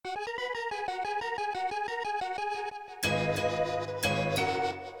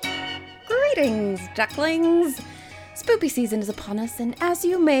Greetings, ducklings! Spoopy season is upon us, and as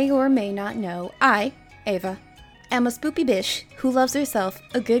you may or may not know, I, Ava, am a spoopy bish who loves herself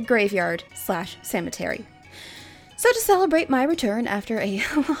a good graveyard/cemetery. So to celebrate my return after a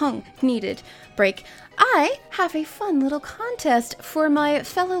long-needed break, I have a fun little contest for my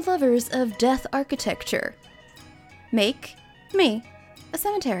fellow lovers of death architecture. Make me a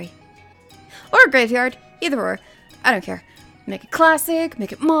cemetery. Or a graveyard, either or. I don't care. Make it classic,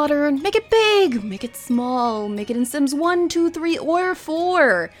 make it modern, make it big, make it small, make it in Sims 1, 2, 3, or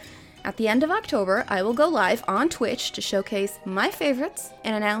 4. At the end of October, I will go live on Twitch to showcase my favorites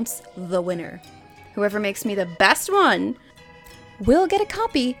and announce the winner. Whoever makes me the best one will get a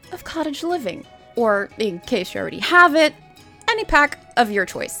copy of Cottage Living, or in case you already have it, any pack of your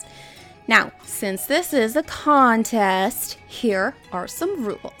choice. Now, since this is a contest, here are some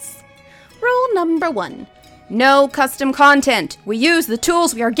rules. Rule number 1. No custom content. We use the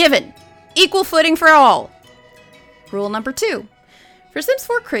tools we are given. Equal footing for all. Rule number 2. For Sims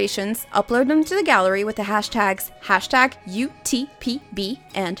 4 creations, upload them to the gallery with the hashtags #UTPB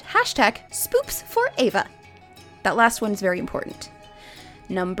and #SpoopsForAva. That last one is very important.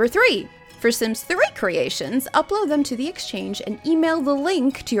 Number 3. For Sims 3 creations, upload them to the exchange and email the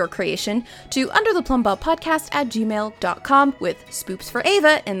link to your creation to undertheplumbobpodcast@gmail.com with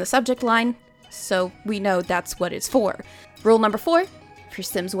SpoopsForAva in the subject line, so we know that's what it's for. Rule number 4. For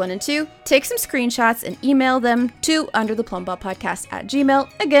Sims 1 and 2, take some screenshots and email them to undertheplumbobpodcast@gmail,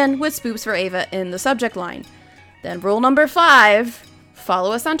 again with SpoopsForAva in the subject line. Then rule number 5.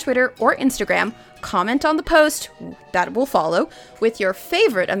 Follow us on Twitter or Instagram, comment on the post that will follow with your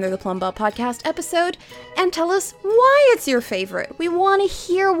favorite Under the Plumbob Podcast episode, and tell us why it's your favorite. We want to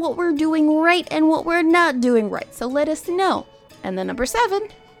hear what we're doing right and what we're not doing right, so let us know. And then number 7,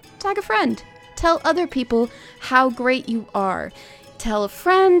 tag a friend. Tell other people how great you are. Tell a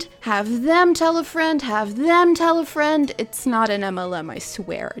friend, have them tell a friend, have them tell a friend. It's not an MLM, I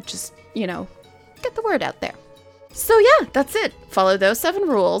swear. Just, get the word out there. So yeah, that's it. Follow those 7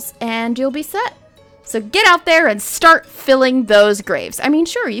 rules and you'll be set. So get out there and start filling those graves. I mean,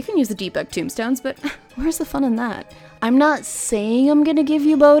 sure, you can use the debug tombstones, but where's the fun in that? I'm not saying I'm gonna give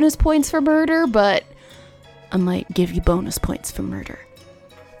you bonus points for murder, but I might give you bonus points for murder.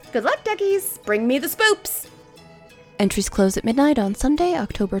 Good luck, duckies! Bring me the spoops! Entries close at midnight on Sunday,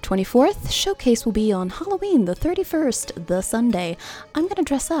 October 24th. Showcase will be on Halloween, the 31st, the Sunday. I'm gonna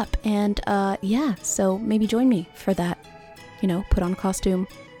dress up, and so maybe join me for that. Put on a costume,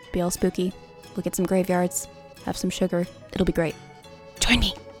 be all spooky, look at some graveyards, have some sugar. It'll be great. Join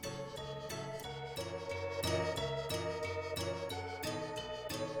me!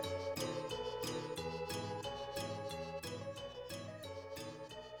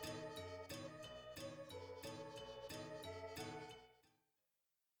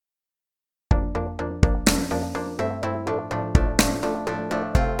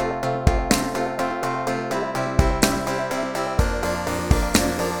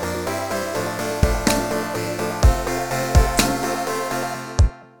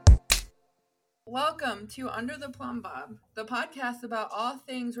 Welcome to Under the Plumbob, the podcast about all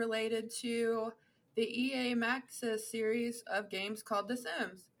things related to the EA Maxis series of games called The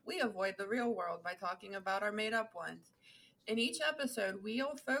Sims. We avoid the real world by talking about our made-up ones. In each episode,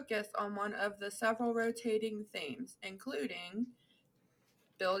 we'll focus on one of the several rotating themes, including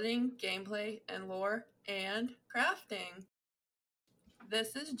building, gameplay, and lore, and crafting.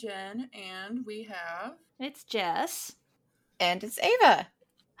 This is Jen, and we have... It's Jess. And it's Ava!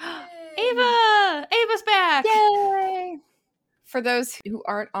 Ava! Ava's back! Yay! For those who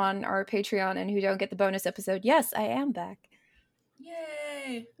aren't on our Patreon and who don't get the bonus episode, yes, I am back.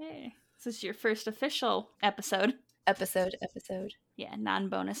 Yay! Hey. This is your first official episode. Episode. Yeah,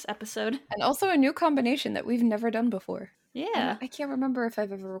 non-bonus episode. And also a new combination that we've never done before. Yeah. I can't remember if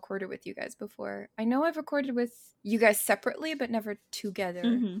I've ever recorded with you guys before. I know I've recorded with you guys separately, but never together.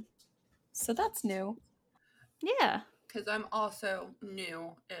 Mm-hmm. So that's new. Yeah. Because I'm also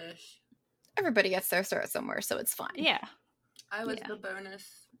new-ish. Everybody gets their start somewhere, so it's fine. Yeah. I was the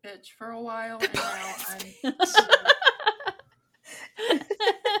bonus bitch for a while, and now I'm...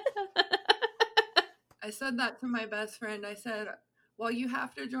 I said that to my best friend. I said, well, you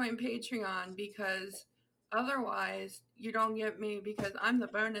have to join Patreon because otherwise you don't get me because I'm the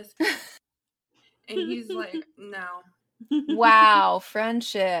bonus bitch. And he's like, no. Wow,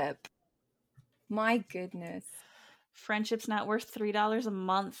 friendship. My goodness. Friendship's not worth $3 a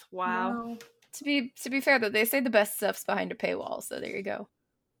month. Wow. No. To be fair, though, they say the best stuff's behind a paywall, so there you go.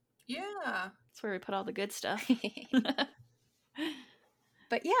 Yeah. That's where we put all the good stuff.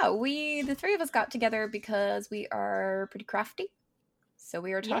 But yeah, the 3 of us got together because we are pretty crafty. So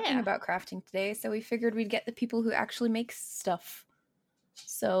we were talking Yeah. about crafting today, so we figured we'd get the people who actually make stuff.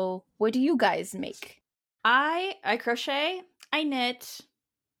 So what do you guys make? I crochet, I knit,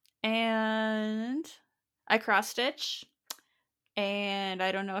 and I cross stitch. And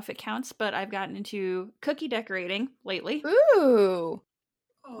I don't know if it counts, but I've gotten into cookie decorating lately. Ooh,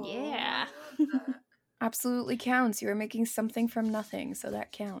 Oh, Yeah. I love that. absolutely counts. You are making something from nothing, so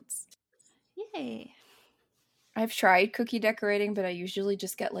that counts. Yay. I've tried cookie decorating, but I usually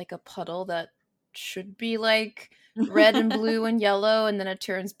just get like a puddle that should be like red and blue and yellow, and then it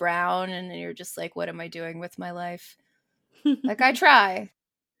turns brown, and then you're just like, what am I doing with my life? Like, I try.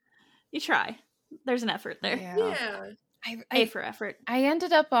 You try. There's an effort there. Yeah. A for effort. I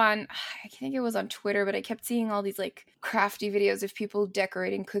ended up on, I think it was on Twitter, but I kept seeing all these like crafty videos of people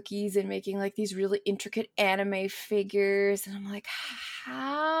decorating cookies and making like these really intricate anime figures. And I'm like,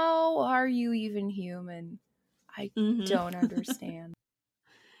 how are you even human? I Mhm. don't understand.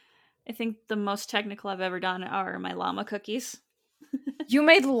 I think the most technical I've ever done are my llama cookies. You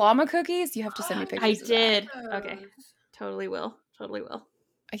made llama cookies? You have to send me I pictures I of that. did. Those. Okay. Totally will. Totally will.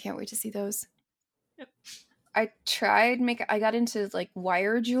 I can't wait to see those. Yep. I got into like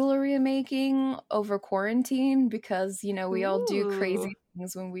wire jewelry making over quarantine because, you know, we all do crazy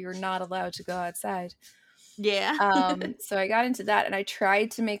things when we were not allowed to go outside. Yeah. So I got into that and I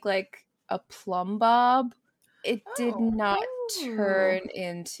tried to make like a plumb bob. It did Oh. not Ooh. turn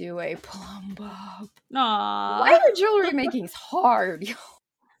into a plumb bob. Aww. Wire jewelry making is hard.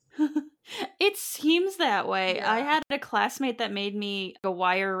 It seems that way. Yeah. I had a classmate that made me a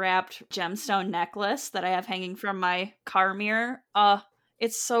wire wrapped gemstone necklace that I have hanging from my car mirror.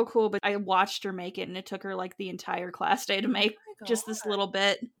 It's so cool, but I watched her make it and it took her like the entire class day to make my just this God. little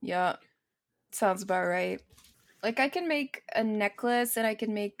bit. Yeah, sounds about right. Like, I can make a necklace and I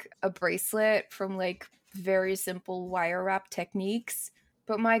can make a bracelet from like very simple wire wrap techniques.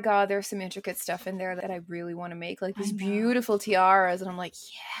 But my God, there's some intricate stuff in there that I really want to make, like these I know. beautiful tiaras. And I'm like,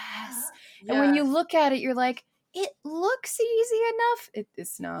 yes. And when you Yes. look at it, you're like, it looks easy enough.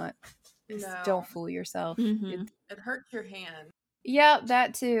 It's not. No. Don't fool yourself. Mhm. It hurts your hand. Yeah,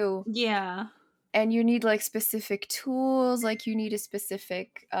 that too. Yeah. And you need like specific tools, like you need a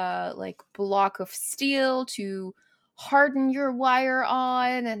specific like block of steel to harden your wire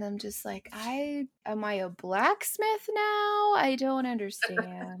on, and I'm just like, am I a blacksmith now? I don't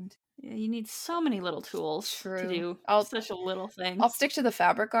understand. Yeah, you need so many little tools True. to do such a little thing. I'll stick to the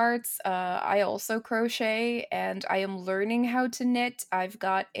fabric arts. I also crochet and I am learning how to knit. I've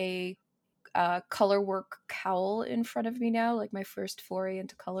got a color work cowl in front of me now, like my first foray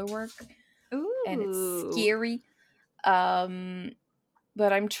into color work. Ooh. And it's scary.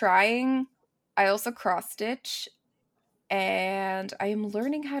 But I'm trying. I also cross stitch, and I am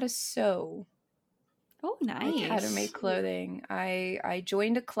learning how to sew. Oh, nice. Like how to make clothing. I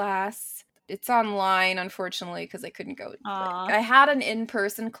joined a class. It's online, unfortunately, because I couldn't go. Aw. I had an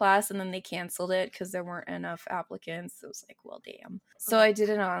in-person class, and then they canceled it because there weren't enough applicants. So it was like, well, damn. So I did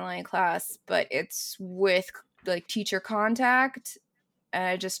an online class, but it's with like teacher contact. And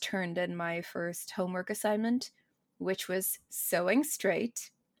I just turned in my first homework assignment, which was sewing straight.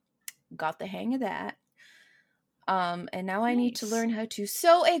 Got the hang of that. And now I need to Nice. learn how to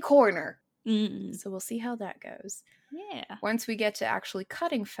sew a corner. Mm. So we'll see how that goes. Yeah. Once we get to actually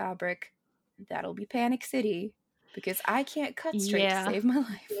cutting fabric, that'll be Panic City. Because I can't cut straight Yeah. to save my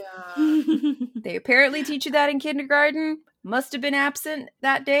life. Yeah. They apparently teach you that in kindergarten. Must have been absent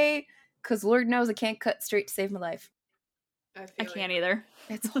that day. Because Lord knows I can't cut straight to save my life. I can't either.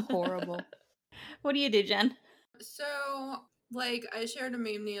 It's horrible. What do you do, Jen? So, like, I shared a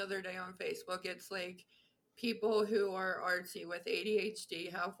meme the other day on Facebook. It's like people who are artsy with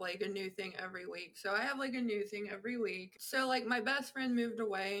ADHD have like a new thing every week. So I have like a new thing every week. So like my best friend moved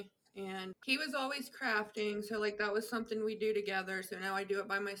away and he was always crafting. So like that was something we do together. So now I do it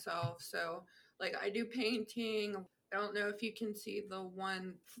by myself. So like I do painting. I don't know if you can see the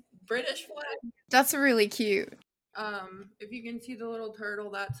one British flag. That's really cute. If you can see the little turtle,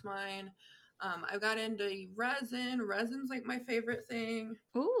 that's mine. I got into resin. Resin's like my favorite thing.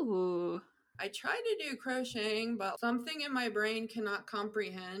 Ooh. I tried to do crocheting, but something in my brain cannot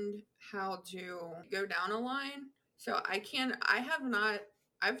comprehend how to go down a line. So I've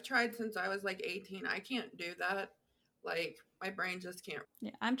tried since I was like 18. I can't do that. Like my brain just can't.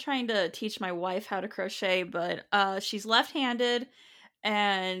 Yeah, I'm trying to teach my wife how to crochet, but she's left-handed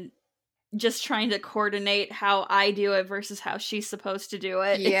and just trying to coordinate how I do it versus how she's supposed to do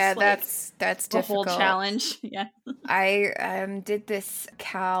it. Yeah, It's like that's the difficult. whole challenge. Yeah. I did this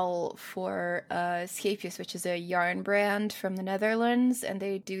cowl for Scapius, which is a yarn brand from the Netherlands, and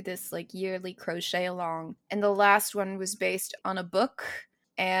they do this like yearly crochet along. And the last one was based on a book,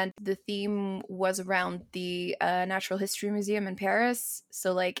 and the theme was around the Natural History Museum in Paris.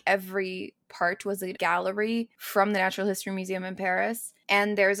 So like every part was a gallery from the Natural History Museum in Paris.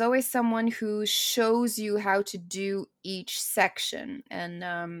 And there's always someone who shows you how to do each section.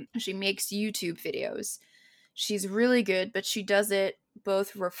 And she makes YouTube videos. She's really good, but she does it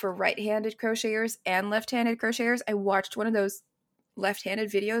both for right-handed crocheters and left-handed crocheters. I watched one of those left-handed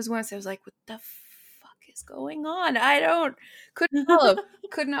videos once. I was like, what the fuck is going on? Couldn't follow.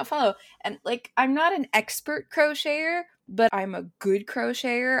 Could not follow. And like, I'm not an expert crocheter, but I'm a good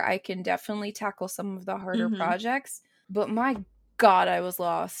crocheter. I can definitely tackle some of the harder projects. But my God, I was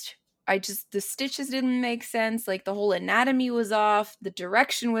lost. The stitches didn't make sense. Like, the whole anatomy was off. The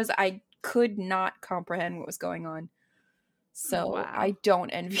direction was, I could not comprehend what was going on. So Wow. I don't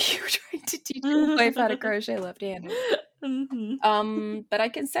envy you trying to teach your wife how to crochet left-handed. But I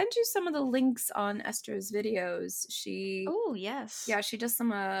can send you some of the links on Esther's videos. Oh, yes. Yeah, she does some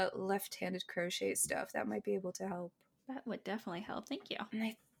left-handed crochet stuff that might be able to help. That would definitely help. Thank you. And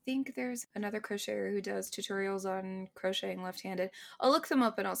I think there's another crocheter who does tutorials on crocheting left-handed. I'll look them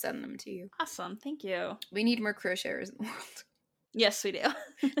up and I'll send them to you. Awesome. Thank you. We need more crocheters in the world. Yes, we do.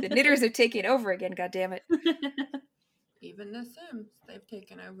 The knitters are taking over again, goddammit. Even The Sims, they've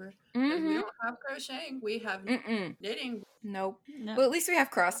taken over. We don't have crocheting. We have knitting. Nope. No. Well, at least we have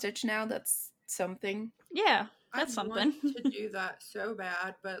cross-stitch now. That's something. Yeah, that's I something. want to do that so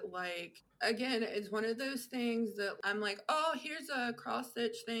bad, but like, again, it's one of those things that I'm like, oh, here's a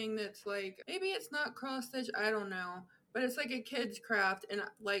cross-stitch thing that's like, maybe it's not cross-stitch, I don't know. But it's like a kid's craft, and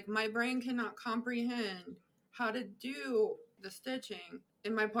like, my brain cannot comprehend how to do the stitching.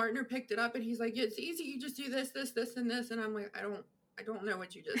 And my partner picked it up and he's like, it's easy, you just do this, this, this, and this. And I'm like, I don't know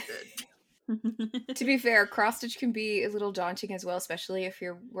what you just did. To be fair, cross stitch can be a little daunting as well, especially if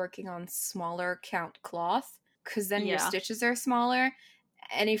you're working on smaller count cloth, because then your stitches are smaller.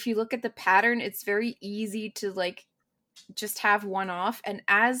 And if you look at the pattern, it's very easy to like just have one off. And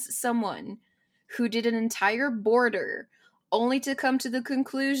as someone who did an entire border only to come to the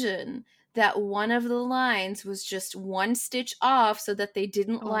conclusion that one of the lines was just one stitch off so that they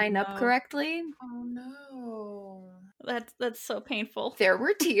didn't line up correctly. Oh no. That's so painful. There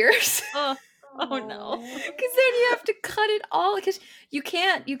were tears. Oh no. Because then you have to cut it all, because you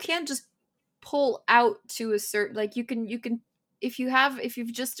can't just pull out to a certain, like, you can if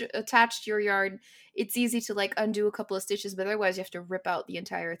you've just attached your yarn, it's easy to like undo a couple of stitches, but otherwise you have to rip out the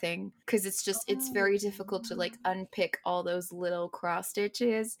entire thing, because it's very difficult to like unpick all those little cross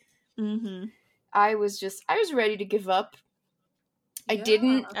stitches. I was ready to give up. I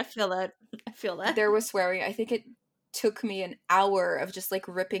didn't. I feel that. There was swearing. I think it took me an hour of just like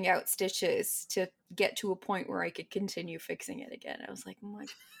ripping out stitches to get to a point where I could continue fixing it again. I was like, oh my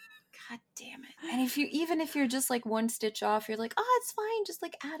God damn it. And even if you're just like one stitch off, you're like, oh, it's fine, just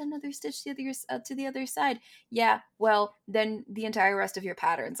like add another stitch to the other side. Yeah, well, then the entire rest of your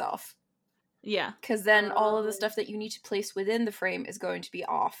pattern's off. Yeah. Because then all of the stuff that you need to place within the frame is going to be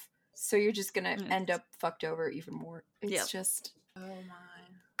off. So you're just going to end up fucked over even more. It's just... Oh my.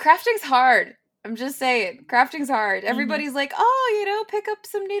 Crafting's hard. I'm just saying. Crafting's hard. Everybody's like, oh, pick up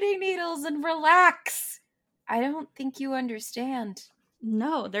some knitting needles and relax. I don't think you understand.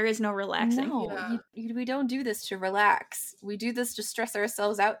 No, there is no relaxing. No, we don't do this to relax. We do this to stress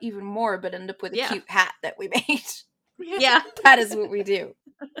ourselves out even more, but end up with a cute hat that we made. Yeah. That is what we do.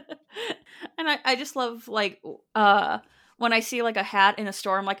 And I just love, like, when I see, like, a hat in a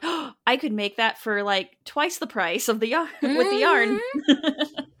store, I'm like, oh, I could make that for, like, twice the price of the yarn, with the yarn.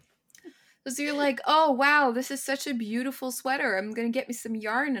 So you're like, oh, wow, this is such a beautiful sweater. I'm going to get me some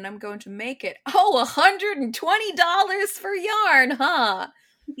yarn and I'm going to make it. Oh, $120 for yarn, huh?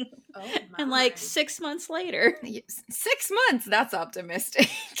 Oh, and like 6 months later. 6 months? That's optimistic.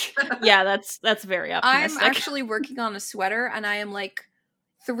 Yeah, that's very optimistic. I'm actually working on a sweater and I am like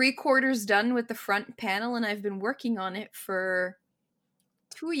 3/4 done with the front panel, and I've been working on it for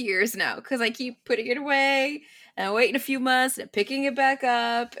 2 years now because I keep putting it away and waiting a few months and picking it back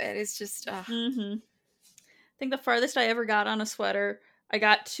up, and it's just I think the farthest I ever got on a sweater, I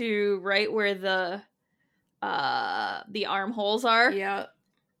got to right where the armholes are. Yeah.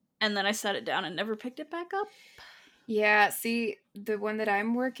 And then I set it down and never picked it back up. Yeah, see, the one that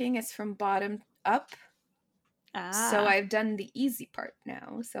I'm working is from bottom up. So I've done the easy part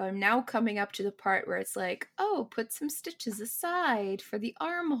now. So I'm now coming up to the part where it's like, oh, put some stitches aside for the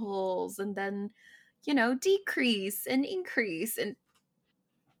armholes and then, decrease and increase. And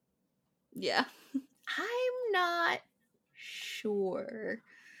yeah. I'm not sure.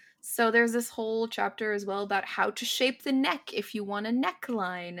 So there's this whole chapter as well about how to shape the neck if you want a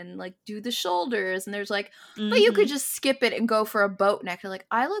neckline and like do the shoulders. And there's like, but you could just skip it and go for a boat neck. You're like,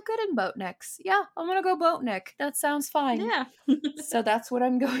 I look good in boat necks. Yeah, I'm gonna go boat neck. That sounds fine. Yeah. So that's what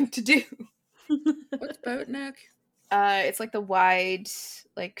I'm going to do. What's boat neck? It's like the wide,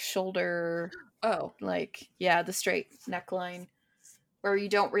 like shoulder. Oh, like the straight neckline, where you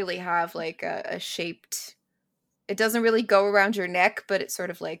don't really have like a shaped. It doesn't really go around your neck, but it sort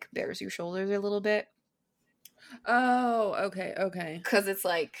of like bears your shoulders a little bit. Oh, okay. Because it's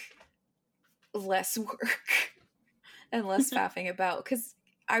like less work and less faffing about. Because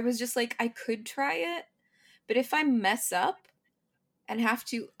I was just like, I could try it, but if I mess up and have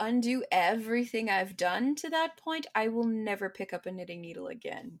to undo everything I've done to that point, I will never pick up a knitting needle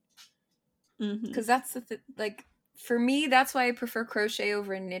again. Because that's the like, for me, that's why I prefer crochet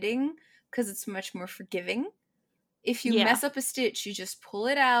over knitting, because it's much more forgiving. If you mess up a stitch, you just pull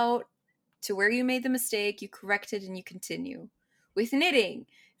it out to where you made the mistake, you correct it, and you continue. With knitting,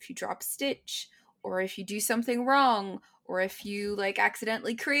 if you drop a stitch, or if you do something wrong, or if you like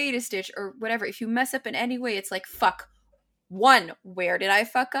accidentally create a stitch, or whatever, if you mess up in any way, it's like, fuck. 1, where did I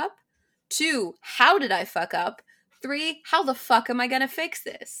fuck up? 2, how did I fuck up? 3, how the fuck am I gonna fix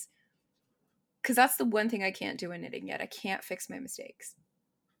this? Because that's the one thing I can't do in knitting yet. I can't fix my mistakes.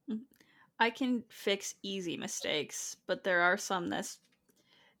 I can fix easy mistakes, but there are some that,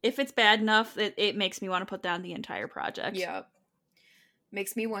 if it's bad enough, it makes me want to put down the entire project. Yeah.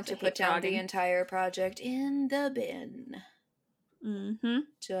 Makes me want to put down the entire project in the bin.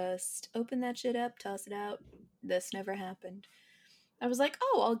 Just open that shit up, toss it out. This never happened. I was like,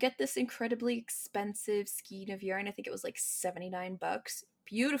 oh, I'll get this incredibly expensive skein of yarn. I think it was like $79.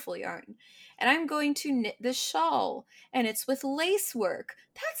 Beautiful yarn. And I'm going to knit this shawl. And it's with lace work.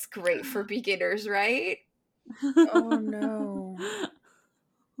 That's great for beginners, right? Oh, no.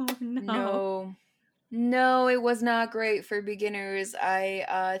 Oh, no. No, it was not great for beginners.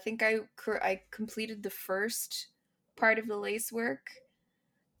 I think I completed the first part of the lace work.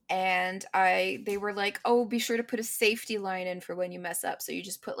 And they were like, oh, be sure to put a safety line in for when you mess up. So you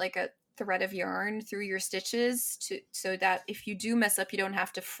just put like a thread of yarn through your stitches so that if you do mess up, you don't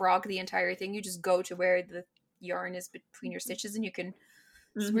have to frog the entire thing. You just go to where the yarn is between your stitches and you can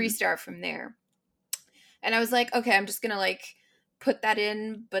restart from there. And I was like, okay, I'm just gonna like put that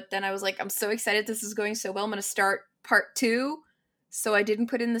in. But then I was like, I'm so excited this is going so well. I'm gonna start part 2. So I didn't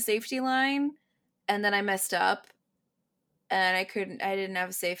put in the safety line, and then I messed up. And I didn't have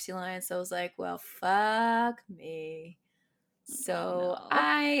a safety line, so I was like, well, fuck me. So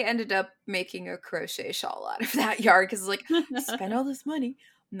I ended up making a crochet shawl out of that yarn, because like, I spent all this money,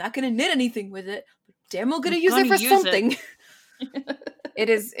 I'm not going to knit anything with it, but damn well going to use it for something. It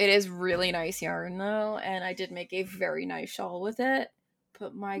is really nice yarn, though, and I did make a very nice shawl with it,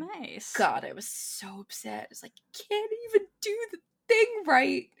 but my God, I was so upset. It's like, can't even do the thing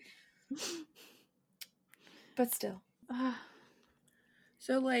right. But still.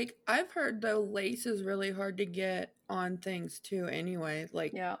 So, like, I've heard, though, lace is really hard to get on things, too, anyway.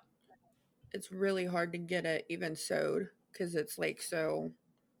 Like, it's really hard to get it even sewed, because it's, like, so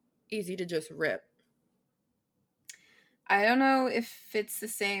easy to just rip. I don't know if it's the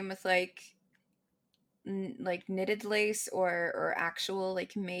same with, like knitted lace or actual,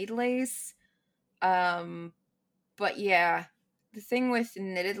 like, made lace. But, yeah. The thing with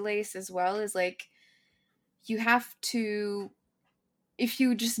knitted lace as well is, like, you have to... If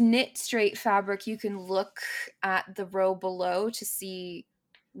you just knit straight fabric, you can look at the row below to see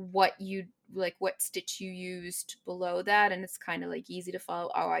what stitch you used below that, and it's kind of like easy to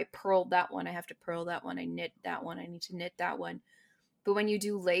follow. Oh, I purled that one, I have to purl that one, I knit that one, I need to knit that one. But when you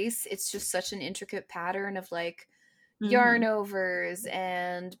do lace, it's just such an intricate pattern of like yarn overs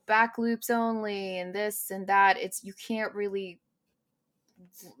and back loops only and this and that. You can't really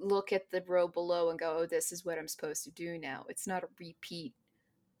look at the row below and go, oh, this is what I'm supposed to do now. It's not a repeat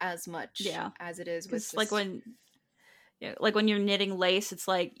as much as it is with just... like when you're knitting lace, it's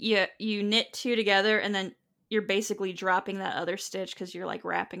like you knit 2 together and then you're basically dropping that other stitch because you're like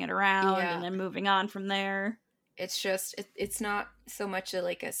wrapping it around and then moving on from there. It's just it's not so much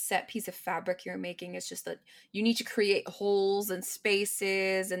like a set piece of fabric you're making. It's just that you need to create holes and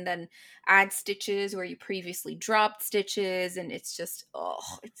spaces and then add stitches where you previously dropped stitches, and it's just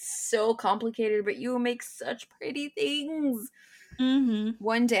it's so complicated, but you make such pretty things. Mm-hmm.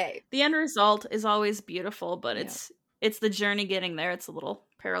 One day. The end result is always beautiful, but it's the journey getting there. It's a little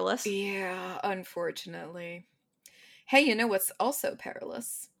perilous. Yeah, unfortunately. Hey, you know what's also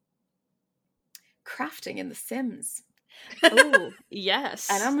perilous? Crafting in The Sims. Oh, yes.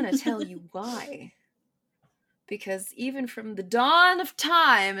 And I'm going to tell you why. Because even from the dawn of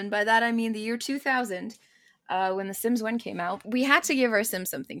time, and by that I mean the year 2000, when The Sims 1 came out, we had to give our Sims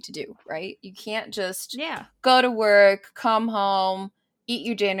something to do, right? You can't just go to work, come home, eat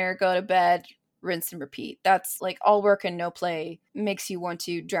your dinner, go to bed, rinse and repeat. That's like all work and no play makes you want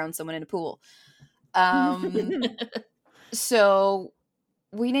to drown someone in a pool. So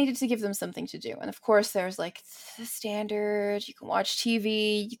we needed to give them something to do. And of course, there's like the standard, you can watch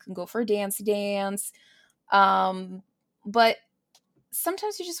TV, you can go for a dance. But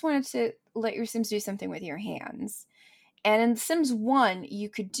sometimes you just wanted to let your Sims do something with your hands. And in Sims 1, you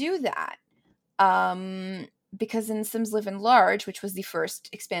could do that. Because in Sims Live and Large, which was the first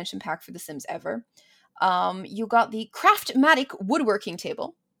expansion pack for The Sims ever, you got the Craftmatic woodworking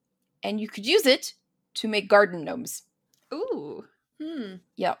table. And you could use it to make garden gnomes. Ooh.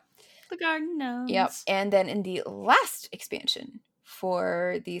 Yep. The garden gnomes. Yep. And then in the last expansion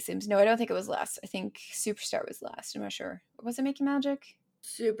for The Sims, no, I don't think it was last. I think Superstar was last. I'm not sure. Was it Making Magic?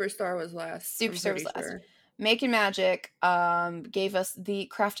 Superstar was last. Superstar was last. Sure. Making Magic gave us the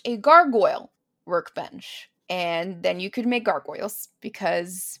Craft a Gargoyle workbench. And then you could make gargoyles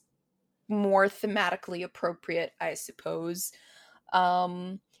because more thematically appropriate, I suppose.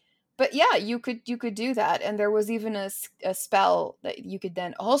 But yeah, you could do that. And there was even a spell that you could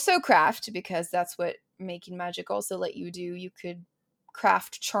then also craft, because that's what Making Magic also let you do. You could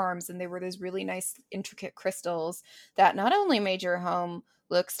craft charms, and they were those really nice, intricate crystals that not only made your home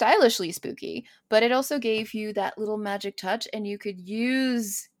look stylishly spooky, but it also gave you that little magic touch, and you could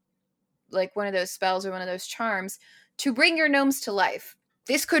use like one of those spells or one of those charms to bring your gnomes to life.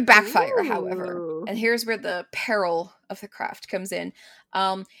 This could backfire, however, and here's where the peril of the craft comes in.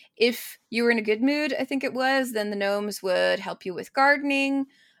 If you were in a good mood, I think it was, then the gnomes would help you with gardening.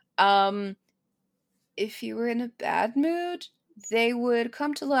 If you were in a bad mood, they would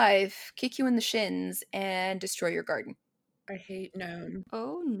come to life, kick you in the shins, and destroy your garden. I hate gnomes.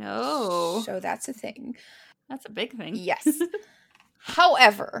 Oh, no. So that's a thing. That's a big thing. Yes.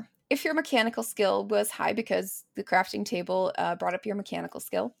 However, if your mechanical skill was high, because the crafting table brought up your mechanical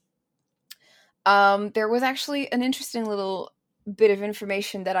skill, there was actually an interesting little bit of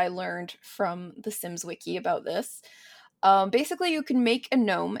information that I learned from the Sims Wiki about this. Basically, you can make a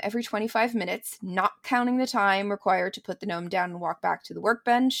gnome every 25 minutes, not counting the time required to put the gnome down and walk back to the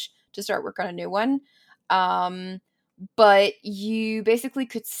workbench to start work on a new one. But you basically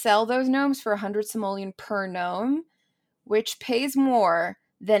could sell those gnomes for 100 simoleon per gnome, which pays more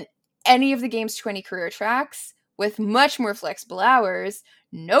than any of the game's 20 career tracks, with much more flexible hours,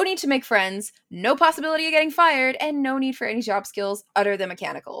 no need to make friends, no possibility of getting fired, and no need for any job skills other than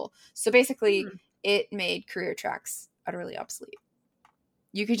mechanical. So basically, it made career tracks utterly obsolete.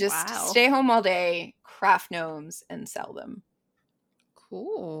 You could just stay home all day, craft gnomes, and sell them.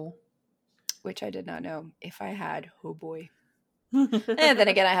 Cool. Which I did not know if I had. Oh boy. And then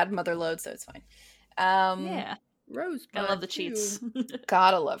again, I had Motherlode, so it's fine. Yeah. Rosebud. I love the cheats.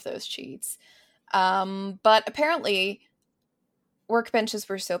 Gotta love those cheats. But apparently, workbenches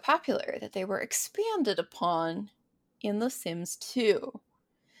were so popular that they were expanded upon in The Sims 2.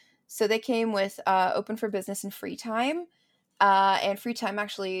 So they came with Open for Business and Free Time. And Free Time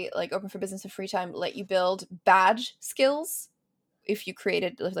actually, like Open for Business and Free Time, let you build badge skills if you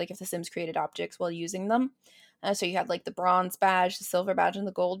created, like if the Sims created objects while using them. So you had like the bronze badge, the silver badge, and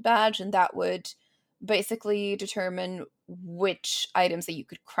the gold badge, and that would basically determine which items that you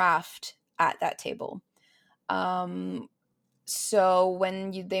could craft at that table. So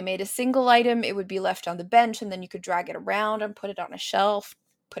when they made a single item, it would be left on the bench, and then you could drag it around and put it on a shelf,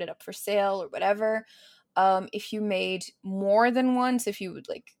 put it up for sale or whatever. If you made more than one, so if you would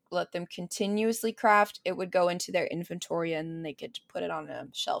like let them continuously craft, it would go into their inventory and they could put it on a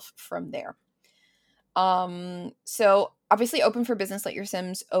shelf from there. So obviously Open for Business let your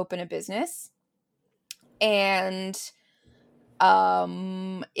Sims open a business. And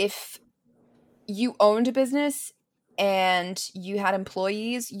if you owned a business and you had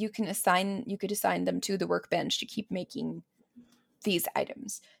employees, you could assign them to the workbench to keep making these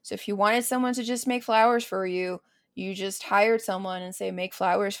items. So if you wanted someone to just make flowers for you, you just hired someone and say, make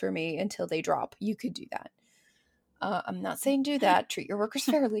flowers for me until they drop. You could do that. I'm not saying do that. Treat your workers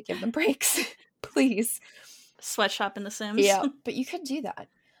fairly. Give them breaks. Please. Sweatshop in The Sims. Yeah, but you could do that.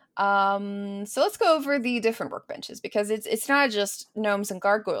 So let's go over the different workbenches, because it's not just gnomes and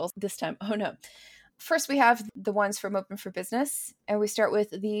gargoyles this time. Oh no. first we have the ones from Open for Business, and we start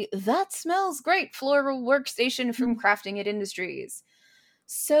with the That Smells Great floral workstation from Crafting It Industries.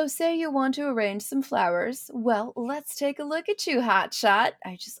 So say you want to arrange some flowers. Well, let's take a look at you, Hotshot.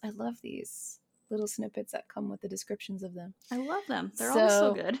 I love these little snippets that come with the descriptions of them. I love them. They're always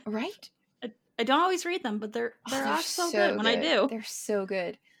so good. Right? I don't always read them, but they're so good when I do. They're so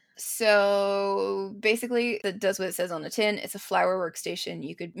good. So basically, it does what it says on the tin. It's a flower workstation.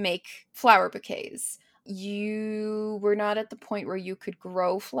 You could make flower bouquets. You were not at the point where you could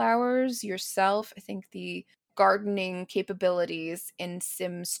grow flowers yourself. I think the gardening capabilities in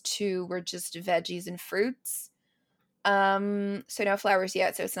Sims 2 were just veggies and fruits. So no flowers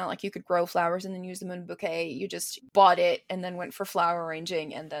yet, so it's not like you could grow flowers and then use them in a bouquet. You just bought it and then went for flower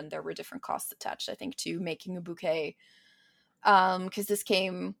arranging, and then there were different costs attached, I think, to making a bouquet. Because this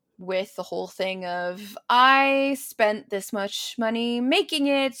came with the whole thing of, I spent this much money making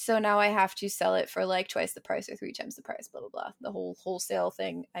it, so now I have to sell it for like twice the price or 3 times the price, blah, blah, blah. The whole wholesale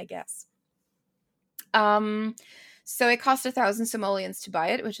thing, I guess. So it cost 1,000 simoleons to buy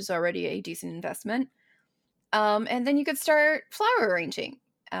it, which is already a decent investment. And then you could start flower arranging.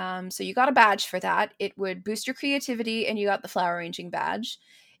 So you got a badge for that. It would boost your creativity, and you got the flower arranging badge.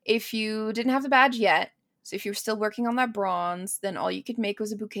 If you didn't have the badge yet, so if you were still working on that bronze, then all you could make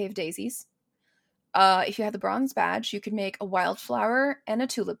was a bouquet of daisies. If you had the bronze badge, you could make a wildflower and a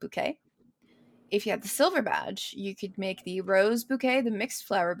tulip bouquet. If you had the silver badge, you could make the rose bouquet, the mixed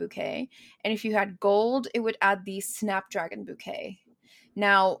flower bouquet. And if you had gold, it would add the snapdragon bouquet.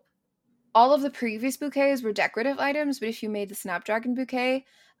 Now, all of the previous bouquets were decorative items, but if you made the snapdragon bouquet,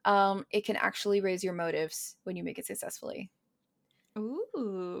 it can actually raise your motives when you make it successfully.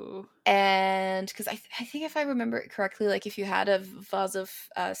 Ooh. And because I think if I remember it correctly, like if you had a vase of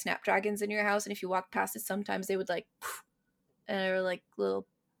snapdragons in your house, and if you walked past it, sometimes they would like, and there were like little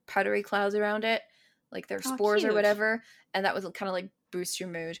powdery clouds around it, like their spores or whatever, and that would kind of like boost your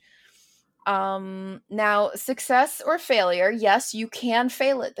mood. Now, success or failure, yes, you can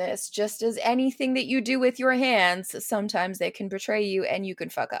fail at this, just as anything that you do with your hands, sometimes they can betray you and you can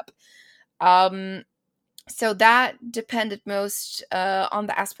fuck up. So that depended most on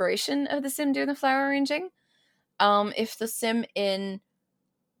the aspiration of the sim doing the flower arranging. If the sim in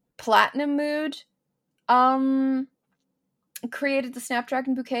platinum mood created the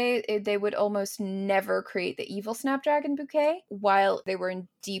snapdragon bouquet, they would almost never create the evil snapdragon bouquet. While they were in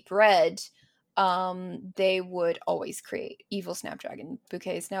deep red, they would always create evil snapdragon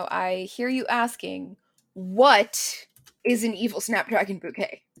bouquets. Now, I hear you asking, what is an evil snapdragon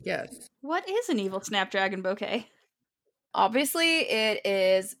bouquet? Yes. What is an evil snapdragon bouquet? Obviously, it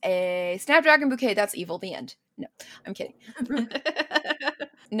is a snapdragon bouquet that's evil. The end. No, I'm kidding.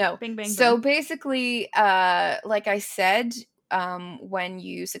 No. Bing, bang, So boom. basically, like I said, when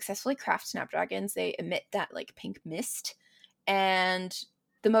you successfully craft snapdragons, they emit that like pink mist, and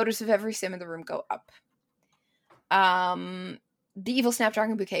the motives of every sim in the room go up. The evil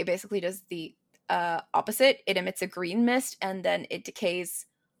snapdragon bouquet basically does the opposite. It emits a green mist, and then it decays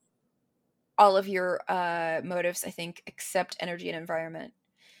all of your motives, I think, except energy and environment.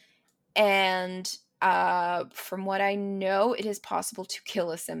 And from what I know, it is possible to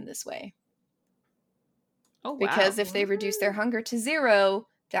kill a sim this way. Oh, wow. Because if they reduce their hunger to 0,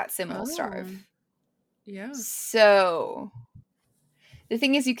 that sim will starve. Yeah. So the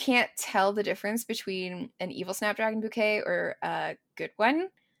thing is, you can't tell the difference between an evil snapdragon bouquet or a good one.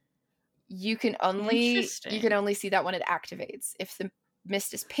 You can only see that when it activates. If the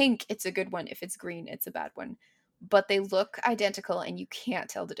mist is pink, it's a good one. If it's green, it's a bad one. But they look identical, and you can't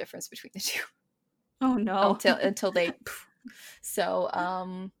tell the difference between the two. Oh no! Until they.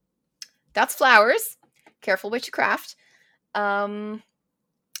 So that's flowers. Careful what you craft.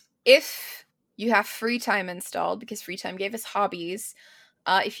 If you have free time installed, because free time gave us hobbies,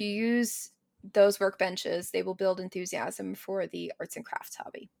 if you use those workbenches, they will build enthusiasm for the arts and crafts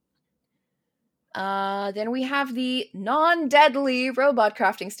hobby. Then we have the non-deadly robot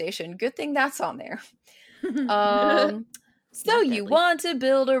crafting station. Good thing that's on there. So you want to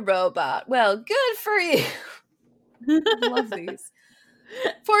build a robot. Well, good for you. I love these.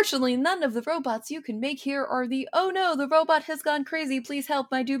 Fortunately, none of the robots you can make here are the, oh no, the robot has gone crazy, please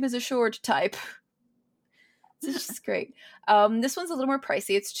help, my doom is assured type. It's just great. This one's a little more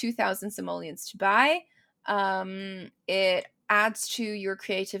pricey. It's 2,000 simoleons to buy. It adds to your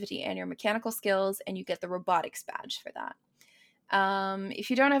creativity and your mechanical skills, and you get the robotics badge for that. If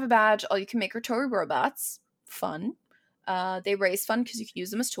you don't have a badge, all you can make are toy robots. Fun. They raise fun because you can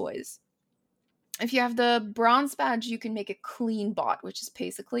use them as toys. If you have the bronze badge, you can make a clean bot, which is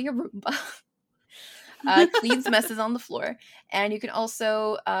basically a Roomba. cleans messes on the floor. And you can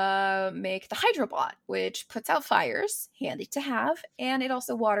also make the Hydrobot, which puts out fires, handy to have, and it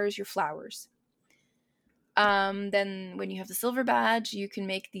also waters your flowers. Then when you have the Silver Badge, you can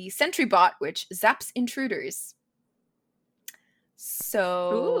make the Sentrybot, which zaps intruders.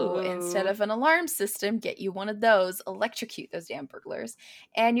 So instead of an alarm system, get you one of those, electrocute those damn burglars.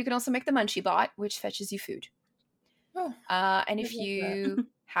 And you can also make the Munchie Bot, which fetches you food. Oh, and if you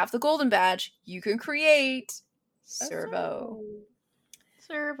have the Golden Badge, you can create Servo.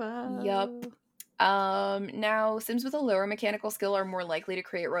 Yup. Now, Sims with a lower mechanical skill are more likely to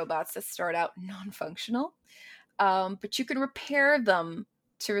create robots that start out non-functional. But you can repair them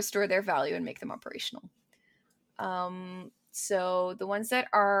to restore their value and make them operational. So the ones that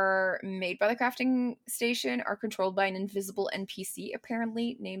are made by the crafting station are controlled by an invisible NPC,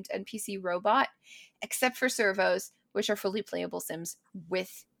 apparently named NPC Robot, except for servos, which are fully playable Sims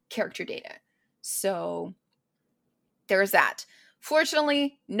with character data. So there's that.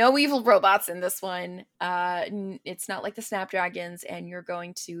 Fortunately, no evil robots in this one. It's not like the Snapdragons, and you're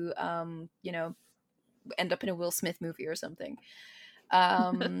going to, end up in a Will Smith movie or something.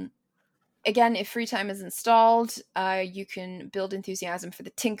 Again, if free time is installed, you can build enthusiasm for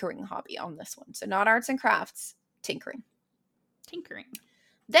the tinkering hobby on this one. So not arts and crafts, tinkering.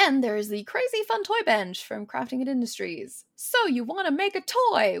 Then there's the crazy fun toy bench from Crafting and Industries. So you want to make a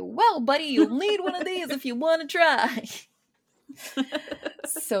toy? Well, buddy, you'll need one of these if you want to try.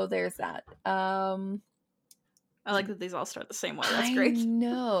 So there's that. I like that these all start the same way. That's great. I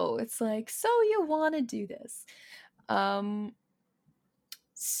know. It's like, so you want to do this.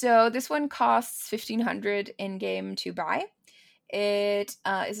 So this one costs $1,500 in-game to buy. It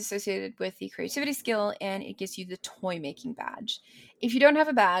is associated with the creativity skill, and it gives you the toy making badge. If you don't have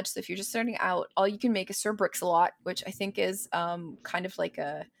a badge, so if you're just starting out, all you can make is Sir Brix-a-Lot, which I think is kind of like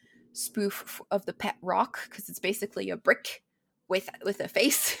a spoof of the pet rock, because it's basically a brick with a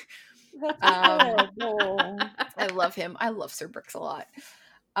face. I love him. I love Sir Brix-a-Lot.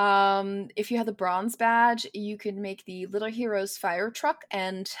 If you have the bronze badge, you can make the Little Heroes fire truck,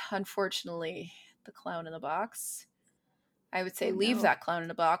 and unfortunately, the clown in the box. I would say leave that clown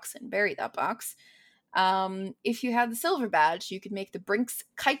in a box and bury that box. If you have the silver badge, you could make the Brinks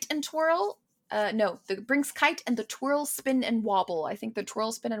Kite and Twirl. The Brinks Kite and the Twirl, Spin, and Wobble. I think the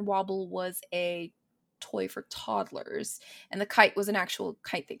Twirl, Spin, and Wobble was a toy for toddlers, and the kite was an actual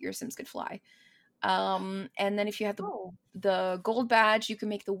kite that your Sims could fly. And then if you have the gold badge, you can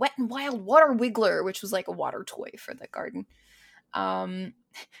make the Wet and Wild Water Wiggler, which was like a water toy for the garden.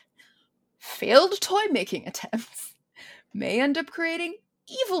 Failed toy making attempts may end up creating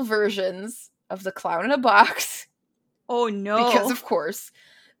evil versions of the clown in a box. Oh no. Because of course,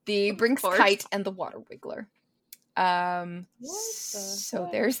 the Brinks Kite and the Water Wiggler. So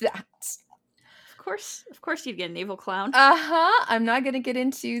there's that. Of course you'd get an evil clown. I'm not going to get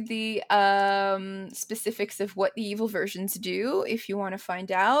into the specifics of what the evil versions do. If you want to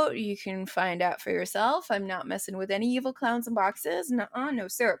find out, you can find out for yourself. I'm not messing with any evil clowns in boxes. No,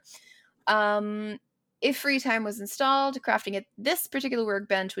 sir. If free time was installed, crafting at this particular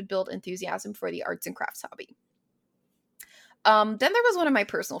workbench would build enthusiasm for the arts and crafts hobby. Then there was one of my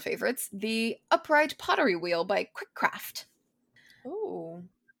personal favorites, the Upright Pottery Wheel by QuickCraft. Oh.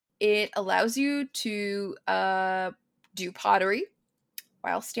 It allows you to do pottery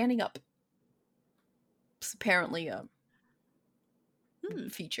while standing up. It's apparently a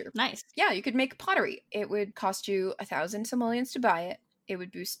feature. Nice. Yeah, you could make pottery. It would cost you 1,000 simoleons to buy it. It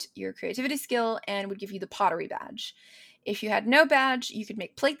would boost your creativity skill and would give you the pottery badge. If you had no badge, you could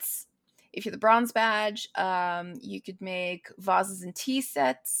make plates. If you're the bronze badge, you could make vases and tea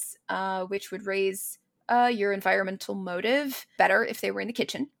sets, which would raise your environmental motive better if they were in the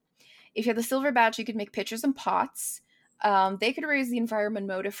kitchen. If you have the silver badge, you could make pitchers and pots. They could raise the environment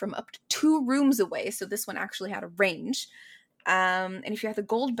motive from up to 2 rooms away, so this one actually had a range. And if you had the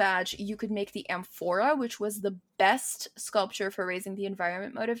gold badge, you could make the amphora, which was the best sculpture for raising the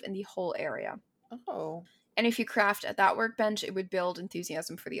environment motive in the whole area. Oh. And if you craft at that workbench, it would build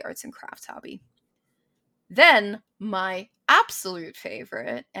enthusiasm for the arts and crafts hobby. Then, my absolute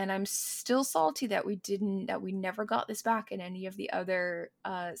favorite, and I'm still salty that we never got this back in any of the other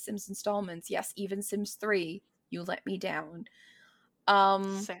Sims installments. Yes, even Sims 3, you let me down.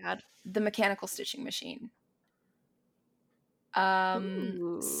 Sad. The mechanical stitching machine.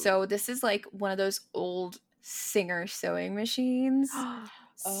 So this is like one of those old Singer sewing machines.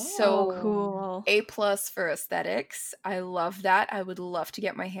 So cool. A+ for aesthetics. I love that. I would love to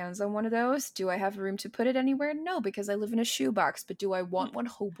get my hands on one of those. Do I have room to put it anywhere? No, because I live in a shoebox. But do I want one?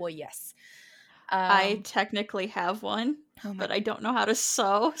 Oh boy, yes. I technically have one, but I don't know how to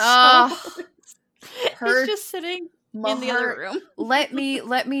sew. Her- He's just sitting My in the other heart- room. let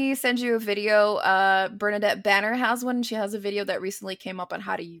me send you a video. Bernadette Banner has one. She has a video that recently came up on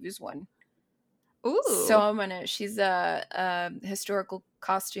how to use one. Ooh. So she's a historical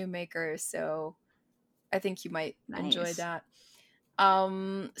costume maker, so I think you might enjoy Nice. that.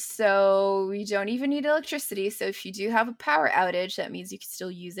 So we don't even need electricity. So if you do have a power outage, that means you can still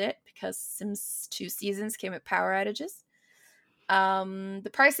use it because Sims 2 Seasons came with power outages. The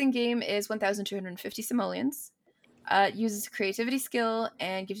pricing game is 1,250 simoleons. It uses a creativity skill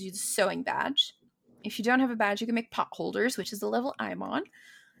and gives you the sewing badge. If you don't have a badge, you can make pot holders, which is the level I'm on.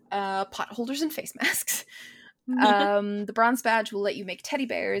 Pot holders and face masks. The bronze badge will let you make teddy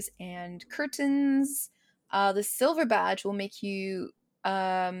bears and curtains. The silver badge will make you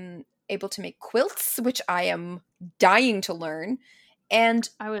able to make quilts, which I am dying to learn. And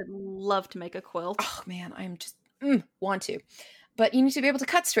I would love to make a quilt. oh man, I'm just want to. But you need to be able to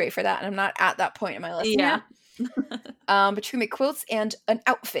cut straight for that, and I'm not at that point in my lesson yet. But you can make quilts and an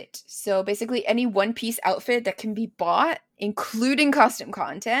outfit. So basically any one-piece outfit that can be bought, including custom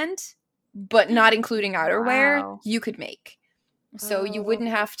content, but not including outerwear, Wow. you could make. So you Oh. wouldn't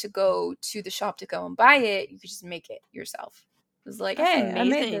have to go to the shop to go and buy it. You could just make it yourself. It was like, That's hey, I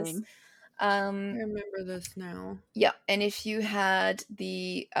made this. amazing. I remember this now. Yeah, and if you had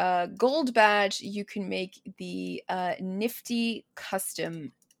the gold badge, you can make the nifty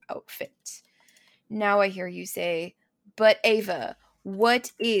custom outfit. Now I hear you say, but Ava,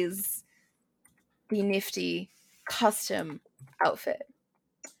 what is the nifty custom outfit?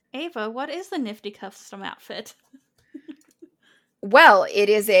 Ava, what is the nifty custom outfit? Well, it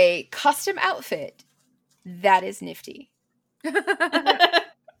is a custom outfit that is nifty.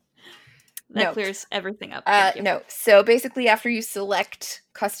 That No. clears everything up. Thank you. No. So basically, after you select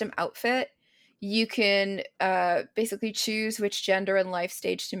custom outfit, you can basically choose which gender and life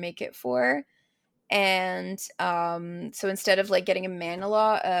stage to make it for. And so instead of like getting a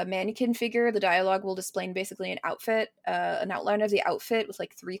mannequin figure, the dialogue will display basically an outfit, an outline of the outfit with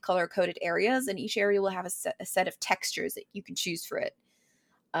like 3 color-coded areas, and each area will have a set of textures that you can choose for it.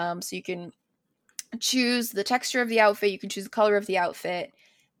 So you can choose the texture of the outfit, you can choose the color of the outfit,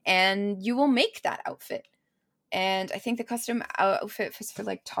 and you will make that outfit. And I think the custom outfit for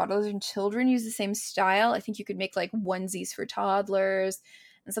like toddlers and children use the same style. I think you could make like onesies for toddlers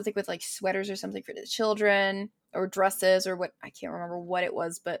and something with like sweaters or something for the children, or dresses, or what, I can't remember what it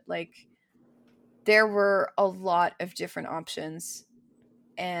was, but like there were a lot of different options.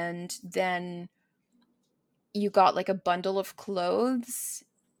 And then you got like a bundle of clothes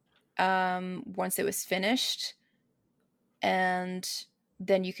once it was finished, and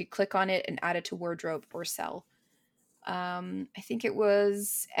then you could click on it and add it to wardrobe or sell. I think it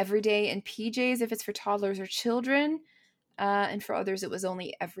was everyday and PJs if it's for toddlers or children. And for others, it was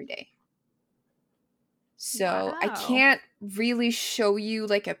only every day. So I Wow. can't really show you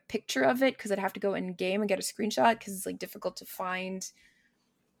like a picture of it because I'd have to go in game and get a screenshot because it's like difficult to find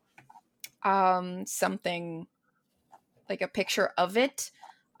something like a picture of it.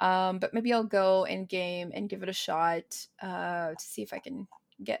 But maybe I'll go in game and give it a shot to see if I can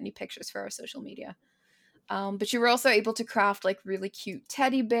get any pictures for our social media. But you were also able to craft like really cute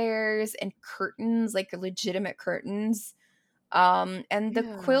teddy bears and curtains, like legitimate curtains. And the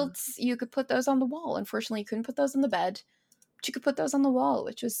Yeah. quilts, you could put those on the wall. Unfortunately, you couldn't put those on the bed, but you could put those on the wall,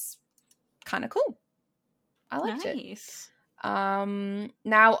 which was kind of cool. I liked it. Nice.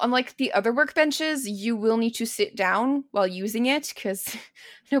 Now, unlike the other workbenches, you will need to sit down while using it because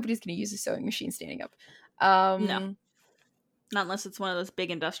nobody's going to use a sewing machine standing up. No. Not unless it's one of those big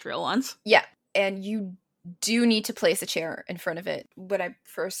industrial ones. Yeah, and you do need to place a chair in front of it. When I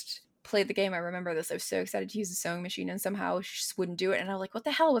first played the game, I remember this. I was so excited to use the sewing machine, and somehow she just wouldn't do it. And I was like, what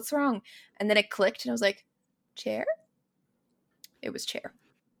the hell? What's wrong? And then it clicked, and I was like, chair? It was chair.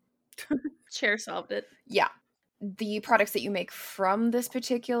 Chair solved it. Yeah. The products that you make from this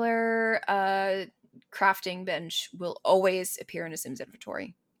particular crafting bench will always appear in a Sims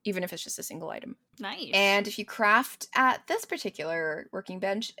inventory, even if it's just a single item. Nice. And if you craft at this particular working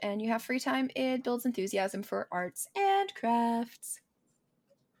bench and you have free time, it builds enthusiasm for arts and crafts.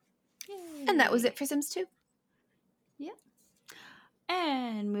 And that was Yay. it for Sims 2.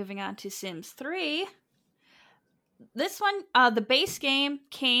 And moving on to Sims 3. This one, the base game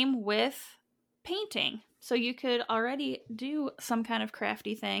came with painting. So you could already do some kind of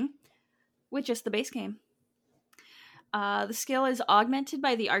crafty thing with just the base game. The skill is augmented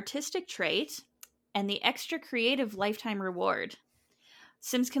by the artistic trait and the extra creative lifetime reward.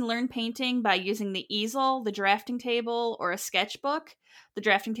 Sims can learn painting by using the easel, the drafting table, or a sketchbook. The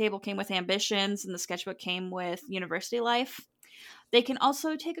drafting table came with ambitions, and the sketchbook came with university life. They can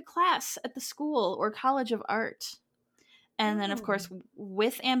also take a class at the school or college of art. And then, of course,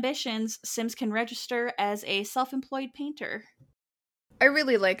 with ambitions, Sims can register as a self-employed painter. I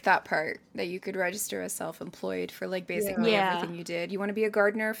really like that part, that you could register as self-employed for like basically Yeah. everything you did. You want to be a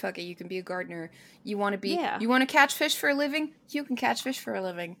gardener? Fuck it, you can be a gardener. You want to be Yeah. you want to catch fish for a living? You can catch fish for a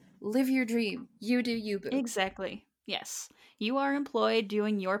living. Live your dream. You do you, boo. Exactly. Yes. You are employed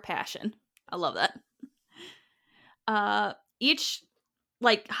doing your passion. I love that. Each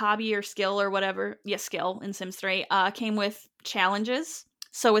like hobby or skill or whatever, skill in Sims 3 came with challenges.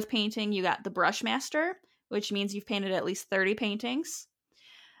 So with painting, you got the brush master, which means you've painted at least 30 paintings.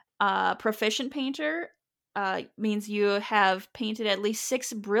 Proficient painter means you have painted at least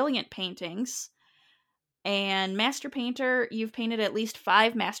 6 brilliant paintings. And master painter, you've painted at least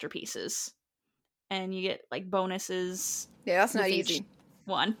 5 masterpieces. And you get like bonuses. Yeah, that's not with each easy.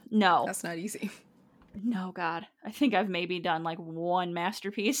 one. No. That's not easy. No, God. I think I've maybe done like 1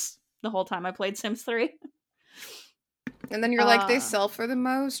 masterpiece the whole time I played Sims 3. And then you're like, they sell for the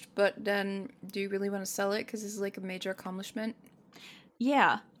most, but then do you really want to sell it because this is like a major accomplishment?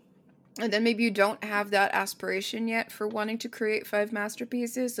 Yeah. And then maybe you don't have that aspiration yet for wanting to create 5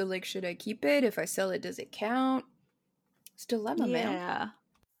 masterpieces, so like, should I keep it? If I sell it, does it count? It's a dilemma, man. Yeah.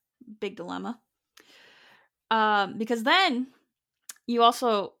 Big dilemma. Because then you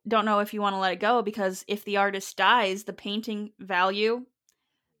also don't know if you want to let it go, because if the artist dies, the painting value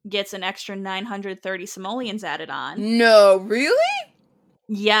gets an extra 930 simoleons added on. No, really?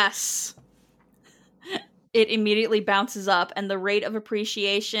 Yes. It immediately bounces up, and the rate of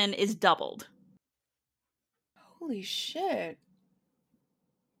appreciation is doubled. Holy shit.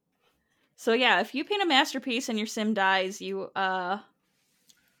 So yeah, if you paint a masterpiece and your sim dies, you're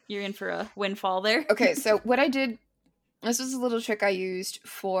in for a windfall there. Okay, so what I did, this was a little trick I used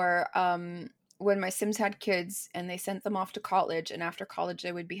for when my Sims had kids and they sent them off to college, and after college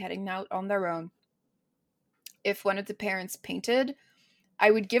they would be heading out on their own. If one of the parents painted, I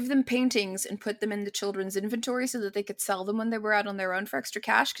would give them paintings and put them in the children's inventory so that they could sell them when they were out on their own for extra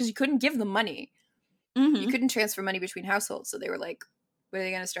cash, because you couldn't give them money. Mm-hmm. You couldn't transfer money between households, so they were like, what are they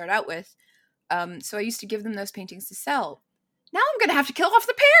going to start out with? So I used to give them those paintings to sell. Now I'm going to have to kill off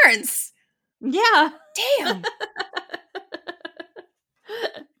the parents! Yeah. Damn!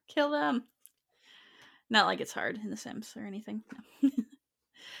 Kill them. Not like it's hard in The Sims or anything. No.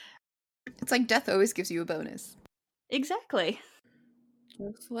 It's like death always gives you a bonus. Exactly.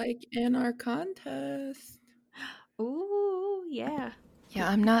 Just like in our contest. Ooh, yeah. Yeah,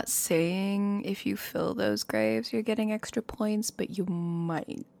 I'm not saying if you fill those graves you're getting extra points, but you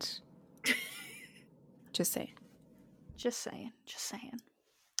might. Just saying. Just saying.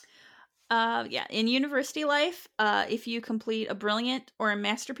 Yeah, in university life, if you complete a brilliant or a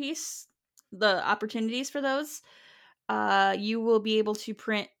masterpiece, the opportunities for those, you will be able to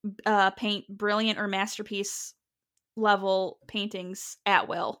paint brilliant or masterpiece level paintings at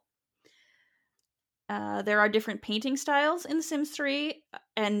will. There are different painting styles in The Sims 3,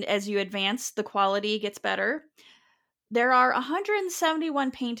 and as you advance, the quality gets better. There are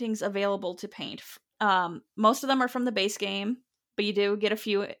 171 paintings available to paint. Most of them are from the base game, but you do get a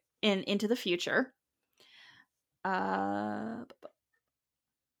few into the future. I'm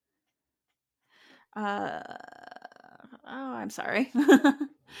sorry.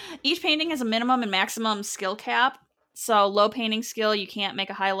 Each painting has a minimum and maximum skill cap. So low painting skill, you can't make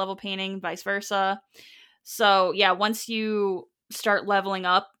a high level painting, vice versa. So yeah, once you start leveling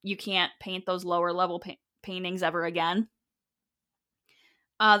up, you can't paint those lower level paintings ever again.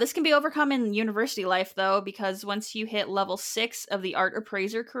 This can be overcome in university life, though, because once you hit level 6 of the art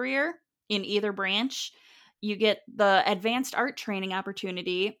appraiser career in either branch, you get the advanced art training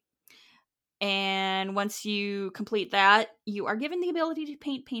opportunity. And once you complete that, you are given the ability to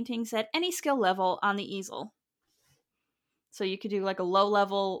paint paintings at any skill level on the easel. So you could do like a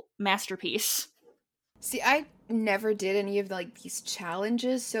low-level masterpiece. See, I never did any of like these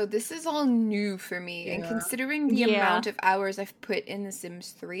challenges, so this is all new for me. Yeah. And considering the amount of hours I've put in The Sims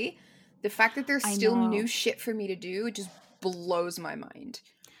 3, the fact that there's still new shit for me to do, it just blows my mind.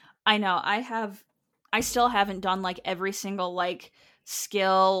 I know. I still haven't done like every single like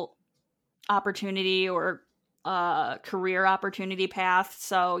skill opportunity or career opportunity path.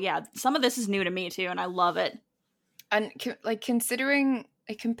 So yeah, some of this is new to me too, and I love it. And considering,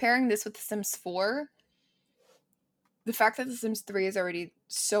 comparing this with The Sims 4, the fact that The Sims 3 is already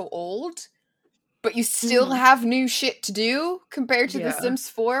so old, but you still have new shit to do compared to The Sims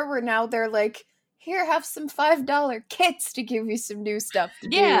 4, where now they're like, here, have some $5 kits to give you some new stuff to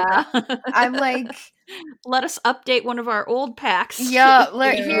do. Yeah. I'm like, let us update one of our old packs. yeah,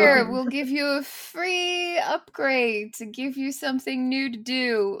 here, we'll give you a free upgrade to give you something new to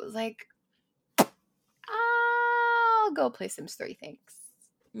do. Like, I'll go play Sims 3, thanks.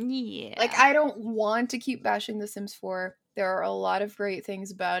 Yeah. Like, I don't want to keep bashing The Sims 4. There are a lot of great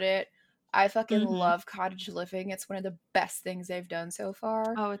things about it. I fucking love cottage living. It's one of the best things they've done so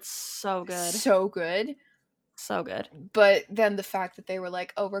far. Oh, it's so good. So good. So good. But then the fact that they were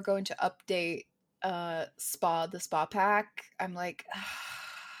like, oh, we're going to update the spa pack. I'm like,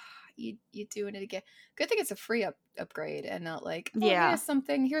 you doing it again. Good thing it's a free upgrade and not like, oh,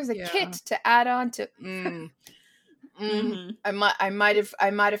 here's a kit to add on to I might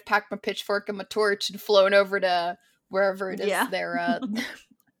have packed my pitchfork and my torch and flown over to wherever it is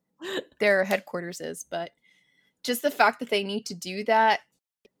their headquarters is. But just the fact that they need to do that,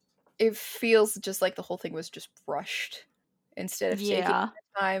 it feels just like the whole thing was just rushed instead of taking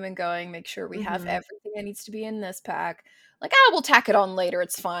time and going, make sure we have everything that needs to be in this pack. Like, we'll tack it on later.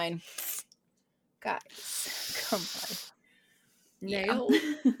 It's fine. Guys, come on. Nails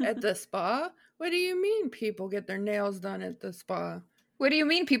at the spa? What do you mean people get their nails done at the spa? What do you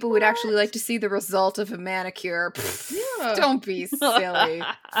mean people would actually like to see the result of a manicure? Don't be silly.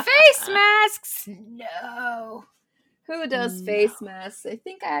 Face masks? No. Who does face masks? I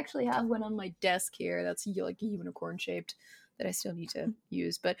think I actually have one on my desk here that's like unicorn shaped that I still need to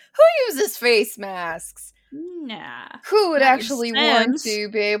use. But who uses face masks? Nah. Who would actually want to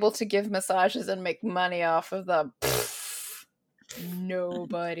be able to give massages and make money off of them?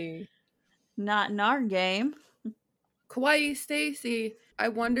 Nobody. Not in our game. Kawaii Stacy, I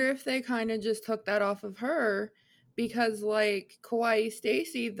wonder if they kind of just took that off of her because, like, Kawaii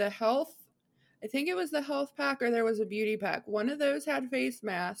Stacy, I think it was the health pack or there was a beauty pack. One of those had face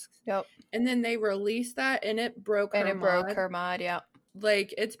masks. Yep. And then they released that and it broke her mod. Broke her mod, yeah.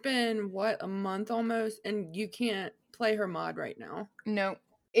 Like, it's been, a month almost? And you can't play her mod right now. No.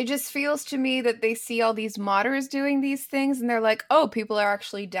 It just feels to me that they see all these modders doing these things and they're like, oh, people are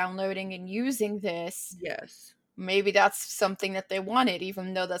actually downloading and using this. Yes. Maybe that's something that they wanted,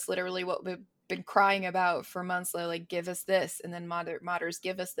 even though that's literally what we've been crying about for months. They're like, give us this, and then modders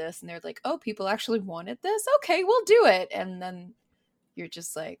give us this, and they're like, oh, people actually wanted this? Okay, we'll do it. And then you're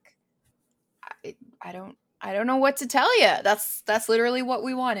just like, I don't know what to tell you. That's literally what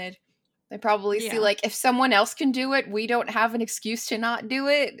we wanted. They probably see, like, if someone else can do it, we don't have an excuse to not do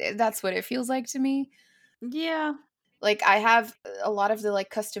it. That's what it feels like to me. Yeah. Like, I have a lot of the, like,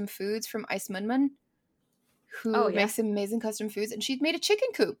 custom foods from Ice Munmun, who makes amazing custom foods, and she'd made a chicken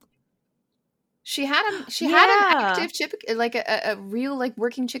coop. She had an active chicken, like a real, like,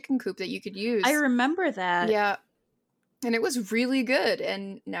 working chicken coop that you could use. I remember that. Yeah. And it was really good,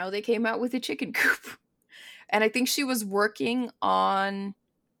 and now they came out with a chicken coop. And I think she was working on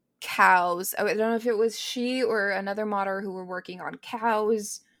cows. I don't know if it was she or another modder who were working on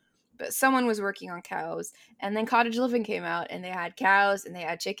cows, but someone was working on cows. And then Cottage Living came out, and they had cows, and they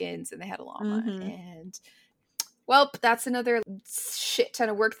had chickens, and they had a llama. And, well, that's another shit ton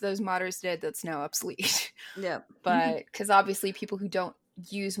of work those modders did that's now obsolete. Yep. But, because obviously people who don't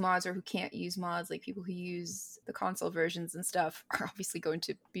use mods or who can't use mods, like people who use the console versions and stuff, are obviously going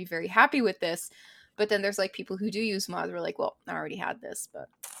to be very happy with this. But then there's, like, people who do use mods who are like, well, I already had this, but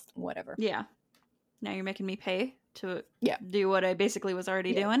whatever. Yeah. Now you're making me pay to do what I basically was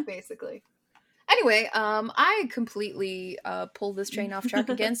already doing. Basically. Anyway, I completely pulled this train off track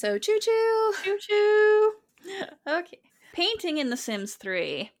again, so choo-choo! Choo-choo! Okay. Painting in The Sims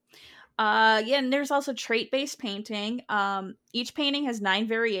 3. And there's also trait-based painting. Each painting has 9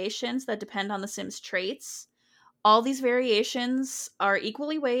 variations that depend on the Sim's traits. All these variations are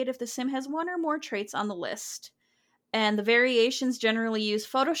equally weighed if the Sim has one or more traits on the list. And the variations generally use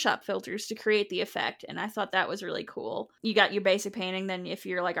Photoshop filters to create the effect, and I thought that was really cool. You got your basic painting, then if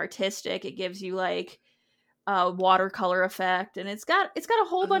you're, like, artistic, it gives you, like, a watercolor effect, and it's got a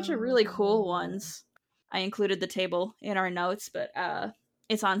whole bunch of really cool ones. I included the table in our notes, but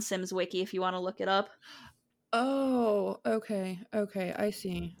it's on Sims Wiki if you want to look it up. Oh, okay, I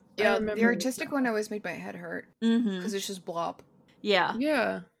see. Yeah, the artistic one always made my head hurt. Because it's just blob. Yeah.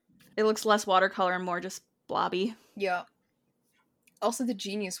 Yeah. It looks less watercolor and more just blobby. Yeah. Also, the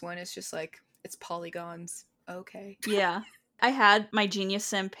Genius one is just like, it's polygons. Okay. Yeah. I had my Genius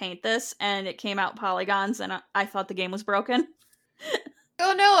Sim paint this, and it came out polygons, and I thought the game was broken.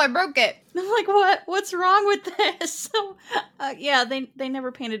 Oh no, I broke it! I'm like, what's wrong with this? So, yeah, they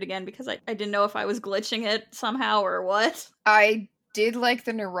never painted again because I didn't know if I was glitching it somehow or what. I did like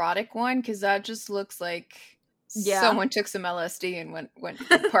the neurotic one, because that just looks like Yeah. Someone took some LSD and went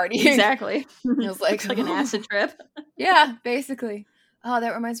partying. Exactly. It was like, It's like an acid trip. Yeah, basically. Oh,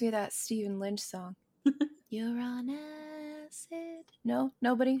 that reminds me of that Stephen Lynch song. You're on acid. No,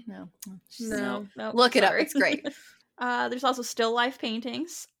 nobody. No. No. Nope, Look it up. sorry. It's great. There's also still life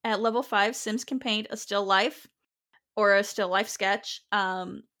paintings. At level 5, Sims can paint a still life or a still life sketch.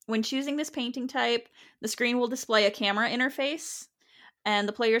 When choosing this painting type, the screen will display a camera interface, and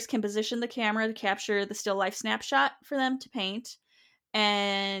the players can position the camera to capture the still life snapshot for them to paint.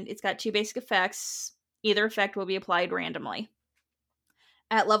 And it's got 2 basic effects. Either effect will be applied randomly.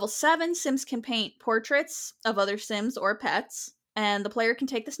 At level 7, Sims can paint portraits of other Sims or pets, and the player can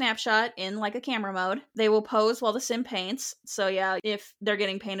take the snapshot in like a camera mode. They will pose while the Sim paints, so yeah, if they're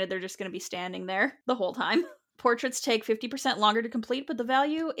getting painted, they're just going to be standing there the whole time. Portraits take 50% longer to complete, but the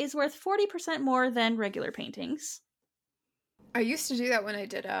value is worth 40% more than regular paintings. I used to do that when I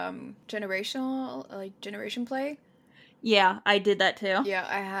did generation play. Yeah, I did that too. Yeah,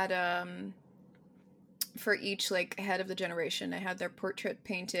 I had for each like head of the generation, I had their portrait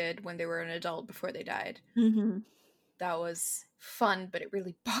painted when they were an adult before they died. Mm-hmm. That was fun, but it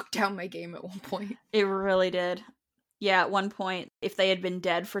really bogged down my game at one point. It really did. Yeah, at one point, if they had been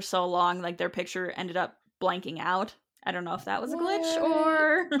dead for so long, like their picture ended up blanking out. I don't know if that was a glitch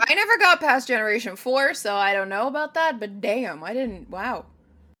or... I never got past Generation 4, so I don't know about that, but damn, I didn't... Wow.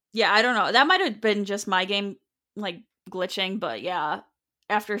 Yeah, I don't know. That might have been just my game, like, glitching, but yeah,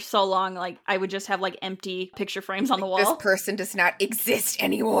 after so long, like, I would just have, like, empty picture frames on the wall. This person does not exist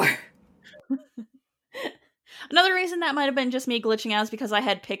anymore. Another reason that might have been just me glitching out is because I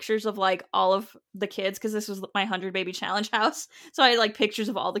had pictures of, like, all of the kids, because this was my 100 Baby Challenge house, so I had, like, pictures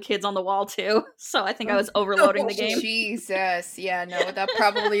of all the kids on the wall, too, so I think I was overloading the game. Jesus, yeah, no, that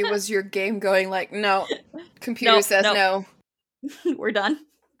probably was your game going like, no, computer says no. We're done.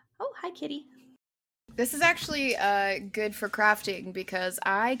 Oh, hi, kitty. This is actually good for crafting, because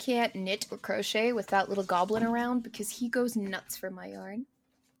I can't knit or crochet with that little goblin around, because he goes nuts for my yarn.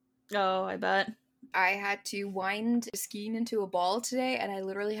 Oh, I bet. I had to wind a skein into a ball today, and I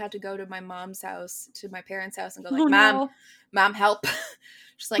literally had to go to my mom's house, to my parents' house, and go like, Mom, help.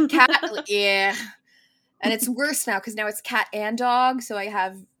 She's like, cat? Like, yeah. And it's worse now, because now it's cat and dog, so I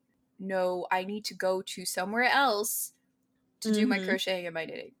need to go to somewhere else to do my crocheting and my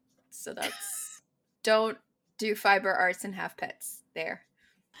knitting. So that's, don't do fiber arts and have pets there.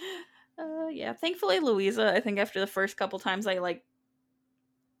 Yeah, thankfully Louisa, I think after the first couple times I like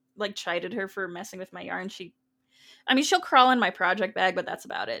chided her for messing with my yarn, she'll crawl in my project bag, but that's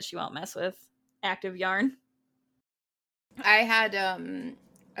about it. She won't mess with active yarn. I had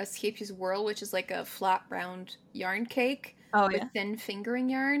Escapee's Whirl, which is like a flat round yarn cake with thin fingering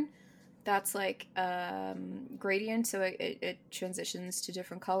yarn. That's like gradient, so it transitions to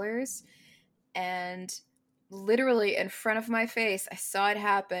different colors. And literally in front of my face, I saw it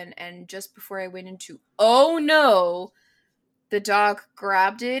happen, and just before I went into, oh no, the dog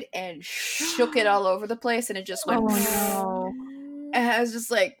grabbed it and shook it all over the place, and it just went. Oh, no. And I was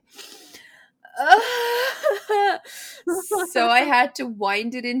just like, so I had to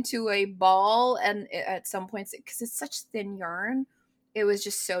wind it into a ball, and at some points, because it's such thin yarn, it was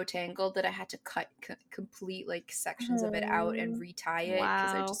just so tangled that I had to cut complete like sections of it out and retie it,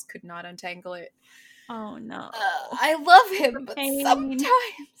 because I just could not untangle it. Oh no. I love him, but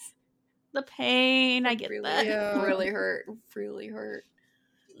sometimes the pain, I get really, that. Really hurt.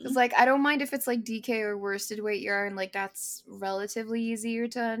 It's like, I don't mind if it's like DK or worsted weight yarn, like that's relatively easier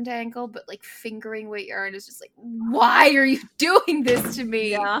to untangle, but like fingering weight yarn is just like, why are you doing this to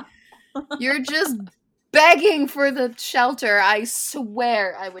me? Yeah. You're just begging for the shelter. I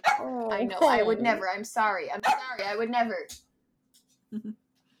swear I would. I know, I would never. I'm sorry, I would never.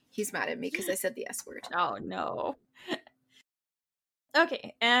 He's mad at me because I said the S word. Oh no.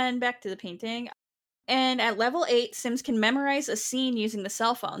 Okay, and back to the painting. And at level 8, Sims can memorize a scene using the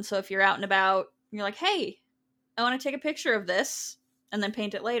cell phone. So if you're out and about, you're like, hey, I want to take a picture of this, and then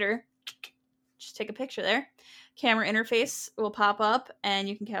paint it later, just take a picture there. Camera interface will pop up, and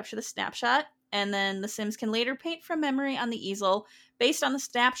you can capture the snapshot. And then the Sims can later paint from memory on the easel based on the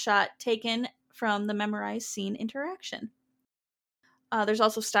snapshot taken from the memorized scene interaction. There's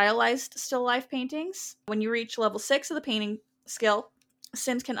also stylized still life paintings. When you reach level 6 of the painting skill,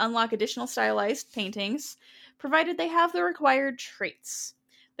 Sims can unlock additional stylized paintings, provided they have the required traits.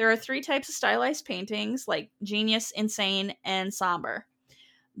 There are 3 types of stylized paintings, like Genius, Insane, and Somber.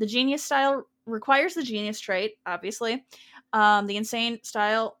 The Genius style requires the Genius trait, obviously. The Insane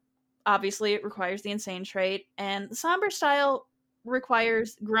style, obviously, it requires the Insane trait. And the Somber style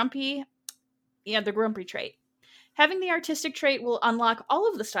requires Grumpy, the Grumpy trait. Having the artistic trait will unlock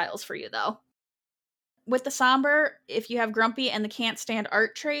all of the styles for you, though. With the somber, if you have grumpy and the can't stand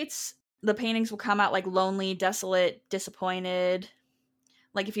art traits, the paintings will come out like lonely, desolate, disappointed.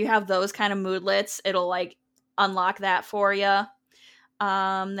 Like if you have those kind of moodlets, it'll like unlock that for you.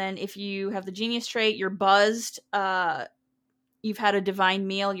 Then if you have the genius trait, you're buzzed. You've had a divine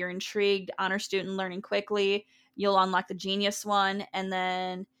meal, you're intrigued, honor student, learning quickly. You'll unlock the genius one. And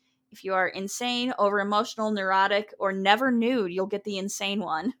then if you are insane, over emotional, neurotic, or never nude, you'll get the insane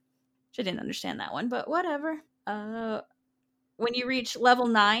one. Which I didn't understand that one, but whatever. When you reach level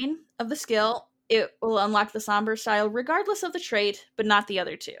 9 of the skill, it will unlock the somber style regardless of the trait, but not the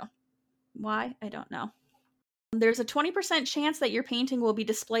other two. Why? I don't know. There's a 20% chance that your painting will be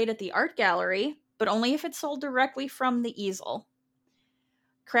displayed at the art gallery, but only if it's sold directly from the easel.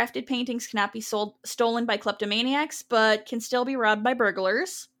 Crafted paintings cannot be stolen by kleptomaniacs, but can still be robbed by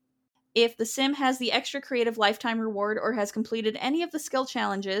burglars. If the sim has the extra creative lifetime reward or has completed any of the skill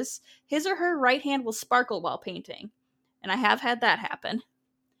challenges, his or her right hand will sparkle while painting. And I have had that happen.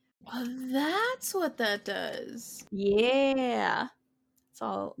 Well, that's what that does. Yeah. It's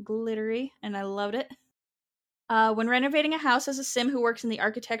all glittery, and I loved it. When renovating a house as a sim who works in the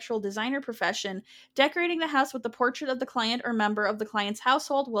architectural designer profession, decorating the house with the portrait of the client or member of the client's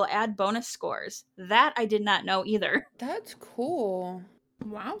household will add bonus scores. That I did not know either. That's cool.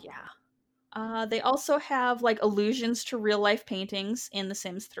 Wow. Yeah. They also have like allusions to real life paintings in The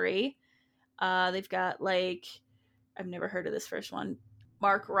Sims 3. They've got like, I've never heard of this first one,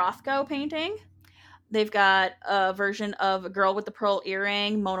 Mark Rothko painting. They've got a version of A Girl with the Pearl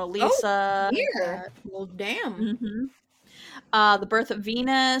Earring, Mona Lisa. Oh, here. Well, damn. Mm-hmm. The Birth of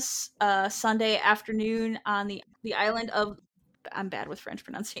Venus, Sunday afternoon on the island of, I'm bad with French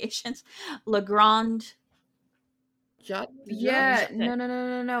pronunciations, Le Grand. Yeah,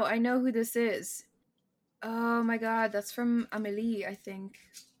 no. I know who this is. Oh my god, that's from Amélie, I think.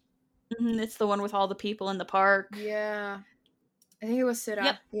 It's the one with all the people in the park. Yeah. I think it was Syrah.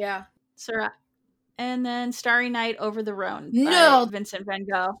 Yep. Yeah. Syrah. And then Starry Night Over the Rhone No! by Vincent van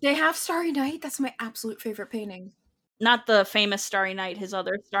Gogh. They have Starry Night? That's my absolute favorite painting. Not the famous Starry Night, his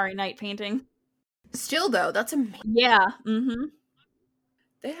other Starry Night painting. Still, though, that's amazing. Yeah. Mm-hmm.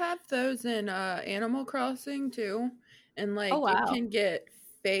 They have those in Animal Crossing, too. And, like, Oh, wow. you can get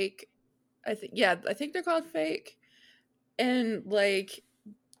fake... I think they're called fake. And, like...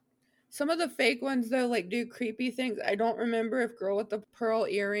 Some of the fake ones, though, like, do creepy things. I don't remember if Girl with the Pearl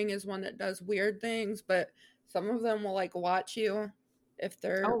Earring is one that does weird things, but some of them will, like, watch you if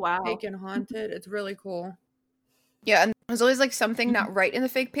they're fake and haunted. It's really cool. Yeah, and there's always, like, something not right in the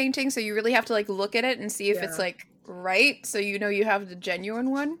fake painting, so you really have to, like, look at it and see if it's, like, right, so you know you have the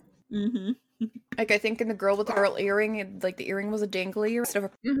genuine one. Mm-hmm. Like, I think in The Girl with the Pearl Earring, like, the earring was a dangly instead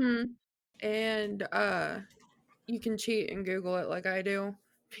of a... Mm-hmm. And, you can cheat and Google it like I do.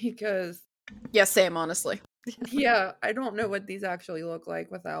 Because... Yeah, same, honestly. Yeah, I don't know what these actually look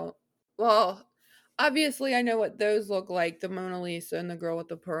like without... Well, obviously I know what those look like, the Mona Lisa and the Girl with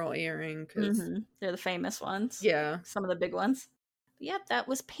the Pearl Earring, because... They're the famous ones. Yeah. Some of the big ones. Yep, that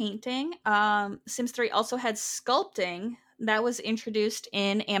was painting. Sims 3 also had sculpting. That was introduced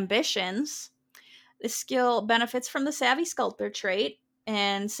in Ambitions. This skill benefits from the Savvy Sculptor trait,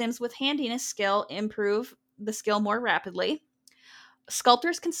 and Sims with Handiness skill improve the skill more rapidly.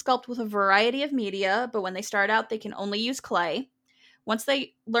 Sculptors can sculpt with a variety of media, but when they start out, they can only use clay. Once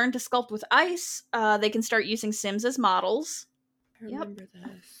they learn to sculpt with ice, they can start using Sims as models. I remember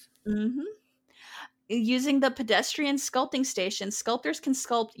this. Mm-hmm. Using the pedestrian sculpting station, sculptors can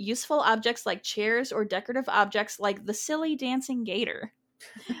sculpt useful objects like chairs or decorative objects like the silly dancing gator.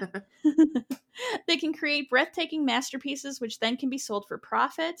 They can create breathtaking masterpieces, which then can be sold for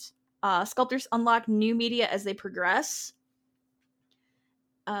profit. Sculptors unlock new media as they progress.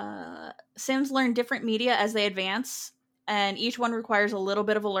 Sims learn different media as they advance, and each one requires a little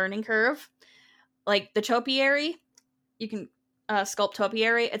bit of a learning curve. Like the topiary, you can sculpt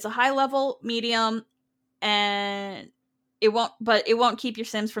topiary. It's a high level medium, and it won't keep your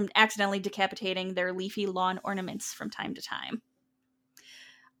Sims from accidentally decapitating their leafy lawn ornaments from time to time.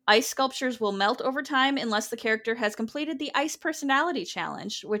 Ice sculptures will melt over time unless the character has completed the Ice Personality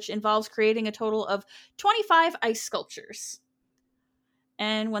Challenge, which involves creating a total of 25 ice sculptures.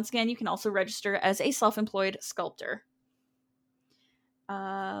 And once again, you can also register as a self-employed sculptor.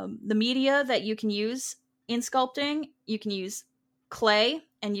 The media that you can use in sculpting, you can use clay,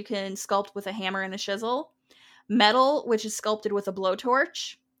 and you can sculpt with a hammer and a chisel. Metal, which is sculpted with a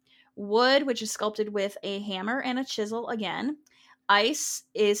blowtorch. Wood, which is sculpted with a hammer and a chisel again. Ice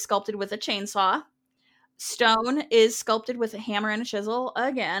is sculpted with a chainsaw. Stone is sculpted with a hammer and a chisel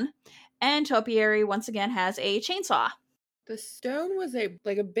again. And topiary, once again, has a chainsaw. The stone was a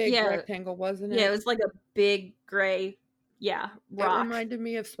big rectangle, wasn't it? Yeah, it was like a big gray, rock. It reminded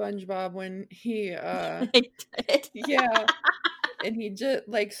me of SpongeBob when he It did. yeah. And he just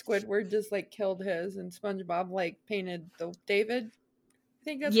Squidward just killed his, and SpongeBob painted the David. I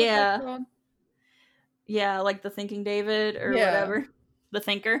think that's what that's called. Yeah, like the Thinking David or whatever. The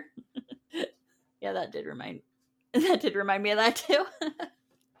Thinker. Yeah, that did remind me of that too.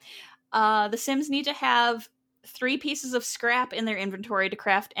 The Sims need to have 3 pieces of scrap in their inventory to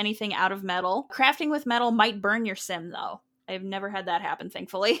craft anything out of metal. Crafting with metal might burn your Sim, though. I've never had that happen,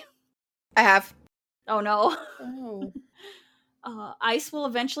 thankfully. I have. Oh, no. Oh. Ice will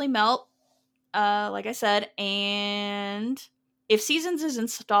eventually melt, like I said, and if Seasons is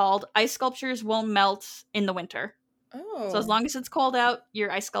installed, ice sculptures won't melt in the winter. Oh. So as long as it's cold out,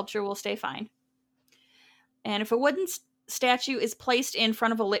 your ice sculpture will stay fine. And if a wooden statue is placed in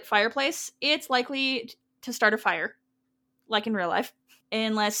front of a lit fireplace, it's likely to start a fire, like in real life.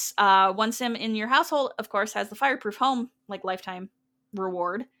 Unless one Sim in your household, of course, has the Fireproof Home, lifetime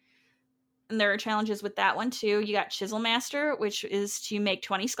reward. And there are challenges with that one, too. You got Chisel Master, which is to make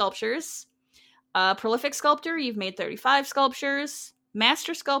 20 sculptures. Prolific Sculptor, you've made 35 sculptures.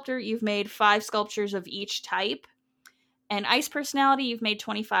 Master Sculptor, you've made 5 sculptures of each type. And Ice Personality, you've made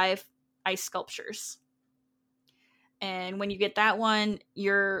 25 ice sculptures. And when you get that one,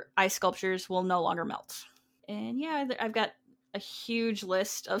 your ice sculptures will no longer melt. And yeah, I've got a huge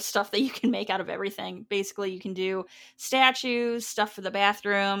list of stuff that you can make out of everything. Basically, you can do statues, stuff for the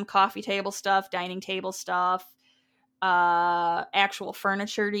bathroom, coffee table stuff, dining table stuff, actual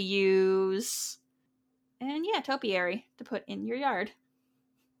furniture to use, and yeah, topiary to put in your yard.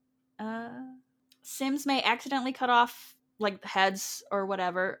 Sims may accidentally cut off the heads or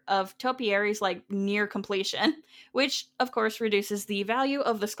whatever of topiaries near completion, which of course reduces the value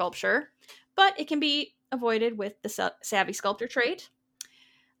of the sculpture, but it can be avoided with the Savvy Sculptor trait,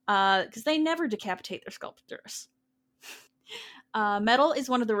 because they never decapitate their sculptures. Metal is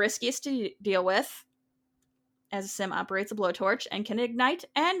one of the riskiest to deal with, as a Sim operates a blowtorch and can ignite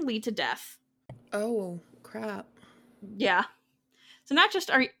and lead to death. Oh, crap. Yeah. So not just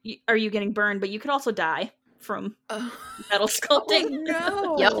are you getting burned, but you could also die from metal sculpting.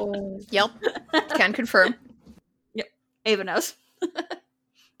 Oh, no. Yep. Can confirm. Yep. Ava knows.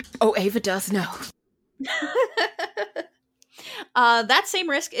 Oh, Ava does know. That same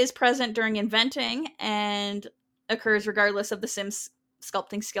risk is present during inventing and occurs regardless of the Sim's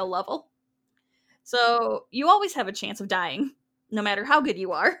sculpting skill level. So you always have a chance of dying, no matter how good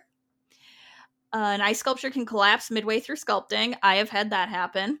you are. An ice sculpture can collapse midway through sculpting. I have had that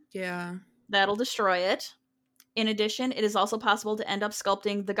happen. Yeah. That'll destroy it. In addition, it is also possible to end up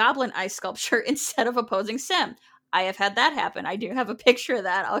sculpting the Goblin ice sculpture instead of opposing Sim. I have had that happen. I do have a picture of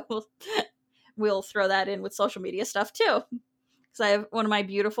that. We'll throw that in with social media stuff too. Because I have one of my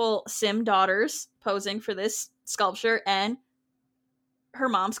beautiful Sim daughters posing for this sculpture, and her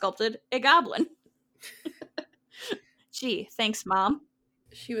mom sculpted a goblin. Gee, thanks, Mom.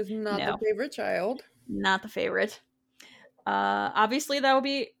 She was not the favorite child. Not the favorite. Obviously, that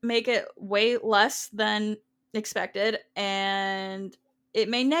would make it way less than expected, and it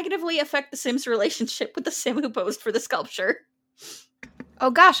may negatively affect the Sim's relationship with the Sim who posed for the sculpture. Oh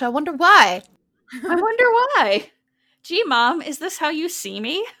gosh, I wonder why. I wonder why. Gee, Mom, is this how you see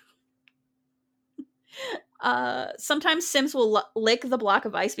me? Sometimes Sims will lick the block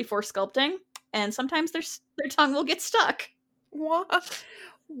of ice before sculpting, and sometimes their tongue will get stuck. What?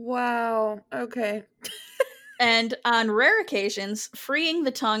 Wow. Okay. And on rare occasions, freeing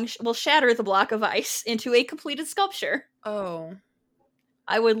the tongue will shatter the block of ice into a completed sculpture. Oh.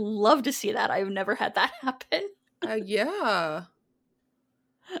 I would love to see that. I've never had that happen. Yeah.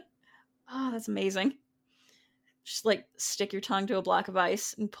 Oh, that's amazing. Just stick your tongue to a block of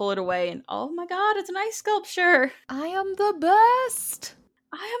ice and pull it away, and oh my god, it's an ice sculpture. I am the best.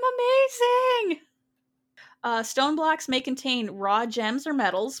 I am amazing. Stone blocks may contain raw gems or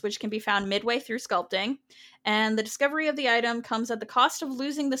metals, which can be found midway through sculpting, and the discovery of the item comes at the cost of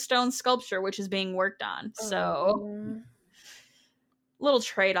losing the stone sculpture, which is being worked on. So, little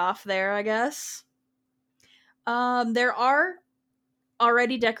trade-off there, I guess. There are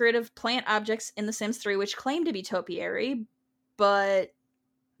already decorative plant objects in The Sims 3 which claim to be topiary, but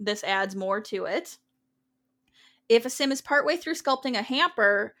this adds more to it. If a Sim is partway through sculpting a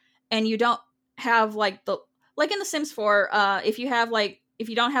hamper and you don't have in The Sims 4, if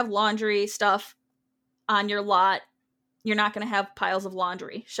you don't have laundry stuff on your lot, you're not going to have piles of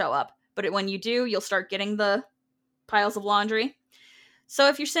laundry show up. But when you do, you'll start getting the piles of laundry. So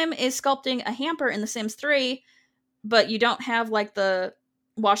if your Sim is sculpting a hamper in The Sims 3, but you don't have the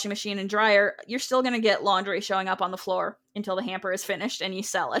washing machine and dryer, you're still going to get laundry showing up on the floor until the hamper is finished and you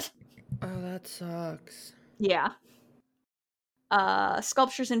sell it. Oh, that sucks. Yeah.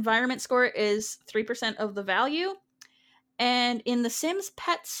 Sculpture's environment score is 3% of the value. And in The Sims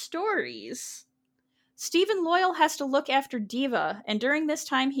Pet Stories, Stephen Loyal has to look after Diva, and during this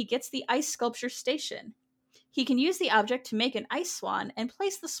time he gets the ice sculpture station. He can use the object to make an ice swan and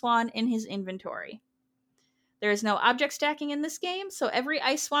place the swan in his inventory. There is no object stacking in this game, so every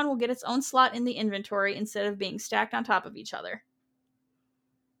ice swan will get its own slot in the inventory instead of being stacked on top of each other.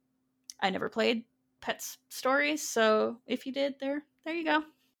 I never played Pet Stories, so if you did, there you go.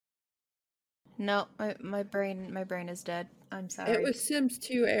 No, my brain is dead. I'm sorry. It was Sims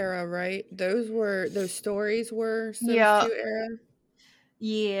 2 era, right? Those stories were Sims 2 era?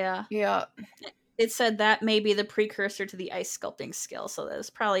 Yeah. Yeah. It said that may be the precursor to the ice sculpting skill, so that was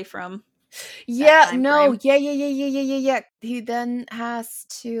probably from Yeah, no, yeah. He then has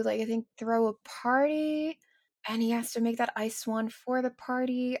to, like, I think throw a party, and he has to make that ice swan for the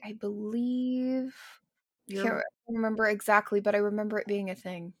party, I believe. Can't remember exactly, but I remember it being a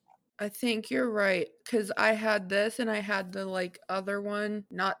thing. I think you're right, because I had this and I had the, like, other one,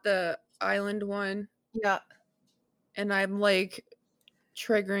 not the island one. Yeah. And I'm, like,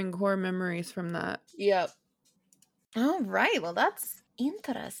 triggering core memories from that. Yep. All right, well, that's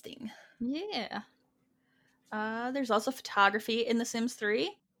interesting. Yeah. There's also photography in The Sims 3.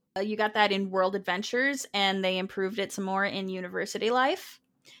 You got that in World Adventures, and they improved it some more in University Life.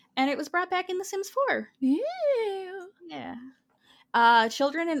 And it was brought back in The Sims 4. Yeah.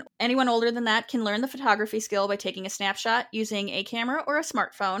 Children and anyone older than that can learn the photography skill by taking a snapshot using a camera or a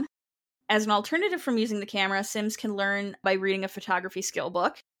smartphone. As an alternative from using the camera, Sims can learn by reading a photography skill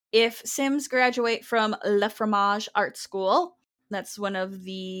book. If Sims graduate from Le Fromage Art School, that's one of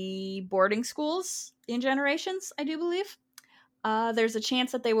the boarding schools in Generations, I do believe, there's a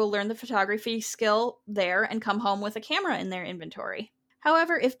chance that they will learn the photography skill there and come home with a camera in their inventory.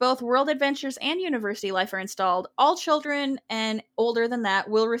 However, if both World Adventures and University Life are installed, all children and older than that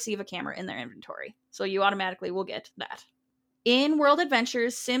will receive a camera in their inventory. So you automatically will get that. In World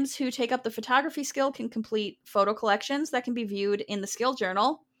Adventures, Sims who take up the photography skill can complete photo collections that can be viewed in the skill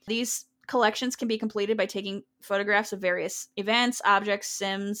journal. These collections can be completed by taking photographs of various events, objects,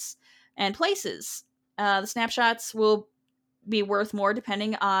 Sims, and places. The snapshots will be worth more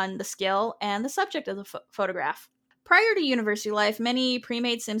depending on the skill and the subject of the photograph. Prior to University Life, many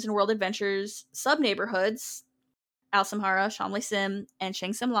pre-made Sims and World Adventures sub-neighborhoods, Al Samhara, Shamli Sim, and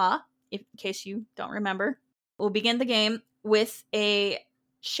Shang Sim La, in case you don't remember, will begin the game with a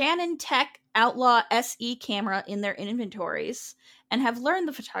Shannon Tech Outlaw SE camera in their inventories and have learned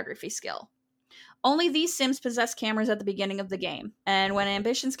the photography skill. Only these Sims possess cameras at the beginning of the game, and when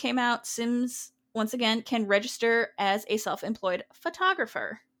Ambitions came out, Sims, once again, can register as a self-employed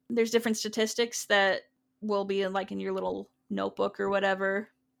photographer. There's different statistics that will be in your little notebook or whatever,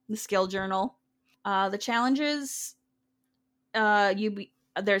 the skill journal. The challenges, there's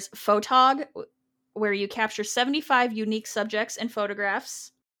Photog, where you capture 75 unique subjects and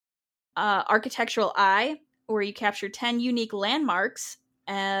photographs. Architectural Eye, where you capture 10 unique landmarks.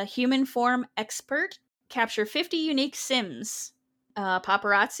 Human Form Expert, capture 50 unique Sims.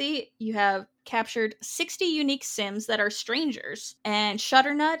 Paparazzi, you have captured 60 unique Sims that are strangers. And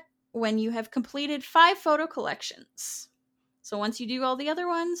Shutternut, when you have completed 5 photo collections. So once you do all the other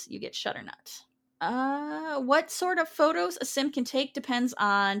ones, you get Shutternut. What sort of photos a Sim can take depends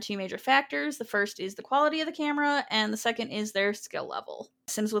on 2 major factors. The first is the quality of the camera, and the second is their skill level.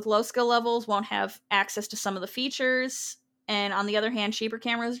 Sims with low skill levels won't have access to some of the features, and on the other hand, cheaper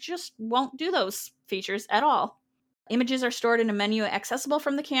cameras just won't do those features at all. Images are stored in a menu accessible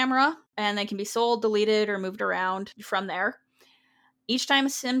from the camera, and they can be sold, deleted, or moved around from there. Each time a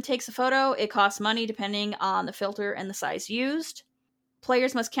Sim takes a photo, it costs money depending on the filter and the size used.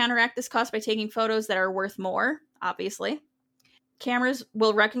 Players must counteract this cost by taking photos that are worth more, obviously. Cameras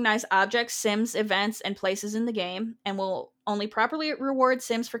will recognize objects, Sims, events, and places in the game, and will only properly reward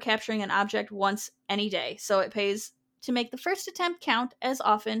Sims for capturing an object once any day, so it pays to make the first attempt count as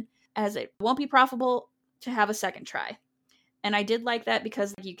often as it won't be profitable to have a second try. And I did like that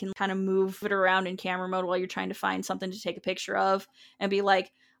because you can kind of move it around in camera mode while you're trying to find something to take a picture of and be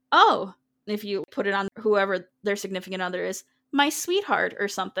like, oh, if you put it on whoever their significant other is, my sweetheart or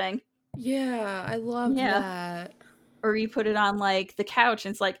something. Yeah, I love that. Or you put it on like the couch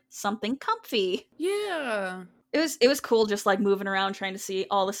and it's like something comfy. Yeah. It was cool just like moving around trying to see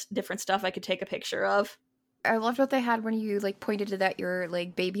all this different stuff I could take a picture of. I loved what they had when you like pointed to that your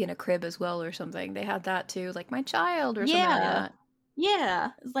like baby in a crib as well or something. They had that too, like my child or something like that.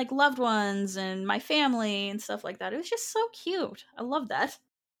 Yeah, it's like loved ones and my family and stuff like that. It was just so cute. I love that.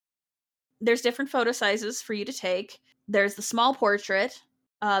 There's different photo sizes for you to take. There's the small portrait,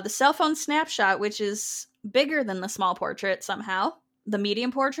 the cell phone snapshot, which is bigger than the small portrait somehow, the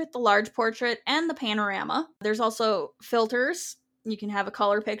medium portrait, the large portrait, and the panorama. There's also filters. You can have a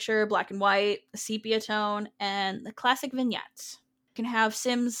color picture, black and white, a sepia tone, and the classic vignettes. You can have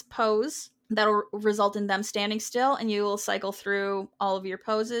Sims pose. That'll result in them standing still, and you will cycle through all of your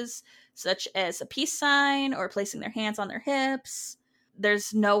poses, such as a peace sign or placing their hands on their hips.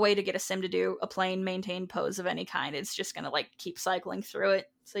 There's no way to get a sim to do a plain maintained pose of any kind. It's just gonna like keep cycling through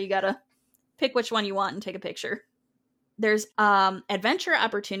it. So you gotta pick which one you want and take a picture. There's adventure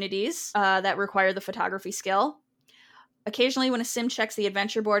opportunities that require the photography skill. Occasionally, when a sim checks the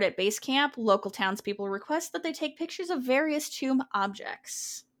adventure board at base camp, local townspeople request that they take pictures of various tomb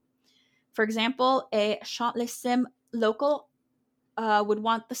objects. For example, a Chantley sim local would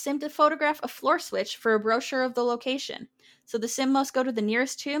want the sim to photograph a floor switch for a brochure of the location. So the sim must go to the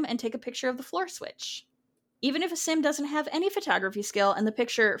nearest tomb and take a picture of the floor switch. Even if a sim doesn't have any photography skill and the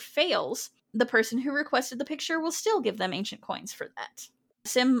picture fails, the person who requested the picture will still give them ancient coins for that. The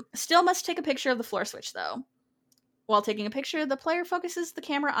sim still must take a picture of the floor switch, though. While taking a picture, the player focuses the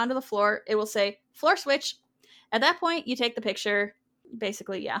camera onto the floor. It will say, floor switch. At that point, you take the picture.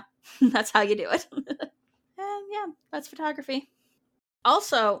 Basically, yeah. That's how you do it. And yeah, that's photography.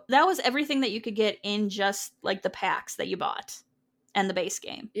 Also, that was everything that you could get in just like the packs that you bought and the base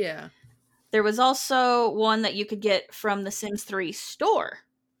game. Yeah. There was also one that you could get from the Sims 3 store,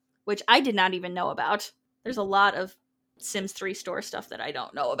 which I did not even know about. There's a lot of Sims 3 store stuff that I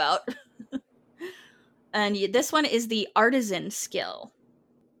don't know about. And this one is the artisan skill.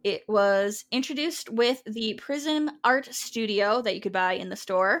 It was introduced with the Prism Art Studio that you could buy in the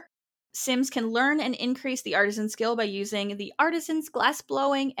store. Sims can learn and increase the artisan skill by using the Artisan's Glass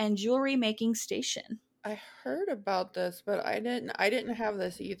Blowing and Jewelry Making Station. I heard about this, but I didn't have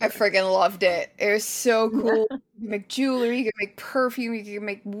this either. I freaking loved it. It was so cool. You can make jewelry, you can make perfume, you can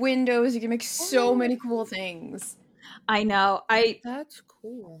make windows, you can make so many cool things. I know. That's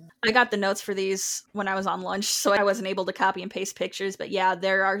cool. I got the notes for these when I was on lunch, so I wasn't able to copy and paste pictures. But yeah,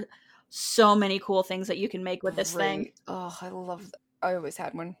 there are so many cool things that you can make with this thing. Oh, I love that. I always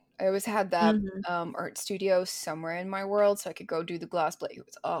had one. I always had that art studio somewhere in my world, so I could go do the glass blade.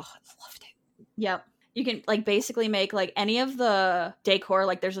 Oh, I loved it. Yep. You can like basically make like any of the decor.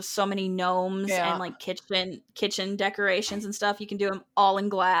 Like there's just so many gnomes and like kitchen decorations and stuff. You can do them all in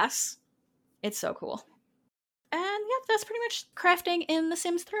glass. It's so cool. And yep, that's pretty much crafting in The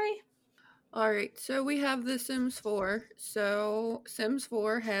Sims 3. Alright, so we have The Sims 4. So Sims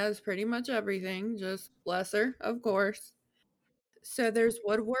 4 has pretty much everything, just lesser, of course. So there's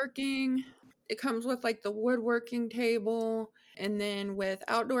woodworking. It comes with like the woodworking table. And then with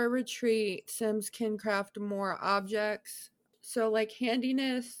Outdoor Retreat, Sims can craft more objects. So like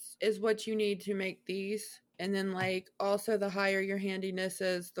handiness is what you need to make these. And then like also the higher your handiness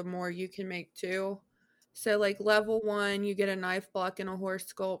is, the more you can make too. So like level 1, you get a knife block and a horse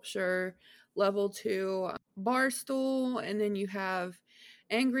sculpture. Level 2, bar stool. And then you have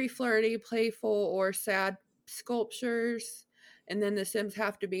angry, flirty, playful, or sad sculptures. And then the Sims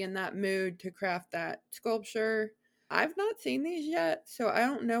have to be in that mood to craft that sculpture. I've not seen these yet, so I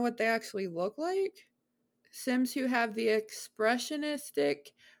don't know what they actually look like. Sims who have the expressionistic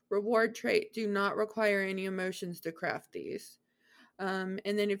reward trait do not require any emotions to craft these. And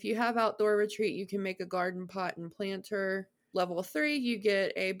then if you have Outdoor Retreat, you can make a garden pot and planter. Level 3, you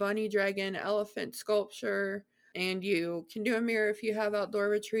get a bunny, dragon, elephant sculpture, and you can do a mirror if you have Outdoor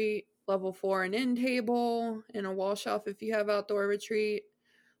Retreat. Level 4, an end table and a wall shelf if you have Outdoor Retreat.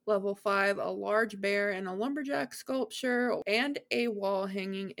 Level 5, a large bear and a lumberjack sculpture and a wall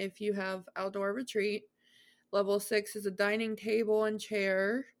hanging if you have Outdoor Retreat. Level 6 is a dining table and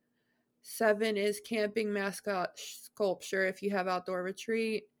chair. 7 is camping mascot sculpture if you have Outdoor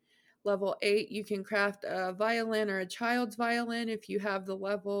Retreat. Level 8, you can craft a violin or a child's violin if you have the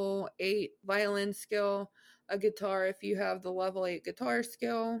level 8 violin skill. A guitar if you have the level 8 guitar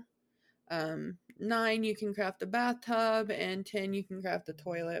skill. 9, you can craft a bathtub, and 10, you can craft a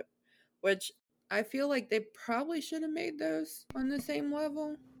toilet, which I feel like they probably should have made those on the same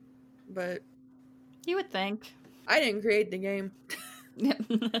level, but you would think. I didn't create the game.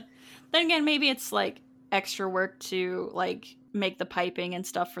 Then again, maybe it's like extra work to like make the piping and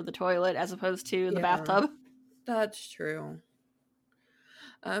stuff for the toilet as opposed to the bathtub. That's true.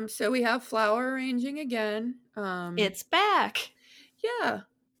 So we have flower arranging again. It's back. Yeah.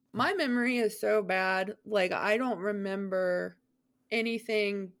 My memory is so bad. Like, I don't remember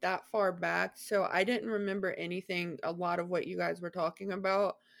anything that far back, so I didn't remember a lot of what you guys were talking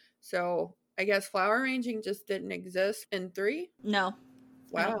about. So I guess flower arranging just didn't exist in 3? No,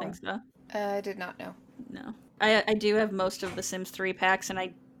 I don't Wow. think so. I did not know. No. I do have most of the Sims 3 packs, and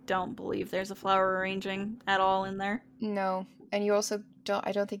I don't believe there's a flower arranging at all in there. No. And you also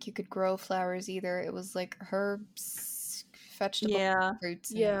I don't think you could grow flowers either. It was like herbs, vegetable fruits.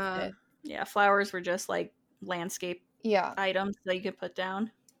 And Yeah. Yeah, flowers were just like landscape Yeah. items that you could put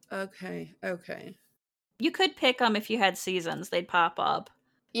down. Okay. You could pick them if you had seasons, they'd pop up.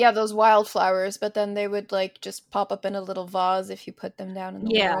 Yeah, those wildflowers, but then they would like just pop up in a little vase if you put them down in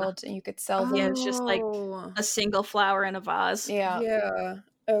the world, and you could sell them. Yeah, it's just like Oh. a single flower in a vase. Yeah.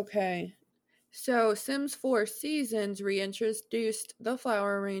 Okay. So Sims 4 Seasons reintroduced the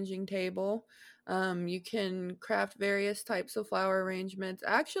flower arranging table. You can craft various types of flower arrangements.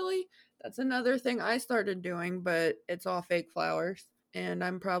 Actually, that's another thing I started doing, but it's all fake flowers. And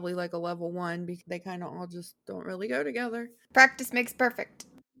I'm probably like a level 1 because they kind of all just don't really go together. Practice makes perfect.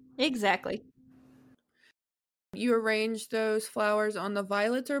 Exactly. You arrange those flowers on the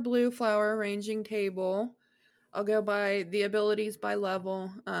violets or blue flower arranging table. I'll go by the abilities by level.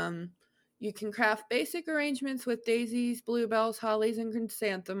 You can craft basic arrangements with daisies, bluebells, hollies, and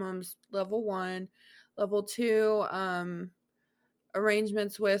chrysanthemums, level 1. Level 2,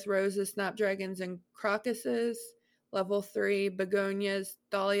 arrangements with roses, snapdragons, and crocuses. Level 3, begonias,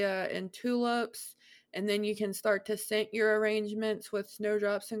 dahlia, and tulips. And then you can start to scent your arrangements with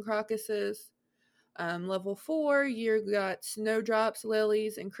snowdrops and crocuses. Level 4, you got snowdrops,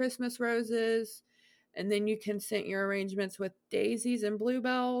 lilies, and Christmas roses. And then you can scent your arrangements with daisies and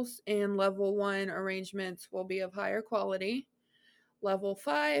bluebells. And level 1 arrangements will be of higher quality. Level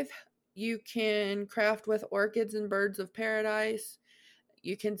 5, you can craft with orchids and birds of paradise.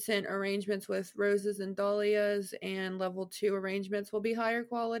 You can scent arrangements with roses and dahlias. And level 2 arrangements will be higher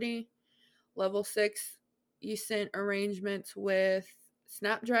quality. Level 6, you scent arrangements with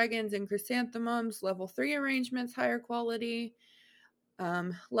snapdragons and chrysanthemums. Level 3 arrangements, higher quality.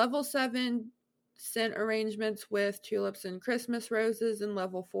 Level 7, scent arrangements with tulips and Christmas roses. And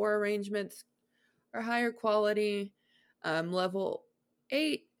level 4 arrangements are higher quality. Level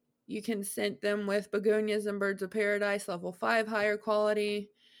 8, you can scent them with begonias and birds of paradise. Level 5, higher quality.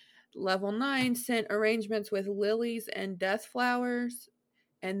 Level 9, scent arrangements with lilies and death flowers.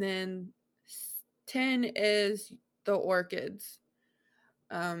 And then 10 is the orchids.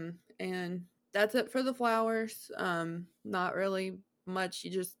 And that's it for the flowers. Not really much.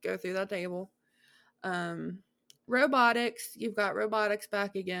 You just go through that table. Robotics, you've got robotics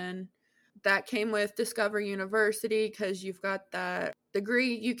back again. That came with Discover University because you've got that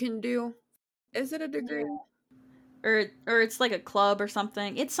degree you can do. Is it a degree? Or it's like a club or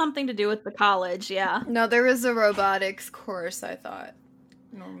something. It's something to do with the college, yeah. No, there is a robotics course, I thought.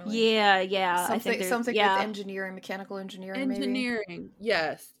 Normally. Yeah. Something, I think something with engineering, mechanical engineering, maybe?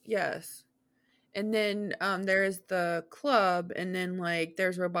 Yes. And then there is the club, and then like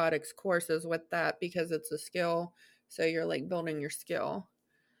there's robotics courses with that because it's a skill. So you're like building your skill.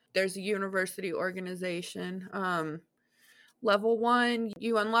 There's a university organization. Level 1,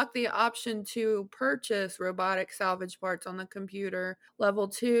 you unlock the option to purchase robotic salvage parts on the computer. Level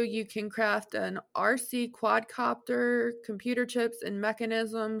 2, you can craft an RC quadcopter, computer chips, and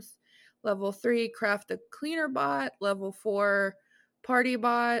mechanisms. Level 3, craft a cleaner bot. Level 4, party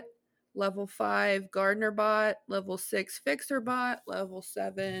bot. Level 5, gardener bot. Level 6, fixer bot. Level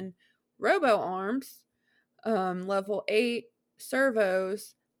 7, robo arms. Level 8,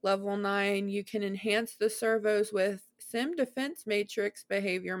 servos. Level 9, you can enhance the servos with Sim Defense Matrix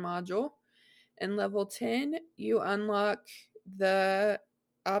behavior module. And level 10, you unlock the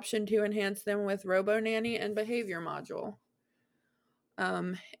option to enhance them with Robo Nanny and behavior module.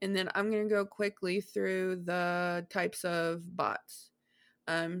 And then I'm going to go quickly through the types of bots.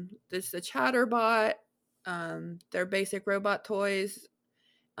 This is a chatter bot. They're basic robot toys,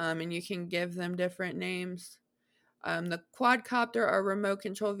 and you can give them different names. The quadcopter are remote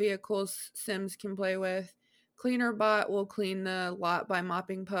control vehicles Sims can play with. Cleaner bot will clean the lot by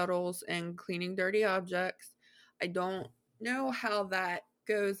mopping puddles and cleaning dirty objects. I don't know how that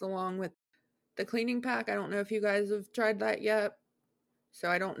goes along with the cleaning pack. I don't know if you guys have tried that yet. So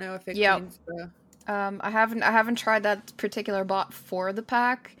I don't know if it cleans the... I haven't tried that particular bot for the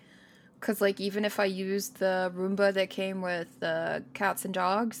pack. Because, like, even if I use the Roomba that came with the cats and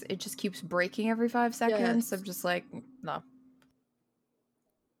dogs, it just keeps breaking every 5 seconds. Yes. I'm just like, no.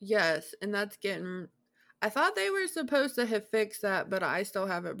 Yes, and that's getting... I thought they were supposed to have fixed that, but I still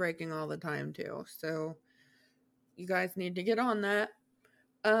have it breaking all the time, too. So, you guys need to get on that.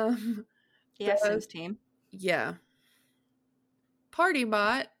 Yeah, Sims team. Yeah.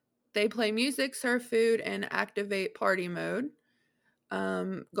 PartyBot, they play music, serve food, and activate party mode.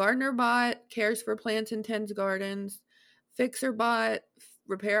 GardenerBot cares for plants and tends gardens. FixerBot,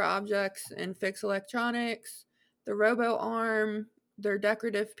 repair objects and fix electronics. The RoboArm, they're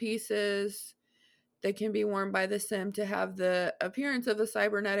decorative pieces that can be worn by the sim to have the appearance of a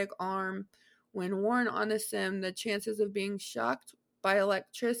cybernetic arm. When worn on the sim, the chances of being shocked by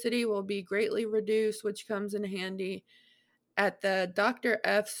electricity will be greatly reduced, which comes in handy at the Dr.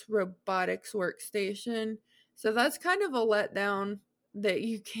 F's robotics workstation. So that's kind of a letdown that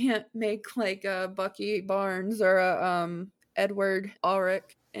you can't make like a Bucky Barnes or a Edward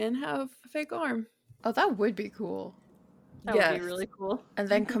Ulrich and have a fake arm. Oh, that would be cool. That would be really cool. And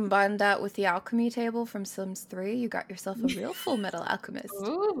then combine that with the alchemy table from Sims 3, you got yourself a real Full Metal Alchemist.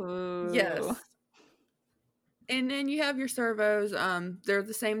 Ooh. Yes. And then you have your servos. They're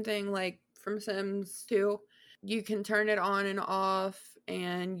the same thing like from Sims 2. You can turn it on and off,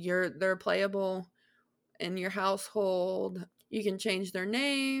 and they're playable in your household. You can change their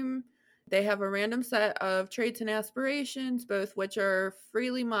name. They have a random set of traits and aspirations, both which are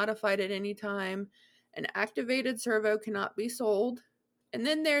freely modified at any time. An activated servo cannot be sold. And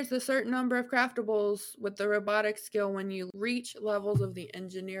then there's a certain number of craftables with the robotic skill when you reach levels of the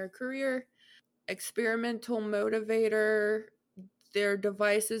engineer career. Experimental motivator. They're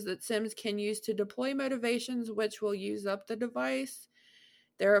devices that Sims can use to deploy motivations, which will use up the device.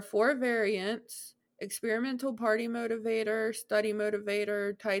 There are 4 variants: experimental party motivator, study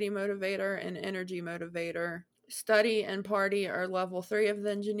motivator, tidy motivator, and energy motivator. Study and party are level 3 of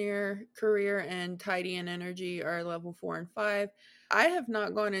the engineer career, and tidy and energy are level 4 and 5. I have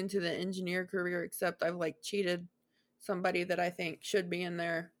not gone into the engineer career except I've like cheated somebody that I think should be in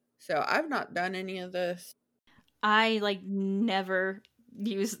there. So I've not done any of this. I like never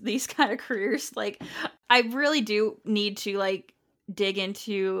use these kind of careers. Like, I really do need to like dig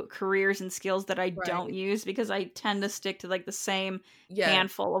into careers and skills that I don't use, because I tend to stick to like the same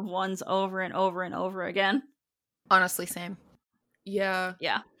handful of ones over and over and over again. Honestly, same. Yeah.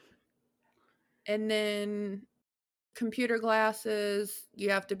 Yeah. And then computer glasses, you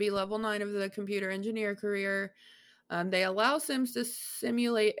have to be level 9 of the computer engineer career. They allow Sims to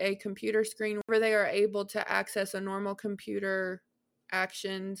simulate a computer screen where they are able to access a normal computer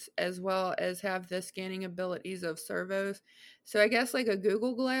actions as well as have the scanning abilities of servos. So I guess like a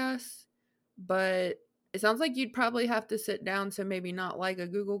Google Glass, but it sounds like you'd probably have to sit down, so maybe not like a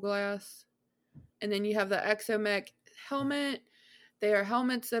Google Glass. And then you have the Exomech helmet. They are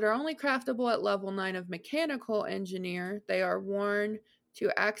helmets that are only craftable at level 9 of mechanical engineer. They are worn to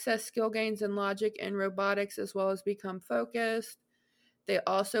access skill gains in logic and robotics as well as become focused. They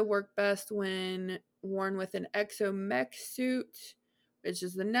also work best when worn with an exomech suit, which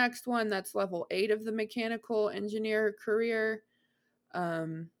is the next one. That's level 8 of the mechanical engineer career. They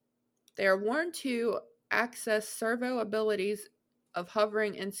are worn to access servo abilities of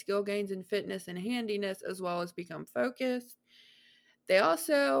hovering and skill gains in fitness and handiness as well as become focused. They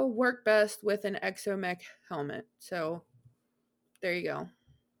also work best with an exomech helmet. So there you go.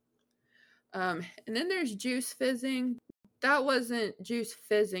 And then there's juice fizzing. That wasn't juice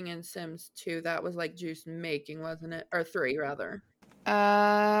fizzing in Sims 2. That was like juice making, wasn't it? Or 3, rather.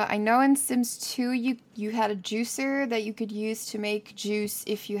 I know in Sims 2 you had a juicer that you could use to make juice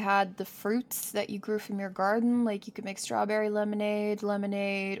if you had the fruits that you grew from your garden. Like you could make strawberry lemonade,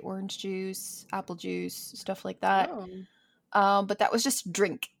 orange juice, apple juice, stuff like that. But that was just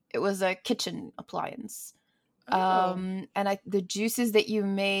drink. It was a kitchen appliance. And the juices that you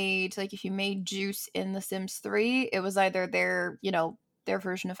made, like if you made juice in The Sims 3, it was either their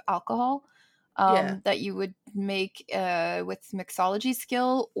version of alcohol that you would make with mixology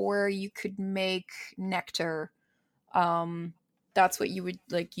skill, or you could make nectar. That's what you would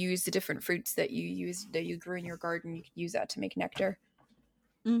like use the different fruits that you grew in your garden. You could use that to make nectar.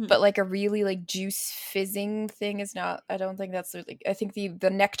 Mm-hmm. But like a really like juice fizzing thing is not. I don't think that's like. I think the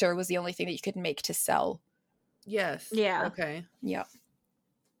nectar was the only thing that you could make to sell. Yes. Yeah. Okay. Yeah.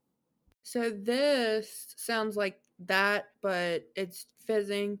 So this sounds like that, but it's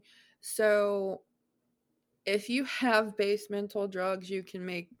fizzing. So if you have base mental drugs, you can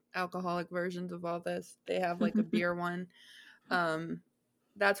make alcoholic versions of all this. They have like a beer one.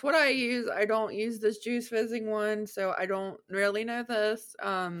 That's what I use. I don't use this juice fizzing one, so I don't really know this.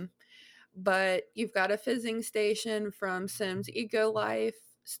 But you've got a fizzing station from Sims Eco Life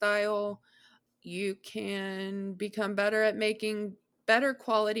style. You can become better at making better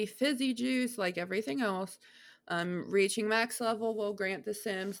quality fizzy juice like everything else. Reaching max level will grant the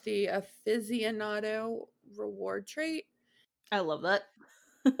Sims the aficionado reward trait. I love that.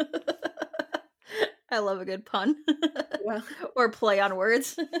 I love a good pun. Yeah. Or play on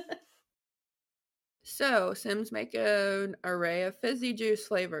words. So, Sims make an array of fizzy juice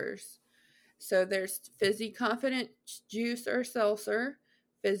flavors. So, there's fizzy confident juice or seltzer,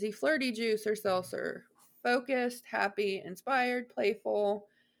 fizzy flirty juice or seltzer, focused, happy, inspired, playful.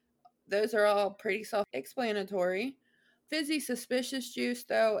 Those are all pretty self explanatory. Fizzy suspicious juice,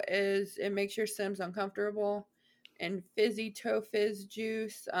 though, is it makes your Sims uncomfortable. And fizzy toe fizz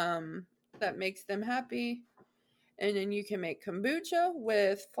juice, that makes them happy. And then you can make kombucha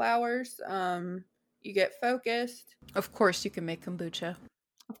with flowers. You get focused. Of course, you can make kombucha.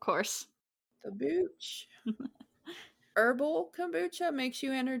 Of course. The booch. Herbal kombucha makes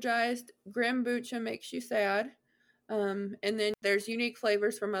you energized. Grimbucha makes you sad. And then there's unique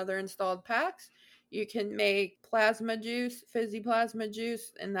flavors from other installed packs. You can make plasma juice, fizzy plasma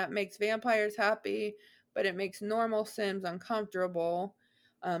juice, and that makes vampires happy, but it makes normal Sims uncomfortable.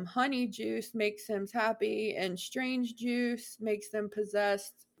 Honey juice makes Sims happy, and strange juice makes them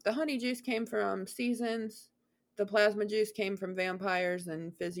possessed. The honey juice came from seasons, the plasma juice came from vampires,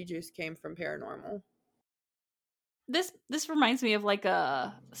 and fizzy juice came from paranormal. This reminds me of like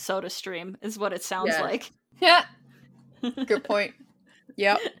a Soda Stream, is what it sounds Yes. like. Yeah. Good point.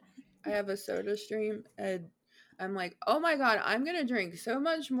 Yep. I have a Soda Stream, and I'm like, oh my god, I'm gonna drink so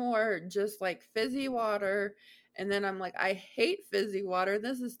much more just like fizzy water. And then I'm like, I hate fizzy water.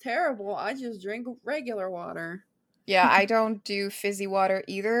 This is terrible. I just drink regular water. Yeah, I don't do fizzy water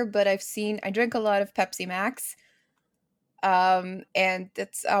either, but I drink a lot of Pepsi Max. And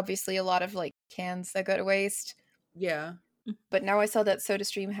it's obviously a lot of like cans that go to waste. Yeah. But now I saw that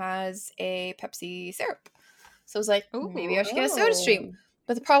SodaStream has a Pepsi syrup. So I was like, maybe I should get a SodaStream.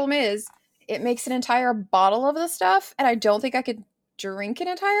 But the problem is, it makes an entire bottle of the stuff, and I don't think I could drink an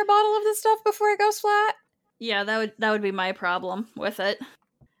entire bottle of the stuff before it goes flat. Yeah, that would be my problem with it.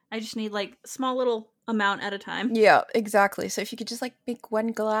 I just need like small little amount at a time. Yeah, exactly. So if you could just like make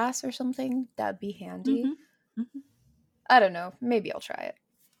one glass or something, that'd be handy. Mm-hmm. Mm-hmm. I don't know. Maybe I'll try it.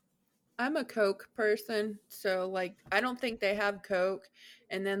 I'm a Coke person, so like I don't think they have Coke.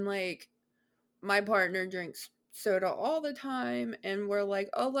 And then like my partner drinks soda all the time, and we're like,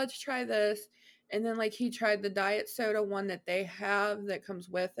 oh, let's try this. And then like he tried the diet soda one that they have that comes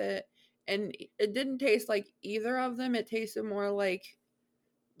with it, and it didn't taste like either of them. It tasted more like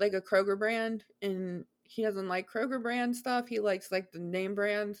a Kroger brand, and he doesn't like Kroger brand stuff. He likes like the name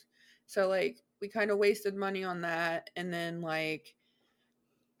brands. So like we kind of wasted money on that. And then like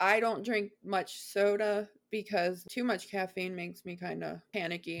I don't drink much soda because too much caffeine makes me kind of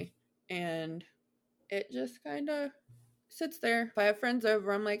panicky, and it just kind of sits there. If I have friends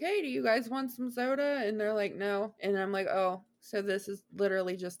over, I'm like, hey, do you guys want some soda? And they're like, no. And I'm like, oh, so this is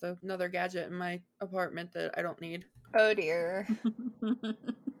literally just another gadget in my apartment that I don't need. Oh dear.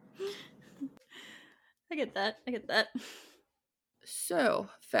 I get that. So,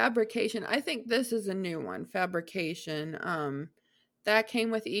 fabrication. I think this is a new one. Fabrication. That came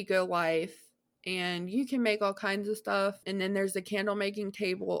with Ego Life, and you can make all kinds of stuff. And then there's a candle making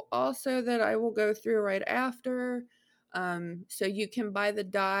table also that I will go through right after. So you can buy the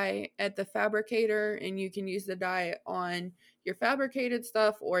dye at the fabricator, and you can use the dye on your fabricated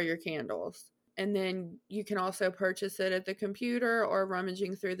stuff or your candles. And then you can also purchase it at the computer or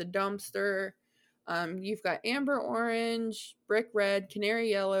rummaging through the dumpster. You've got amber orange, brick red,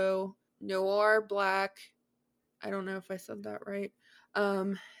 canary yellow, noir black. I don't know if I said that right.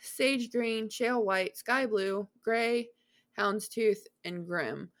 Sage green, shale white, sky blue, gray, houndstooth, and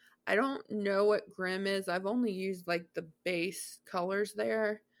grim. I don't know what grim is. I've only used like the base colors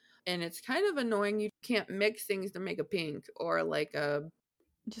there. And it's kind of annoying. You can't mix things to make a pink or like a...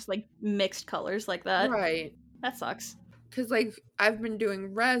 Just like mixed colors like that. Right. That sucks. Because like I've been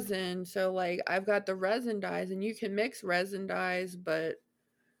doing resin, so like I've got the resin dyes, and you can mix resin dyes, but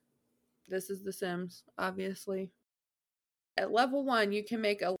this is The Sims, obviously. At level 1, you can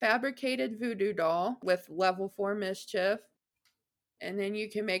make a fabricated voodoo doll with level 4 mischief. And then you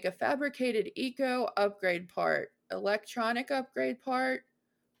can make a fabricated eco upgrade part, electronic upgrade part,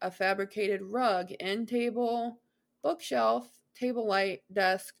 a fabricated rug, end table, bookshelf, table light,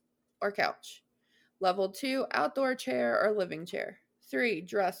 desk, or couch. Level 2, outdoor chair or living chair. 3,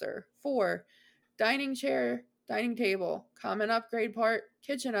 dresser. 4, dining chair, dining table, common upgrade part,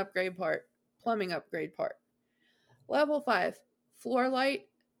 kitchen upgrade part, plumbing upgrade part. Level 5, floor light.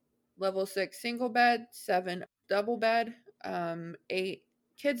 Level 6, single bed. 7, double bed. 8,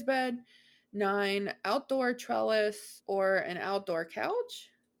 kids bed. 9, outdoor trellis or an outdoor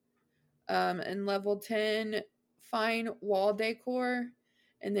couch. And level 10, fine wall decor.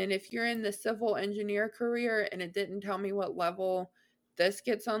 And then if you're in the civil engineer career, and it didn't tell me what level this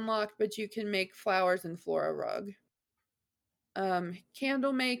gets unlocked, but you can make flowers and flora rug.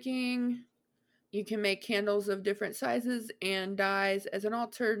 Candle making. You can make candles of different sizes and dyes as an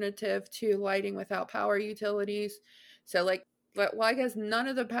alternative to lighting without power utilities. So, like, well, I guess none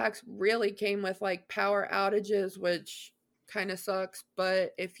of the packs really came with, like, power outages, which kind of sucks.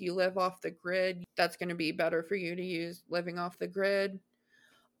 But if you live off the grid, that's going to be better for you to use living off the grid.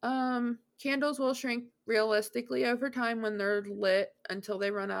 Candles will shrink realistically over time when they're lit until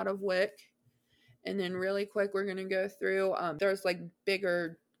they run out of wick. And then really quick, we're going to go through, there's like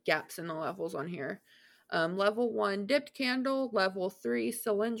bigger gaps in the levels on here. Level 1, dipped candle. Level 3,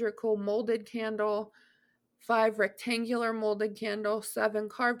 cylindrical molded candle. 5, rectangular molded candle. 7,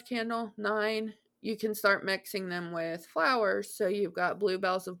 carved candle. 9, you can start mixing them with flowers. So you've got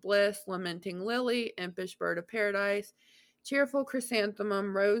bluebells of bliss, lamenting lily, impish bird of paradise, cheerful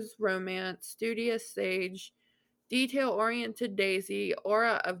chrysanthemum, rose romance, studious sage, detail-oriented daisy,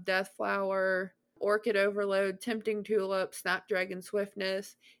 aura of death flower, orchid overload, tempting tulip, snapdragon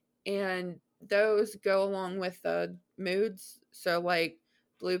swiftness, and those go along with the moods. So like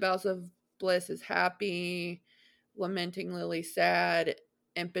bluebells of bliss is happy, lamenting lily sad,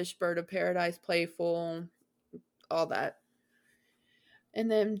 impish bird of paradise playful, all that.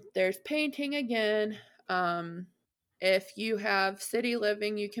 And then there's painting again. If you have city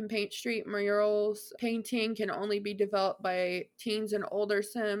living, you can paint street murals. Painting can only be developed by teens and older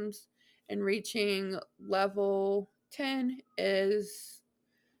Sims, and reaching level 10 is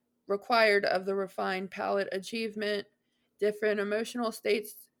required of the refined palette achievement. Different emotional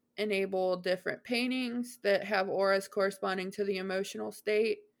states enable different paintings that have auras corresponding to the emotional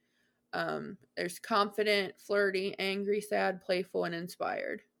state. There's confident, flirty, angry, sad, playful, and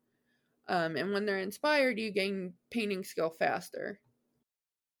inspired. And when they're inspired, you gain painting skill faster.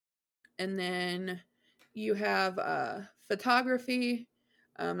 And then you have photography.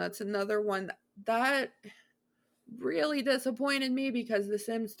 That's another one that really disappointed me because The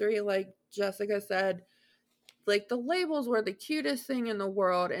Sims 3, like Jessica said, like the labels were the cutest thing in the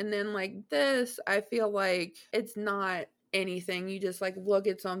world. And then like this, I feel like it's not anything. You just like look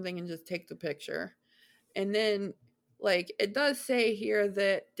at something and just take the picture. And then like it does say here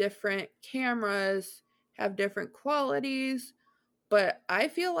that different cameras have different qualities, but I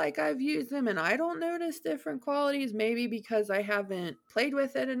feel like I've used them and I don't notice different qualities, maybe because I haven't played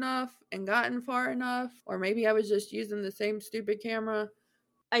with it enough and gotten far enough, or maybe I was just using the same stupid camera.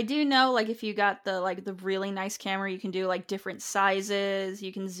 I do know, like, if you got the really nice camera, you can do, like, different sizes,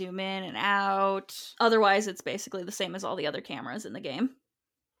 you can zoom in and out. Otherwise, it's basically the same as all the other cameras in the game.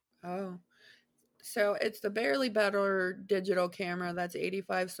 Oh. So it's the barely better digital camera. That's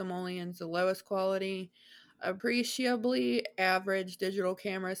 85 simoleons, the lowest quality. Appreciably average digital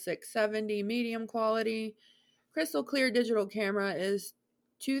camera, 670, medium quality. Crystal clear digital camera is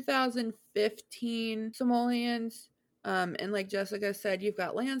 2015 simoleons. And like Jessica said, you've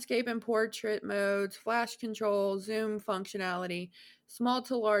got landscape and portrait modes, flash control, zoom functionality, small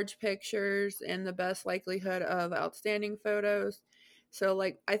to large pictures, and the best likelihood of outstanding photos. So,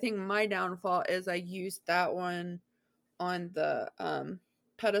 like, I think my downfall is I used that one on the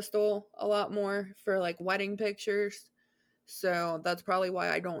pedestal a lot more for, like, wedding pictures. So that's probably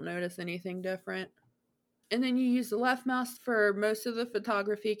why I don't notice anything different. And then you use the left mouse for most of the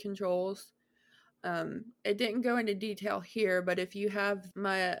photography controls. It didn't go into detail here, but if you have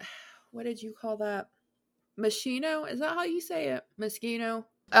what did you call that? Moschino? Is that how you say it? Moschino?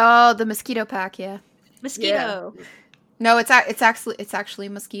 Oh, the mosquito pack, yeah. Mosquito! Yeah. No, it's actually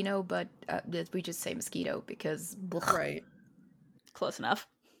Moschino, but we just say mosquito because Right. Close enough.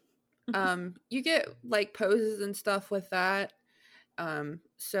 You get like poses and stuff with that.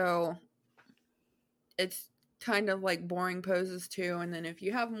 So it's kind of like boring poses too. And then if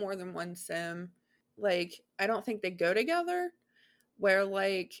you have more than one sim, like I don't think they go together. Where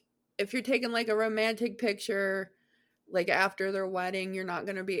like if you're taking like a romantic picture, like after their wedding, you're not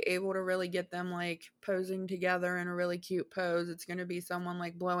going to be able to really get them like posing together in a really cute pose. It's going to be someone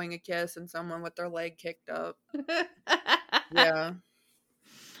like blowing a kiss and someone with their leg kicked up. Yeah.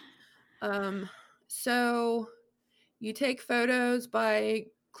 So you take photos by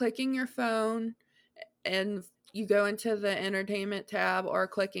clicking your phone and you go into the entertainment tab or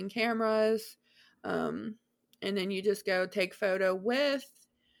clicking cameras. And then you just go take photo with.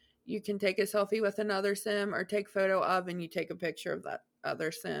 You can take a selfie with another sim or take photo of, and you take a picture of that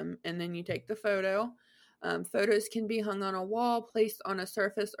other sim, and then you take the photo. Photos can be hung on a wall, placed on a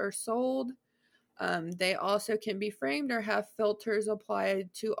surface, or sold. They also can be framed or have filters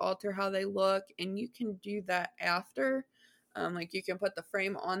applied to alter how they look, and you can do that after. Like you can put the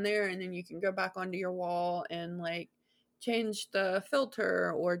frame on there, and then you can go back onto your wall and like change the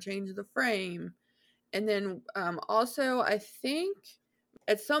filter or change the frame. And then also, I think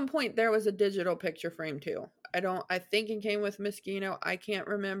at some point there was a digital picture frame too. I think it came with Moschino. I can't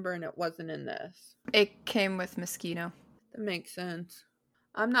remember, and it wasn't in this. It came with Moschino. That makes sense.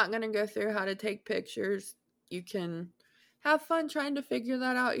 I'm not going to go through how to take pictures. You can have fun trying to figure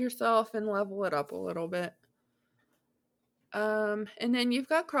that out yourself and level it up a little bit. And then you've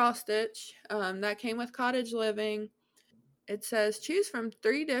got cross stitch. That came with Cottage Living. It says choose from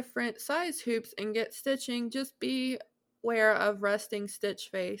 3 different size hoops and get stitching. Just be aware of resting stitch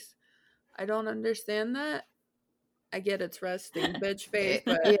face. I don't understand that. I get it's resting bitch face,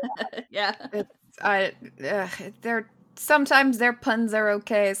 but Yeah. They're sometimes their puns are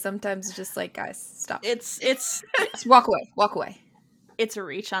okay. Sometimes it's just like, guys, stop. It's Just walk away. It's a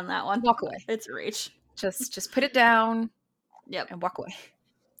reach on that one. Walk away. It's a reach. Just put it down. Yep. And walk away.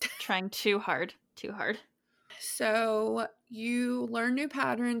 Trying too hard. So you learn new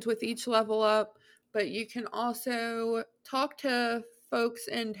patterns with each level up, but you can also talk to folks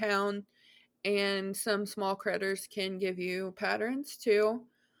in town, and some small critters can give you patterns too.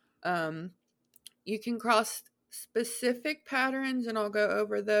 You can cross specific patterns, and I'll go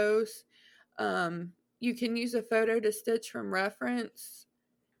over those. You can use a photo to stitch from reference,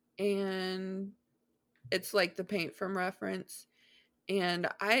 and it's like the paint from reference. And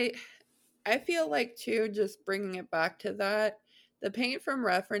I feel like too, just bringing it back to that, the paint from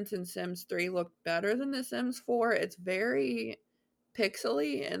reference in Sims 3 looked better than the Sims 4. It's very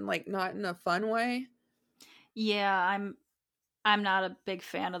pixely and like not in a fun way. Yeah, I'm not a big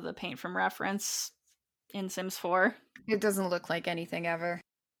fan of the paint from reference in Sims 4. It doesn't look like anything ever.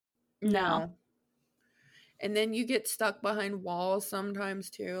 No. And then you get stuck behind walls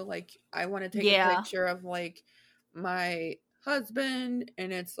sometimes too. Like I want to take a picture of like my husband,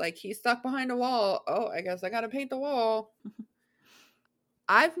 and it's like he's stuck behind a wall. Oh, I guess I gotta paint the wall.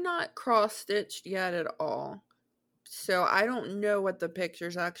 I've not cross-stitched yet at all, so I don't know what the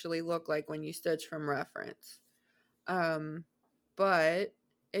pictures actually look like when you stitch from reference. But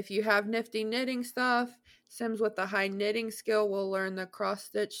if you have nifty knitting stuff, Sims with a high knitting skill will learn the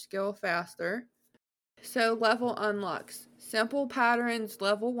cross-stitch skill faster. So level unlocks. Simple patterns,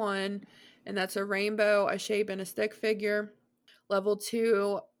 level 1, and that's a rainbow, a shape, and a stick figure. Level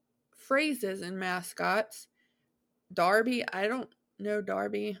 2, phrases and mascots. Darby, I don't know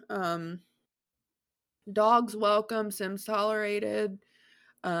Darby. Dogs welcome, Sims tolerated.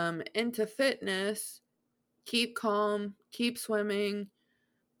 Into fitness, keep calm, keep swimming.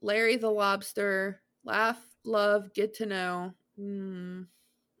 Larry the lobster, laugh, love, get to know.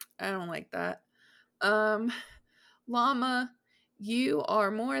 I don't like that. Llama, you are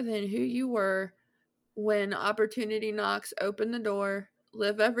more than who you were. When opportunity knocks, open the door.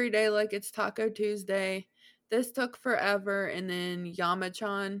 Live every day like it's Taco Tuesday. This took forever. And then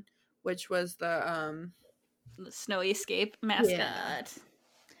Yamachan, which was the Snowy Escape mascot. Yeah.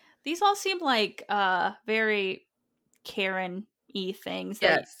 These all seem like very Karen-y things.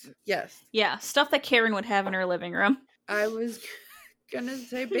 Yes. Yeah, stuff that Karen would have in her living room. I was gonna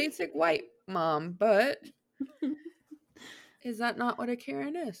say basic white mom, but is that not what a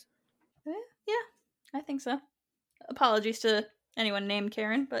Karen is? Yeah, I think so. Apologies to anyone named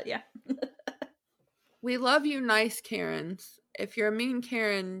Karen, but yeah. We love you, nice Karens. If you're a mean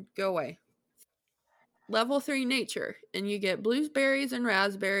Karen, go away. Level 3 nature, and you get blueberries and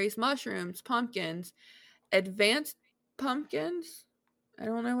raspberries, mushrooms, pumpkins, advanced pumpkins. I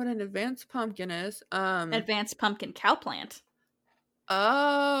don't know what an advanced pumpkin is. Advanced pumpkin cow plant.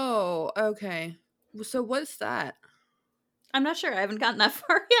 Oh, okay. So what's that? I'm not sure. I haven't gotten that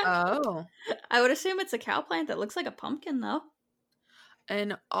far yet. Oh. I would assume it's a cow plant that looks like a pumpkin, though.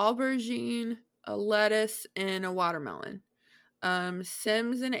 An aubergine, a lettuce, and a watermelon.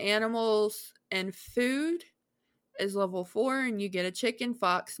 Sims and animals and food is level 4, and you get a chicken,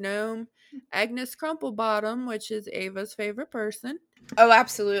 fox, gnome, Agnes Crumplebottom, which is Ava's favorite person. Oh,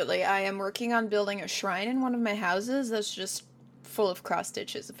 absolutely. I am working on building a shrine in one of my houses that's just full of cross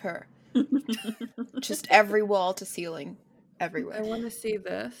stitches of her. Just every wall to ceiling. Everywhere. I want to see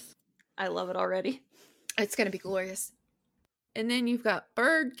this. I love it already. It's going to be glorious. And then you've got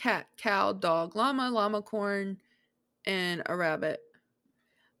bird, cat, cow, dog, llama, llama corn, and a rabbit.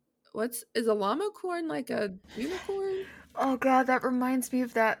 Is a llama corn like a unicorn? Oh god, that reminds me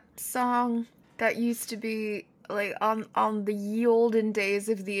of that song that used to be like on the ye olden days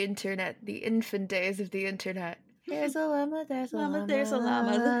of the internet, the infant days of the internet. There's a llama, there's a llama, there's a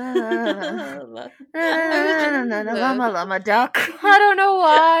llama. Llama duck. I don't know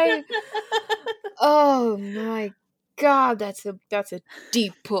why. Oh my god, that's a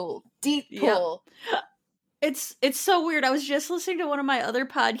deep pull. Deep pull. It's so weird. I was just listening to one of my other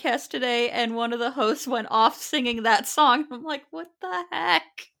podcasts today, and one of the hosts went off singing that song. I'm like, what the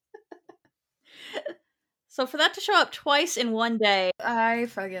heck? So for that to show up twice in one day. I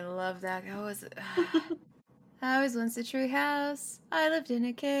fucking love that. I was once a tree house. I lived in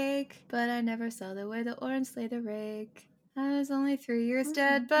a cake, but I never saw the way the orange slayed the rake. I was only 3 years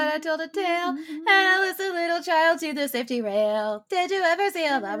dead, but I told a tale, and I was a little child to the safety rail. Did you ever see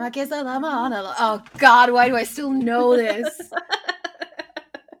a llama kiss a llama on a Oh God, why do I still know this?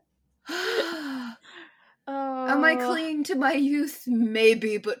 Am I clinging to my youth?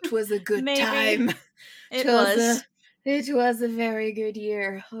 Maybe, but 'twas a good time. It was. It was a very good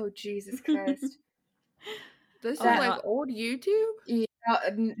year. Oh, Jesus Christ. This is like old YouTube? Yeah,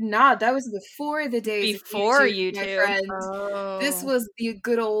 nah, that was before the days before of YouTube, my friend. Oh. This was the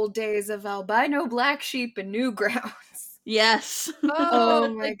good old days of albino black sheep and Newgrounds. Yes.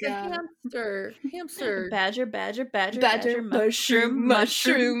 Oh my like God. Hamster. Badger,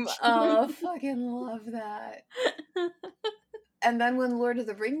 mushroom. Oh, fucking love that. And then when Lord of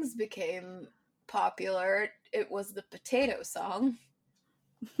the Rings became popular, it was the potato song.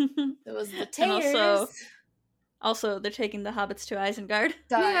 It was the taters. Also, they're taking the hobbits to Isengard.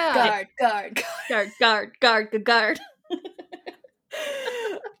 Guard.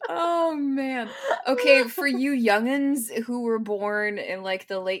 Oh, man. Okay, for you youngins who were born in, like,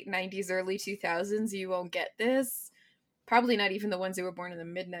 the late 90s, early 2000s, you won't get this. Probably not even the ones who were born in the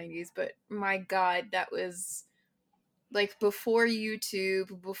mid-90s, but my God, that was, like, before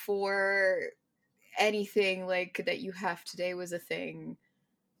YouTube, before anything, like, that you have today was a thing.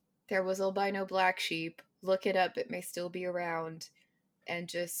 There was albino black sheep. Look it up, it may still be around. And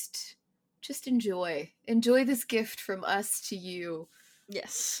just enjoy this gift from us to you.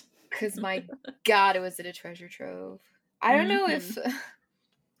 Yes. Because my God, it was in a treasure trove. I don't know if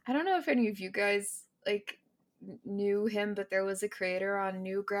any of you guys like knew him, but there was a creator on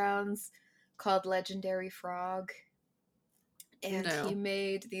Newgrounds called Legendary Frog. And he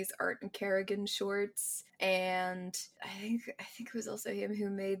made these Art and Kerrigan shorts. And I think it was also him who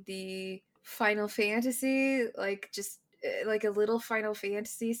made the Final Fantasy, like just like a little Final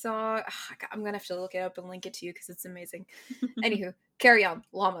Fantasy song. I'm gonna have to look it up and link it to you because it's amazing. Anywho, carry on.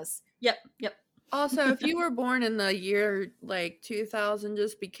 Llamas. Yep. Also, if you were born in the year like 2000,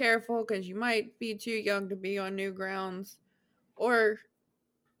 just be careful because you might be too young to be on Newgrounds. Or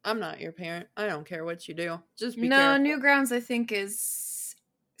I'm not your parent. I don't care what you do. Just be careful. Newgrounds I think is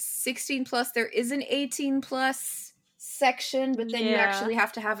 16 plus. There is an 18 plus section, but then you actually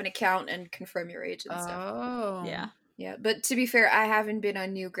have to have an account and confirm your age and stuff. Oh. Yeah, but to be fair, I haven't been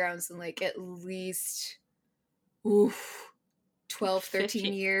on Newgrounds in like at least 12,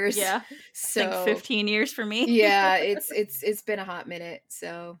 13 years. Yeah. So I think 15 years for me. Yeah, it's been a hot minute,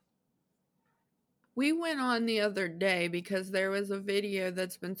 so we went on the other day because there was a video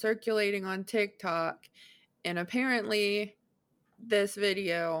that's been circulating on TikTok, and apparently this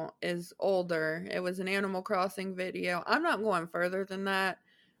video is older. It was an Animal Crossing video. I'm not going further than that.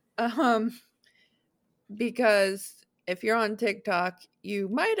 Because if you're on TikTok, you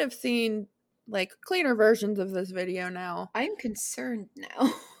might have seen like cleaner versions of this video now. I'm concerned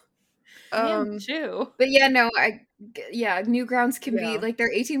now. I am too. But Newgrounds can be like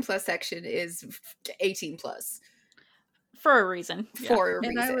their 18 plus section is 18 plus for a reason.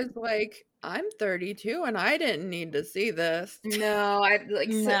 And I was like, I'm 32 and I didn't need to see this. No,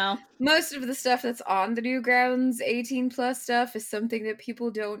 most of the stuff that's on the Newgrounds 18 plus stuff is something that people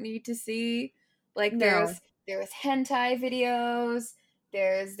don't need to see. Like there's hentai videos,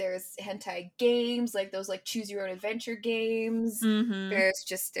 there's hentai games, like those like choose your own adventure games. Mm-hmm.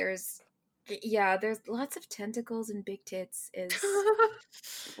 There's lots of tentacles and big tits is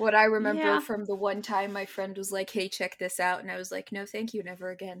what I remember from the one time my friend was like, hey, check this out, and I was like, no thank you, never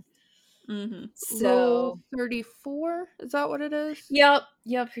again. Mm-hmm. So 34, is that what it is? Yep,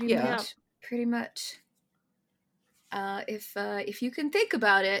 pretty much. If you can think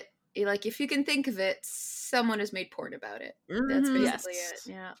about it, like if you can think of it, someone has made porn about it. That's basically it.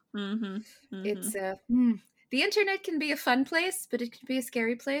 Yeah. It's the internet can be a fun place, but it can be a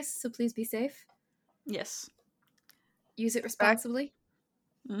scary place, so please be safe. Yes. Use it responsibly.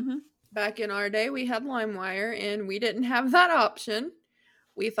 Back in our day, we had LimeWire, and we didn't have that option.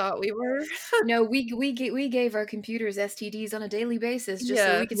 We thought we were... No, we gave our computers STDs on a daily basis just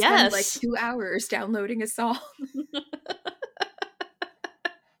so we could spend like 2 hours downloading a song.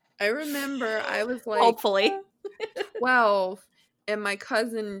 I remember I was like... Hopefully. 12, and my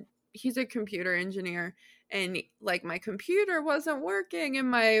cousin, he's a computer engineer, and like my computer wasn't working, and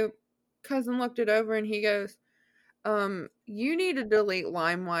my cousin looked it over and he goes, you need to delete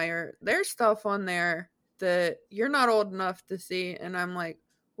LimeWire. There's stuff on there that you're not old enough to see. And I'm like,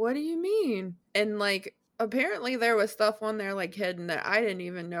 what do you mean? And like, apparently there was stuff on there like hidden that I didn't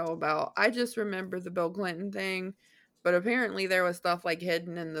even know about. I just remember the Bill Clinton thing, but apparently there was stuff like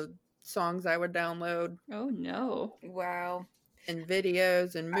hidden in the songs I would download. Oh no. Wow. And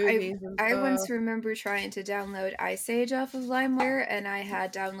videos and movies and I stuff. once remember trying to download Ice Age off of LimeWire, and I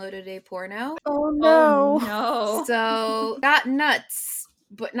had downloaded a porno. Oh Oh no. So, got nuts,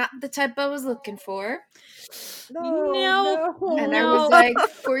 but not the type I was looking for. No. And I was like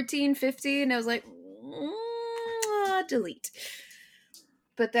 14, 15, and I was like, delete.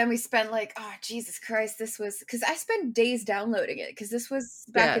 But then we spent like, oh, Jesus Christ, this was, because I spent days downloading it, because this was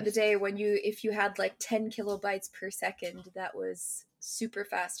back in the day when if you had like 10 kilobytes per second, that was super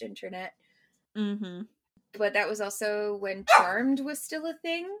fast internet. Mm-hmm. But that was also when Charmed was still a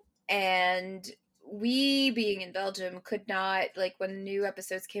thing, and we, being in Belgium, could not, like, when new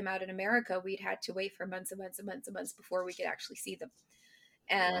episodes came out in America, we'd had to wait for months and months and months and months before we could actually see them.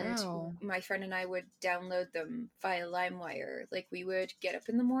 And my friend and I would download them via LimeWire. Like, we would get up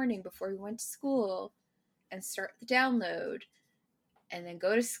in the morning before we went to school and start the download, and then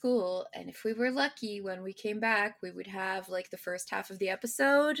go to school. And if we were lucky, when we came back, we would have like the first half of the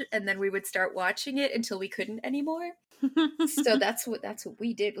episode, and then we would start watching it until we couldn't anymore. So that's what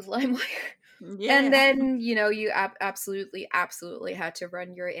we did with LimeWire. Yeah. And then, you know, you absolutely had to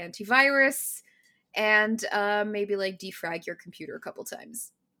run your antivirus and maybe like defrag your computer a couple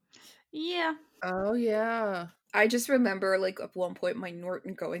times. Yeah. Oh yeah. I just remember like at one point my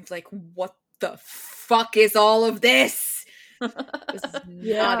Norton going like, what the fuck is all of this? This is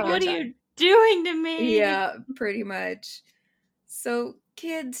not a good What are time. you doing to me? Yeah, pretty much. So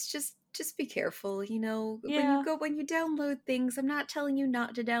kids, just be careful, you know. Yeah. When you download things, I'm not telling you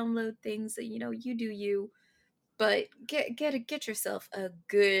not to download things. You know, you do you, but get yourself a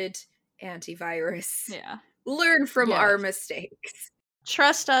good antivirus. Yeah. Learn from our mistakes.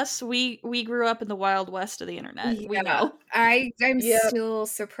 Trust us, we grew up in the Wild West of the internet. Yeah. We know. I'm still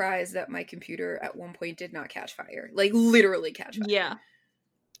surprised that my computer at one point did not catch fire. Like literally catch fire.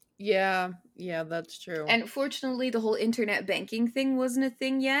 Yeah, that's true. And fortunately, the whole internet banking thing wasn't a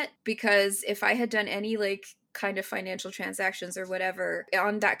thing yet, because if I had done any like kind of financial transactions or whatever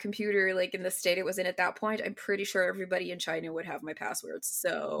on that computer, like in the state it was in at that point, I'm pretty sure everybody in China would have my passwords.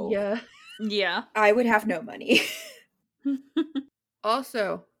 So Yeah. I would have no money.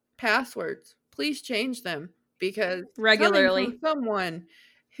 Also, passwords. Please change them, because regularly, coming from someone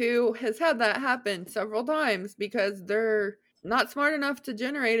who has had that happen several times because they're not smart enough to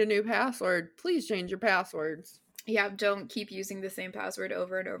generate a new password, please change your passwords. Yeah, don't keep using the same password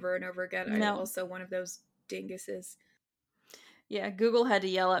over and over and over again. No. I'm also one of those dinguses. Yeah, Google had to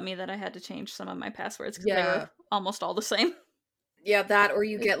yell at me that I had to change some of my passwords because they were almost all the same. Yeah, that, or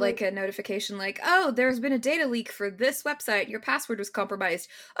you get like a notification like, oh, there's been a data leak for this website. Your password was compromised.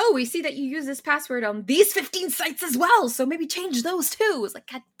 Oh, we see that you use this password on these 15 sites as well, so maybe change those too. It's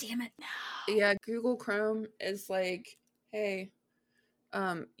like, God damn it. No. Yeah, Google Chrome is like, hey,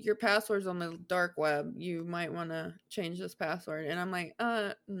 your password's on the dark web. You might want to change this password. And I'm like,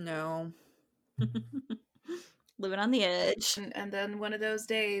 no. Living on the edge. And then one of those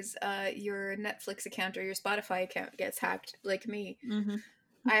days, your Netflix account or your Spotify account gets hacked, like me. Mm-hmm.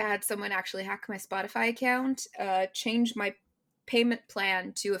 I had someone actually hack my Spotify account, change my payment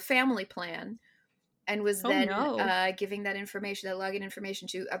plan to a family plan, and was then giving that information, that login information,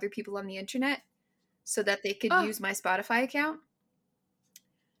 to other people on the internet so that they could use my Spotify account.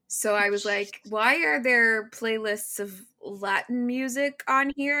 So I was like, why are there playlists of Latin music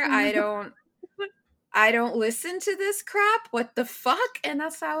on here? I don't listen to this crap. What the fuck? And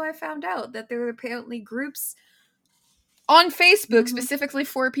that's how I found out that there were apparently groups on Facebook specifically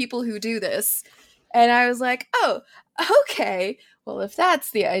for people who do this. And I was like, oh, okay. Well, if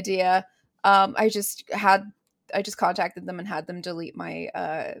that's the idea, I just contacted them and had them delete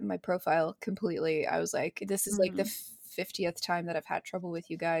my my profile completely. I was like, this is like the 50th time that I've had trouble with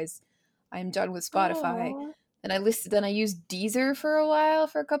you guys. I'm done with Spotify. Aww. And I used Deezer for a while,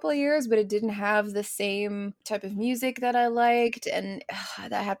 for a couple of years, but it didn't have the same type of music that I liked, and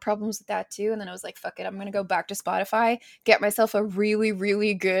I had problems with that too. And then I was like, fuck it, I'm going to go back to Spotify, get myself a really,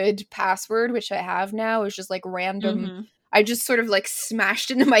 really good password, which I have now. It's just like random. Mm-hmm. I just sort of like smashed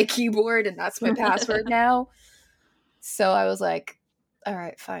into my keyboard, and that's my password now. So I was like, all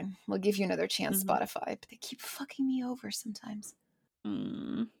right, fine. We'll give you another chance, Spotify. But they keep fucking me over sometimes.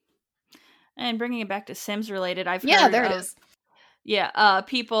 And bringing it back to Sims related, I've heard there it is. Yeah,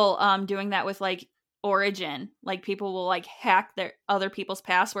 people doing that with like Origin. Like people will like hack their other people's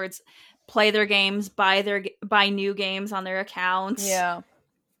passwords, play their games, buy new games on their accounts. Yeah.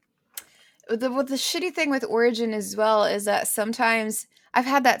 the shitty thing with Origin as well is that sometimes I've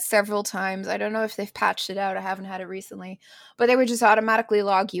had that several times. I don't know if they've patched it out. I haven't had it recently, but they would just automatically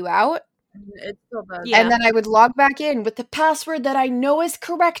log you out. It still does. Yeah. And then I would log back in with the password that I know is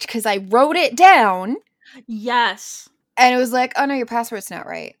correct because I wrote it down. Yes. And it was like, oh no, your password's not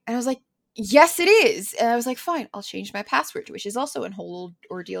right. And I was like, yes, it is. And I was like, fine, I'll change my password, which is also a whole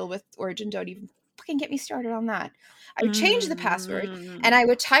ordeal with Origin. Don't even fucking get me started on that. I would change the password and I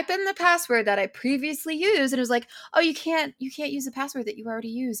would type in the password that I previously used. And it was like, oh, you can't use the password that you already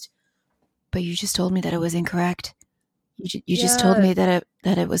used. But you just told me that it was incorrect. You just told me that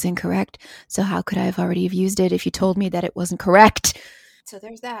it was incorrect. So how could I have already have used it if you told me that it wasn't correct? So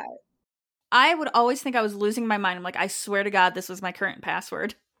there's that. I would always think I was losing my mind. I'm like, I swear to God, this was my current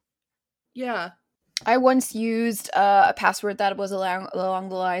password. Yeah. I once used a password that was along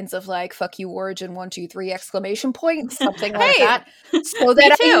the lines of like "fuck you Origin 123 exclamation point," something like that, so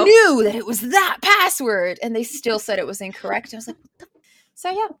that I knew that it was that password, and they still said it was incorrect. I was like, what the?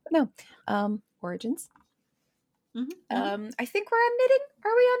 So yeah, no, Origins. Mm-hmm. I think we're on knitting.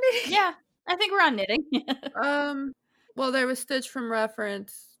 Are we on knitting? Yeah, I think we're on knitting. Well, there was Stitch from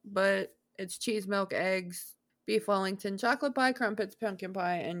reference, but it's cheese, milk, eggs, beef Wellington, chocolate pie, crumpets, pumpkin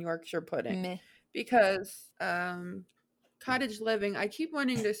pie, and Yorkshire pudding. Meh. Because cottage living, I keep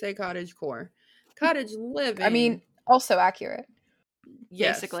wanting to say cottage core. Cottage living. I mean, also accurate.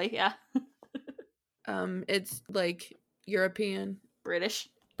 Yes. Basically, yeah. It's like European. British.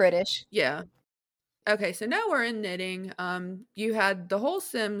 Yeah. Okay, so now we're in knitting. You had the whole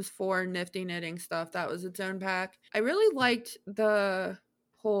Sims 4 nifty knitting stuff. That was its own pack. I really liked the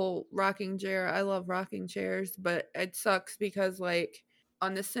whole rocking chair. I love rocking chairs, but it sucks because like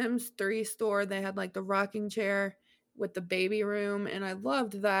on the Sims 3 store, they had like the rocking chair with the baby room, and I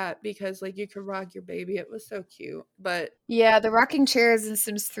loved that because like you could rock your baby. It was so cute. But yeah, the rocking chairs in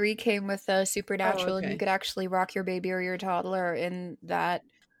Sims 3 came with Supernatural, and you okay. could actually rock your baby or your toddler in that.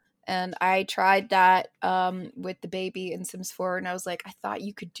 And I tried that with the baby in Sims 4, and I was like, I thought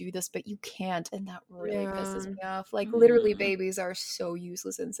you could do this, but you can't, and that really pisses me off. Like, literally, babies are so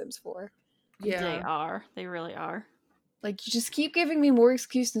useless in Sims 4. Yeah. They are. They really are. Like, you just keep giving me more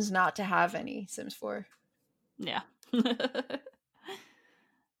excuses not to have any Sims 4. Yeah.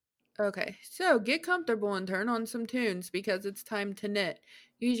 Okay, so get comfortable and turn on some tunes because it's time to knit.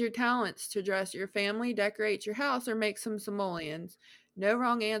 Use your talents to dress your family, decorate your house, or make some simoleons. No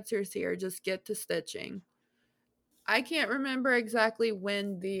wrong answers here, just get to stitching. I can't remember exactly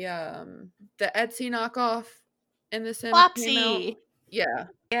when the Etsy knockoff in the Sims came out. Flopsy.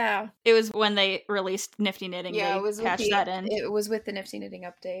 Yeah. It was when they released Nifty Knitting. Yeah, they it was patched that in. It was with the Nifty Knitting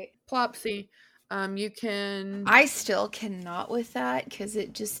update. Plopsy. You can... I still cannot with that because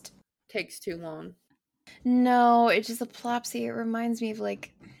it just... takes too long. No, it's just a Plopsy. It reminds me of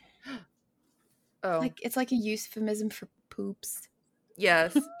like... Oh. Like, it's like a euphemism for poops.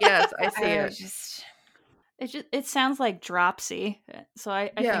 Yes, I see it. It sounds like dropsy, so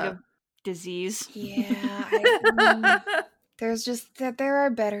I think of disease. Yeah, there's just that there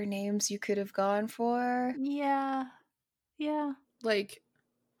are better names you could have gone for. Yeah. Like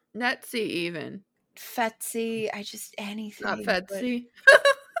Netsy even. Fetsy, anything. Not Fetsy.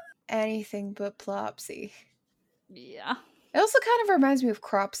 Anything but Plopsy. Yeah. It also kind of reminds me of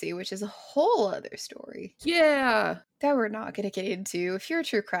Cropsy, which is a whole other story. Yeah. That we're not going to get into. If you're a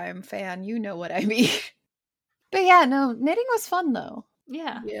true crime fan, you know what I mean. But yeah, no, knitting was fun though.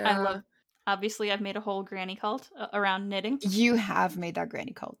 Yeah. I love... Obviously, I've made a whole granny cult around knitting. You have made that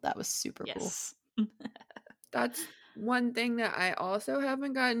granny cult. That was super cool. That's one thing that I also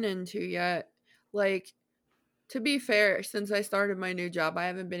haven't gotten into yet. Like, to be fair, since I started my new job, I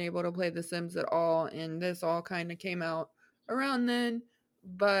haven't been able to play The Sims at all, and this all kind of came out around then.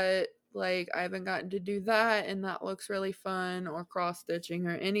 But, like, I haven't gotten to do that, and that looks really fun, or cross-stitching,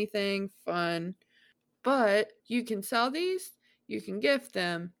 or anything fun. But you can sell these, you can gift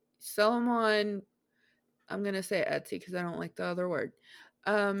them, sell them on, I'm going to say Etsy because I don't like the other word.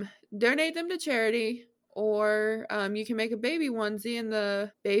 Donate them to charity, or you can make a baby onesie and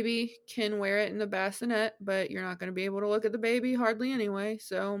the baby can wear it in the bassinet, but you're not going to be able to look at the baby hardly anyway,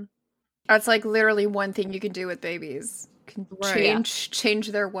 so. That's like literally one thing you can do with babies. Can change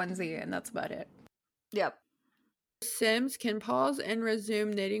their onesie, and that's about it. Yep. Sims can pause and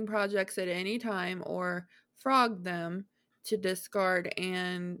resume knitting projects at any time or frog them to discard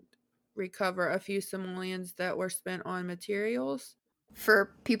and recover a few simoleons that were spent on materials.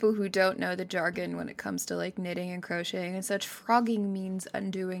 For people who don't know the jargon when it comes to like knitting and crocheting and such, frogging means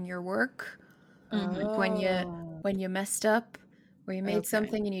undoing your work. When you messed up or you made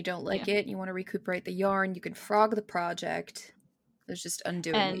something and you don't like it, you want to recuperate the yarn, you can frog the project. There's just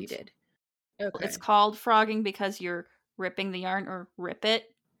undoing what you did. Okay. It's called frogging because you're ripping the yarn, or rip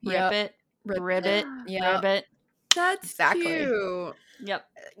it, Yep. ribbit, Yeah, ribbit. That's exactly. cute. Yep,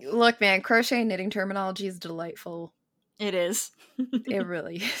 Look, man, crochet and knitting terminology is delightful. it is. It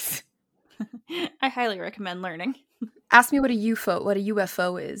really is. I highly recommend learning. Ask me what a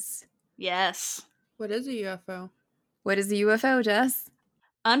UFO is. Yes. What is a UFO? What is a UFO, Jess?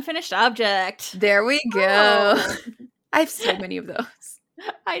 Unfinished object. There we go. Oh. I have so many of those.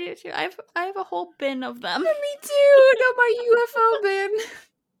 I do too. I have a whole bin of them. Me too. Got my UFO bin.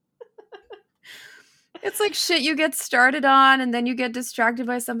 It's like shit you get started on and then you get distracted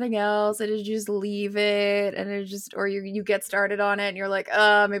by something else and you just leave it and it just, or you get started on it and you're like,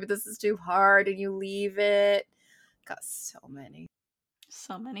 maybe this is too hard and you leave it. Got so many.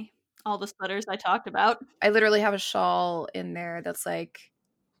 So many. All the sweaters I talked about. I literally have a shawl in there that's like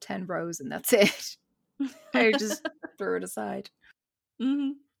 10 rows and that's it. I just threw it aside.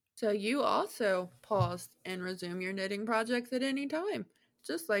 Mm-hmm. So you also pause and resume your knitting projects at any time,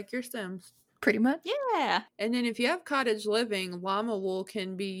 just like your Sims. Pretty much. Yeah. And then if you have cottage living, llama wool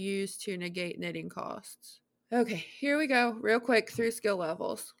can be used to negate knitting costs. Okay, here we go, real quick through skill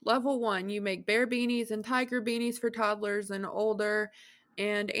levels. Level 1, you make bear beanies and tiger beanies for toddlers and older,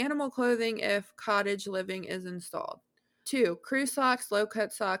 and animal clothing if cottage living is installed. 2, crew socks,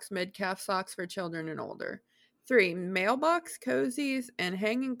 low-cut socks, mid-calf socks for children and older. 3, mailbox cozies and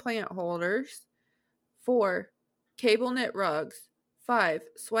hanging plant holders. 4, cable knit rugs. 5,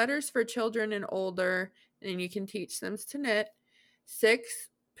 sweaters for children and older, and you can teach Sims to knit. 6,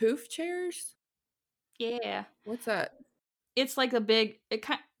 poof chairs. Yeah. What's that? It's like a big,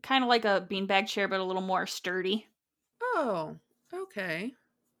 kind of like a beanbag chair, but a little more sturdy. Oh, okay.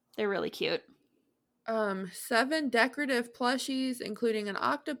 They're really cute. 7, decorative plushies, including an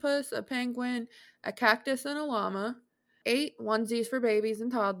octopus, a penguin, a cactus, and a llama. 8, onesies for babies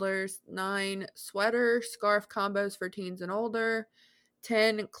and toddlers. 9, sweater, scarf combos for teens and older.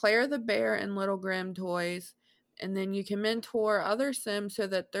 10, Claire the Bear and Little Grim toys. And then you can mentor other Sims so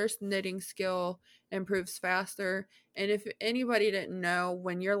that their knitting skill improves faster. And if anybody didn't know,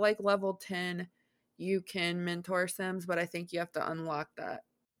 when you're like level 10, you can mentor Sims, but I think you have to unlock that.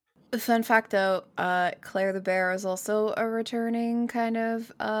 Fun fact though, Claire the Bear is also a returning kind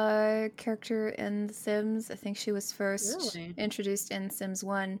of character in The Sims. I think she was first Really? introduced in Sims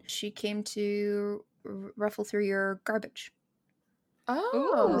 1. She came to ruffle through your garbage.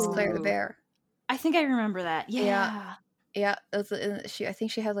 Oh, It was Claire the Bear. I think I remember that. Yeah. Yeah, I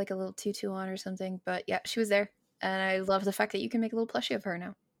think she had like a little tutu on or something, but yeah, she was there. And I love the fact that you can make a little plushie of her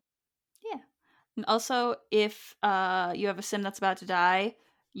now. Yeah. And also, if you have a Sim that's about to die,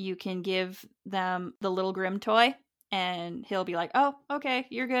 you can give them the Little Grim toy, and he'll be like, "Oh, okay,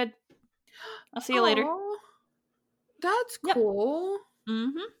 you're good. I'll see you later." Aw, that's Yep. cool.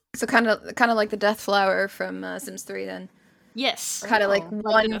 Mm-hmm. So kind of like the Death Flower from Sims 3 then. Yes. Kind of like Oh.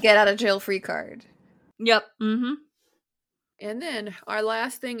 one get out of jail free card. Yep. Mm-hmm. And then our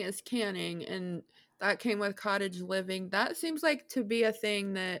last thing is canning, and that came with cottage living. That seems like to be a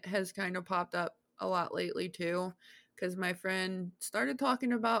thing that has kind of popped up a lot lately too, because my friend started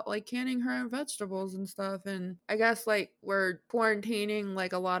talking about like canning her own vegetables and stuff, and I guess like we're quarantining,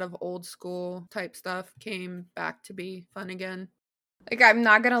 like a lot of old school type stuff came back to be fun again. Like, I'm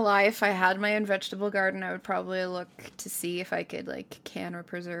not gonna lie, if I had my own vegetable garden, I would probably look to see if I could, like, can or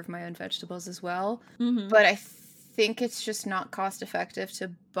preserve my own vegetables as well. Mm-hmm. But I think it's just not cost effective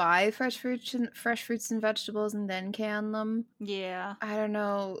to buy fresh fruits and vegetables and then can them. Yeah. I don't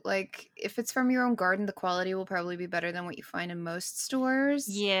know, like, if it's from your own garden, the quality will probably be better than what you find in most stores.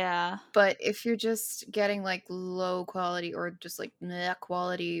 Yeah. But if you're just getting, like, low quality or just, like, meh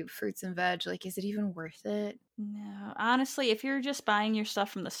quality fruits and veg, like, is it even worth it? No, honestly, if you're just buying your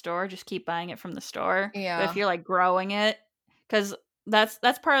stuff from the store, just keep buying it from the store. But Yeah. if you're like growing it, because that's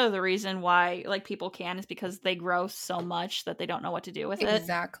part of the reason why like people can, is because they grow so much that they don't know what to do with it.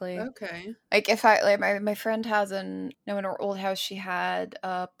 Exactly. Okay. Like if I like my friend has in her old house, she had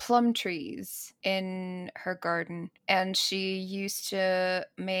plum trees in her garden, and she used to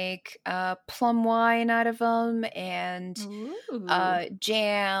make plum wine out of them and Ooh.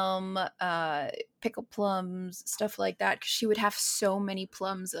 jam, pickled plums, stuff like that. 'Cause she would have so many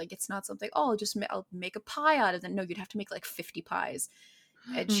plums. Like it's not something, oh, I'll make a pie out of them. No, you'd have to make like 50 pies.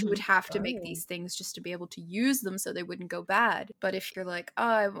 And she would have to make these things just to be able to use them so they wouldn't go bad. But if you're like, oh,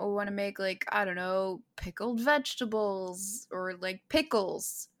 I want to make like, I don't know, pickled vegetables or like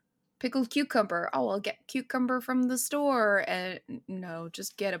pickles, pickled cucumber. Oh, I'll get cucumber from the store. And no,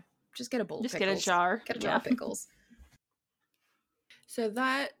 just get a bowl of Just pickles. get a jar. Get a jar of pickles. So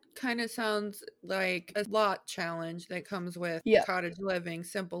that kind of sounds like a lot challenge that comes with Yeah. cottage living,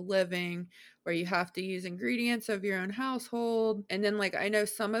 simple living, where you have to use ingredients of your own household. And then, like, I know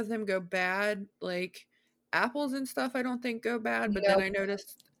some of them go bad, like apples and stuff I don't think go bad, but then Nope. I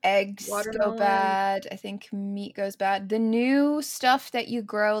noticed Eggs go watermelon. bad. I think meat goes bad. The new stuff that you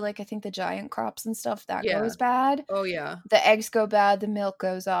grow, like I think the giant crops and stuff, that Yeah. goes bad. Oh, yeah. The eggs go bad, the milk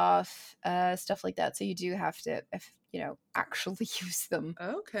goes off, stuff like that. So you do have to, actually use them.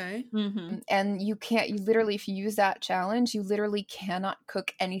 Okay. Mm-hmm. And you literally, if you use that challenge, you literally cannot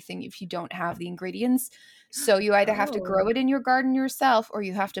cook anything if you don't have the ingredients. So you either have to grow it in your garden yourself, or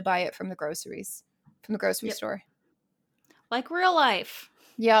you have to buy it from the grocery Yep. store. Like real life.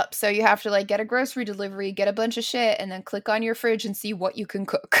 Yep. So you have to like get a grocery delivery, get a bunch of shit, and then click on your fridge and see what you can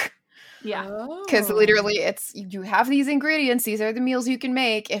cook. Yeah. Because literally it's, you have these ingredients, these are the meals you can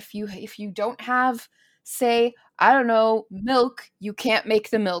make. If you don't have, say, I don't know, milk, you can't make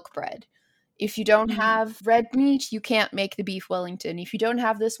the milk bread. If you don't have red meat, you can't make the beef Wellington. If you don't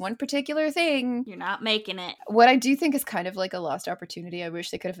have this one particular thing, You're not making it. what I do think is kind of like a lost opportunity, I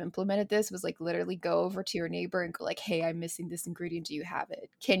wish they could have implemented this, was like literally go over to your neighbor and go like, hey, I'm missing this ingredient. Do you have it?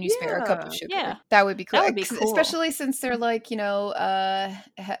 Can you spare a cup of sugar? Yeah. That would be cool. That would be cool. Especially since they're like, Henford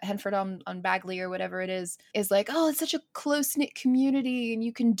on Bagley or whatever it is like, oh, it's such a close-knit community and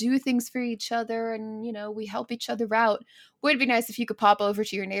you can do things for each other and, we help each other out. Would be nice if you could pop over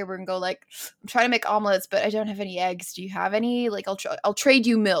to your neighbor and go like, I'm trying to make omelets, but I don't have any eggs. Do you have any? Like, I'll trade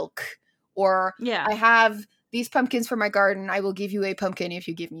you milk. Or I have these pumpkins for my garden. I will give you a pumpkin if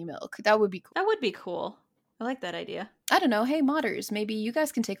you give me milk. That would be cool. That would be cool. I like that idea. I don't know. Hey, modders, maybe you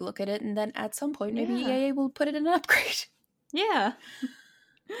guys can take a look at it, and then at some point, maybe EA will put it in an upgrade. Yeah.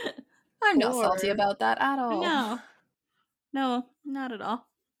 I'm not salty about that at all. No, not at all.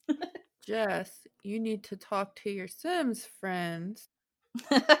 Jess, you need to talk to your Sims friends.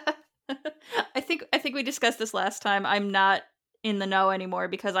 I think we discussed this last time. I'm not in the know anymore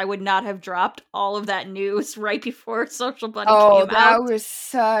because I would not have dropped all of that news right before Social Bunny came out. Oh, that was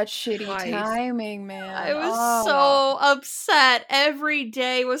such shitty timing, man. I was so upset. Every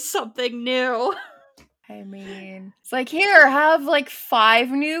day was something new. I mean, it's like, here, have like 5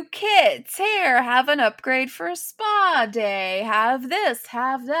 new kits. Here, have an upgrade for a spa day. Have this,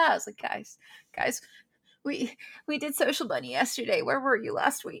 have that. It's like, guys, we did Social Bunny yesterday. Where were you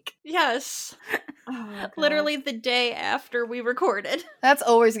last week? Yes. Literally the day after we recorded. That's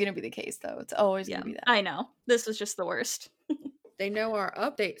always going to be the case, though. It's always going to be that. I know. This was just the worst. They know our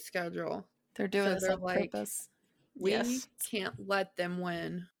update schedule. They're doing this on purpose. We can't let them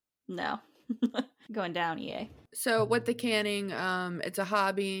win. No. Going down, EA. So with the canning, it's a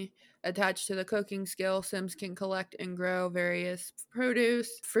hobby attached to the cooking skill. Sims can collect and grow various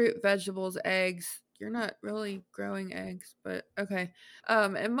produce, fruit, vegetables, eggs. You're not really growing eggs, but okay.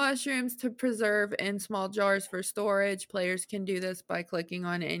 And mushrooms to preserve in small jars for storage. Players can do this by clicking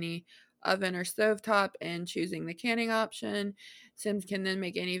on any oven or stovetop and choosing the canning option. Sims can then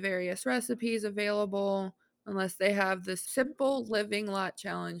make any various recipes available, unless they have the simple living lot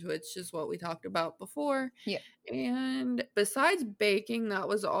challenge, which is what we talked about before. Yeah. And besides baking, that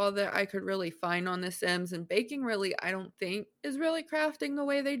was all that I could really find on The Sims. And baking really, I don't think, is really crafting the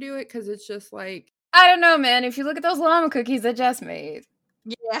way they do it, because it's just like, I don't know, man. If you look at those llama cookies that Jess made,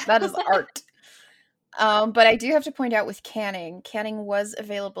 that is art. But I do have to point out with canning was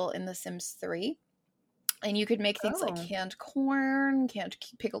available in The Sims 3. And you could make things like canned corn, canned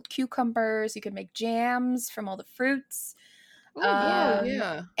pickled cucumbers. You could make jams from all the fruits.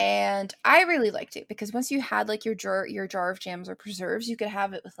 Yeah. And I really liked it because once you had like your jar of jams or preserves, you could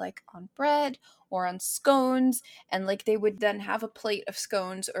have it with like on bread or on scones. And like they would then have a plate of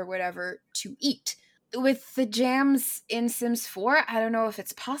scones or whatever to eat. With the jams in Sims 4, I don't know if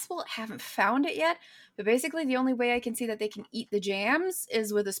it's possible. I haven't found it yet. But basically the only way I can see that they can eat the jams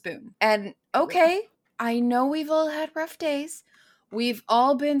is with a spoon. And okay. I know we've all had rough days. We've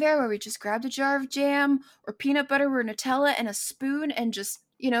all been there where we just grabbed a jar of jam or peanut butter or Nutella and a spoon and just,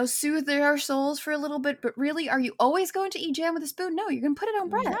 soothe our souls for a little bit. But really, are you always going to eat jam with a spoon? No, you're going to put it on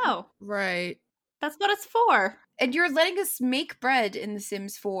bread. No. Right. That's what it's for. And you're letting us make bread in The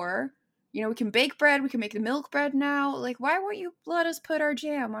Sims 4. We can bake bread. We can make the milk bread now. Like, why won't you let us put our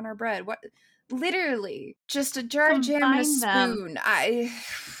jam on our bread? What? Literally, just a jar of jam and a spoon.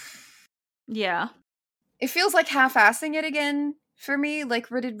 Yeah. It feels like half-assing it again for me.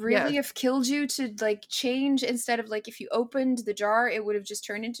 Like, would it really have killed you to, like, change instead of, like, if you opened the jar, it would have just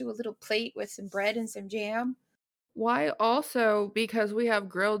turned into a little plate with some bread and some jam? Why also, because we have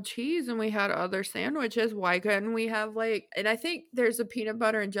grilled cheese and we had other sandwiches, why couldn't we have like, and I think there's a peanut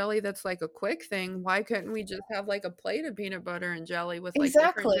butter and jelly that's like a quick thing. Why couldn't we just have like a plate of peanut butter and jelly with like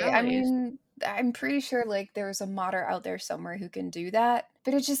different Exactly. I jellies? mean, I'm pretty sure like there's a modder out there somewhere who can do that,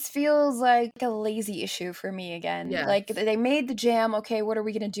 but it just feels like a lazy issue for me again. Yes. Like they made the jam, okay, what are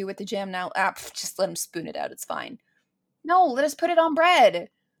we going to do with the jam now? Just let them spoon it out, it's fine. No, let us put it on bread.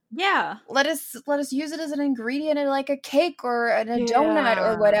 Yeah. Let us use it as an ingredient in like a cake or in a donut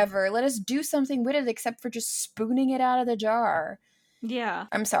or Yeah. whatever. Let us do something with it except for just spooning it out of the jar. Yeah.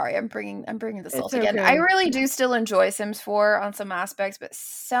 I'm sorry, I'm bringing the salt It's again. okay. I really do still enjoy Sims 4 on some aspects, but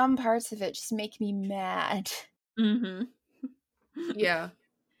some parts of it just make me mad. Mm-hmm. Yeah.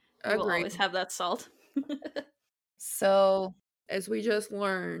 We'll Agreed. always have that salt. So, As we just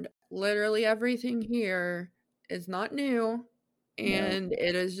learned, literally everything here is not new. And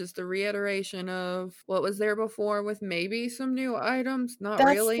it is just a reiteration of what was there before with maybe some new items. Not that's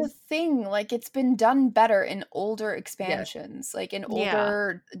really. the thing. Like, it's been done better in older expansions. Like, in Yeah.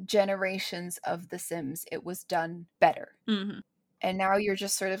 older generations of The Sims, it was done better. Mm-hmm. And now you're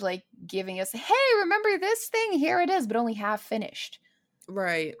just sort of like giving us, hey, remember this thing? Here it is, but only half finished.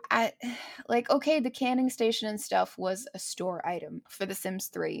 Right. Okay, the canning station and stuff was a store item for The Sims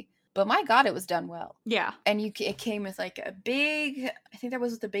 3, but my god, it was done well. Yeah. And it came with like a big, I think that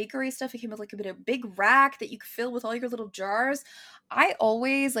was with the bakery stuff, it came with like a big rack that you could fill with all your little jars. I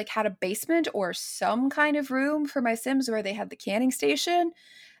always like had a basement or some kind of room for my Sims where they had the canning station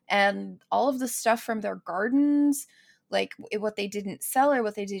and all of the stuff from their gardens, like what they didn't sell or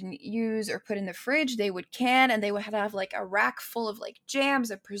what they didn't use or put in the fridge, they would can, and they would have like a rack full of like jams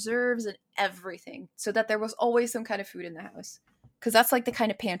and preserves and everything, so that there was always some kind of food in the house. Because that's like the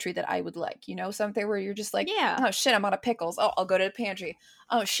kind of pantry that I would like, you know, something where you're just like, Yeah. oh shit, I'm out of pickles. Oh, I'll go to the pantry.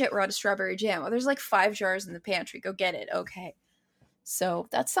 Oh shit, we're out of strawberry jam. Oh, there's like 5 jars in the pantry. Go get it. Okay. So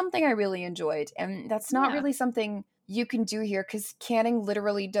that's something I really enjoyed. And that's not Yeah. really something you can do here because canning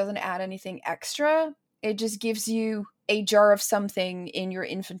literally doesn't add anything extra. It just gives you a jar of something in your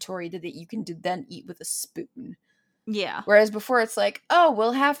inventory that you can then eat with a spoon. Yeah. Whereas before it's like, oh,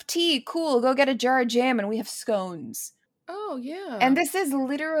 we'll have tea. Cool. Go get a jar of jam and we have scones. Oh, yeah. And this is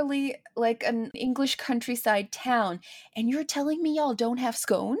literally like an English countryside town. And you're telling me y'all don't have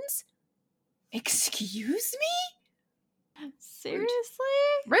scones? Excuse me? Seriously?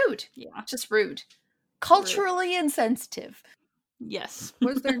 Rude. Yeah. Just rude. Culturally insensitive. Yes.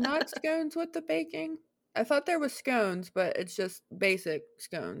 Was there not scones with the baking? I thought there was scones, but it's just basic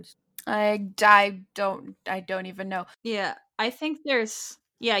scones. I don't even know. Yeah. I think there's...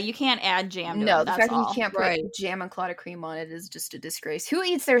 Yeah, you can't add jam to No, it. the That's fact all. that you can't put Right. jam and clotted cream on it is just a disgrace. Who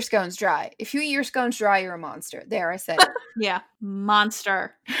eats their scones dry? If you eat your scones dry, you're a monster. There, I said it. Yeah.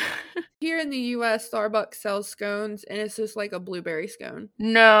 Monster. Here in the US, Starbucks sells scones, and it's just like a blueberry scone.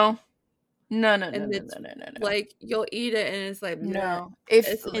 No. No. Like, you'll eat it, and it's like, No.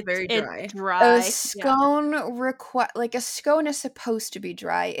 it's very dry. It's dry. A scone a scone is supposed to be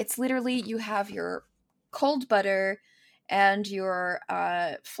dry. It's literally you have your cold butter and your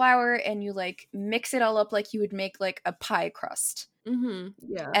flour, and you like mix it all up like you would make like a pie crust. Mm-hmm.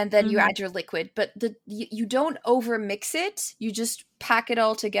 Yeah. And then you Mhm. add your liquid, but you don't over mix it. You just pack it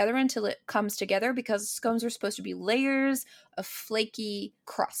all together until it comes together, because scones are supposed to be layers of flaky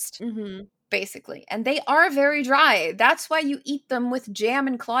crust. Mm-hmm. Basically. And they are very dry. That's why you eat them with jam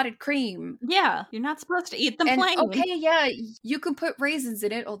and clotted cream. Yeah. You're not supposed to eat them And plain. okay, yeah, you can put raisins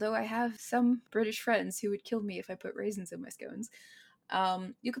in it, although I have some British friends who would kill me if I put raisins in my scones.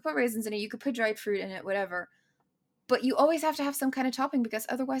 You could put raisins in it, you could put dried fruit in it, whatever. But you always have to have some kind of topping, because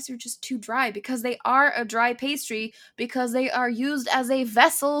otherwise they're just too dry, because they are a dry pastry, because they are used as a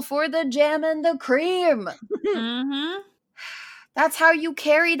vessel for the jam and the cream. Mm-hmm. That's how you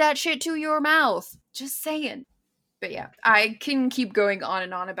carry that shit to your mouth. Just saying. But yeah, I can keep going on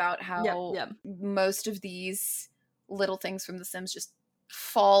and on about how Yep. most of these little things from The Sims just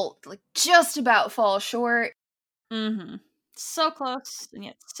about fall short. Mm-hmm. So close, and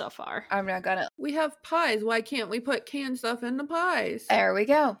yet so far. I'm not gonna. We have pies. Why can't we put canned stuff in the pies? There we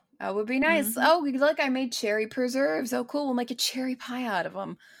go. That would be nice. Mhm. Oh, look, I made cherry preserves. Oh, cool. We'll make a cherry pie out of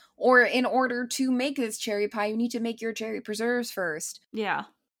them. Or in order to make this cherry pie, you need to make your cherry preserves first. Yeah.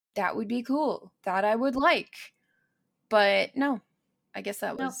 That would be cool. That I would like. But no, I guess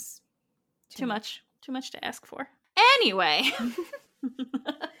that No. was Too much. Too much to ask for. Anyway.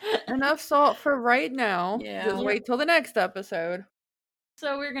 Enough salt for right now. Yeah. Just wait till the next episode.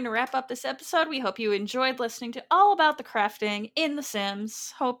 So we're going to wrap up this episode. We hope you enjoyed listening to all about the crafting in The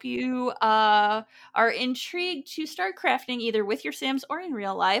Sims. Hope you are intrigued to start crafting either with your Sims or in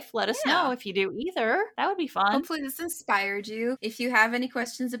real life. Let us know if you do either. That would be fun. Hopefully this inspired you. If you have any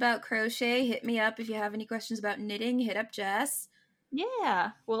questions about crochet, hit me up. If you have any questions about knitting, hit up Jess.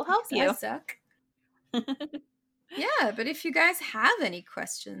 Yeah, we'll help you. I suck. Yeah, but if you guys have any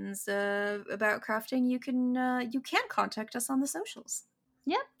questions about crafting, you can contact us on the socials.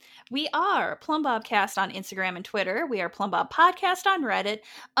 Yep. We are Plumbobcast on Instagram and Twitter. We are Plumbob Podcast on Reddit,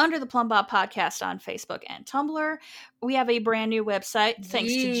 Under the Plumbob Podcast on Facebook and Tumblr. We have a brand new website,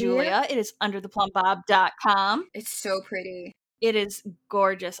 thanks to Julia. It is undertheplumbob.com. It's so pretty. It is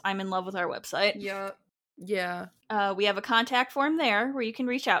gorgeous. I'm in love with our website. Yep. Yeah. We have a contact form there where you can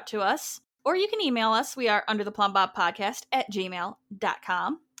reach out to us. Or you can email us. We are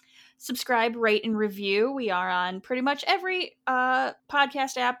undertheplumbob.podcast@gmail.com. Subscribe, rate, and review. We are on pretty much every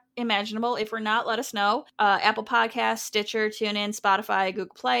podcast app imaginable. If we're not, let us know. Apple Podcasts, Stitcher, TuneIn, Spotify,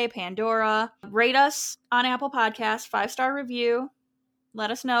 Google Play, Pandora. Rate us on Apple Podcasts. 5-star review.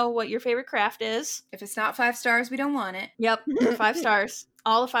 Let us know what your favorite craft is. If it's not 5 stars, we don't want it. Yep, 5 stars.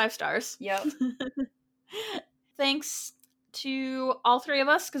 All the 5 stars. Yep. Thanks to all 3 of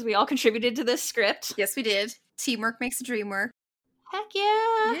us because we all contributed to this script. Yes, we did. Teamwork makes the dream work. Heck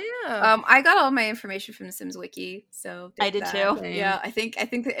yeah! Yeah. I got all my information from the Sims Wiki, so I did too. Same. Yeah, I think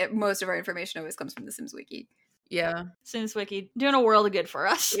that most of our information always comes from the Sims Wiki. Yeah. Sims Wiki doing a world of good for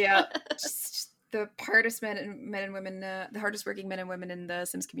us. Yeah, just the hardest men and women, the hardest working men and women in the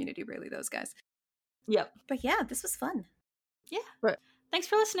Sims community. Really, those guys. Yep. But yeah, this was fun. Yeah. But thanks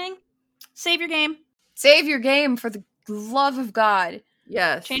for listening. Save your game. Save your game for the love of God.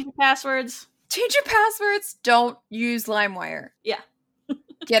 Yes. Change your passwords. Change your passwords. Don't use LimeWire. Yeah.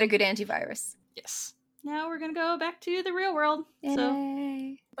 Get a good antivirus. Yes. Now we're gonna go back to the real world. So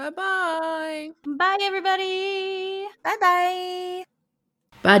Yay. Bye-bye. bye everybody. Bye bye.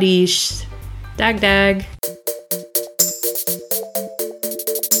 Barish. Dag dag.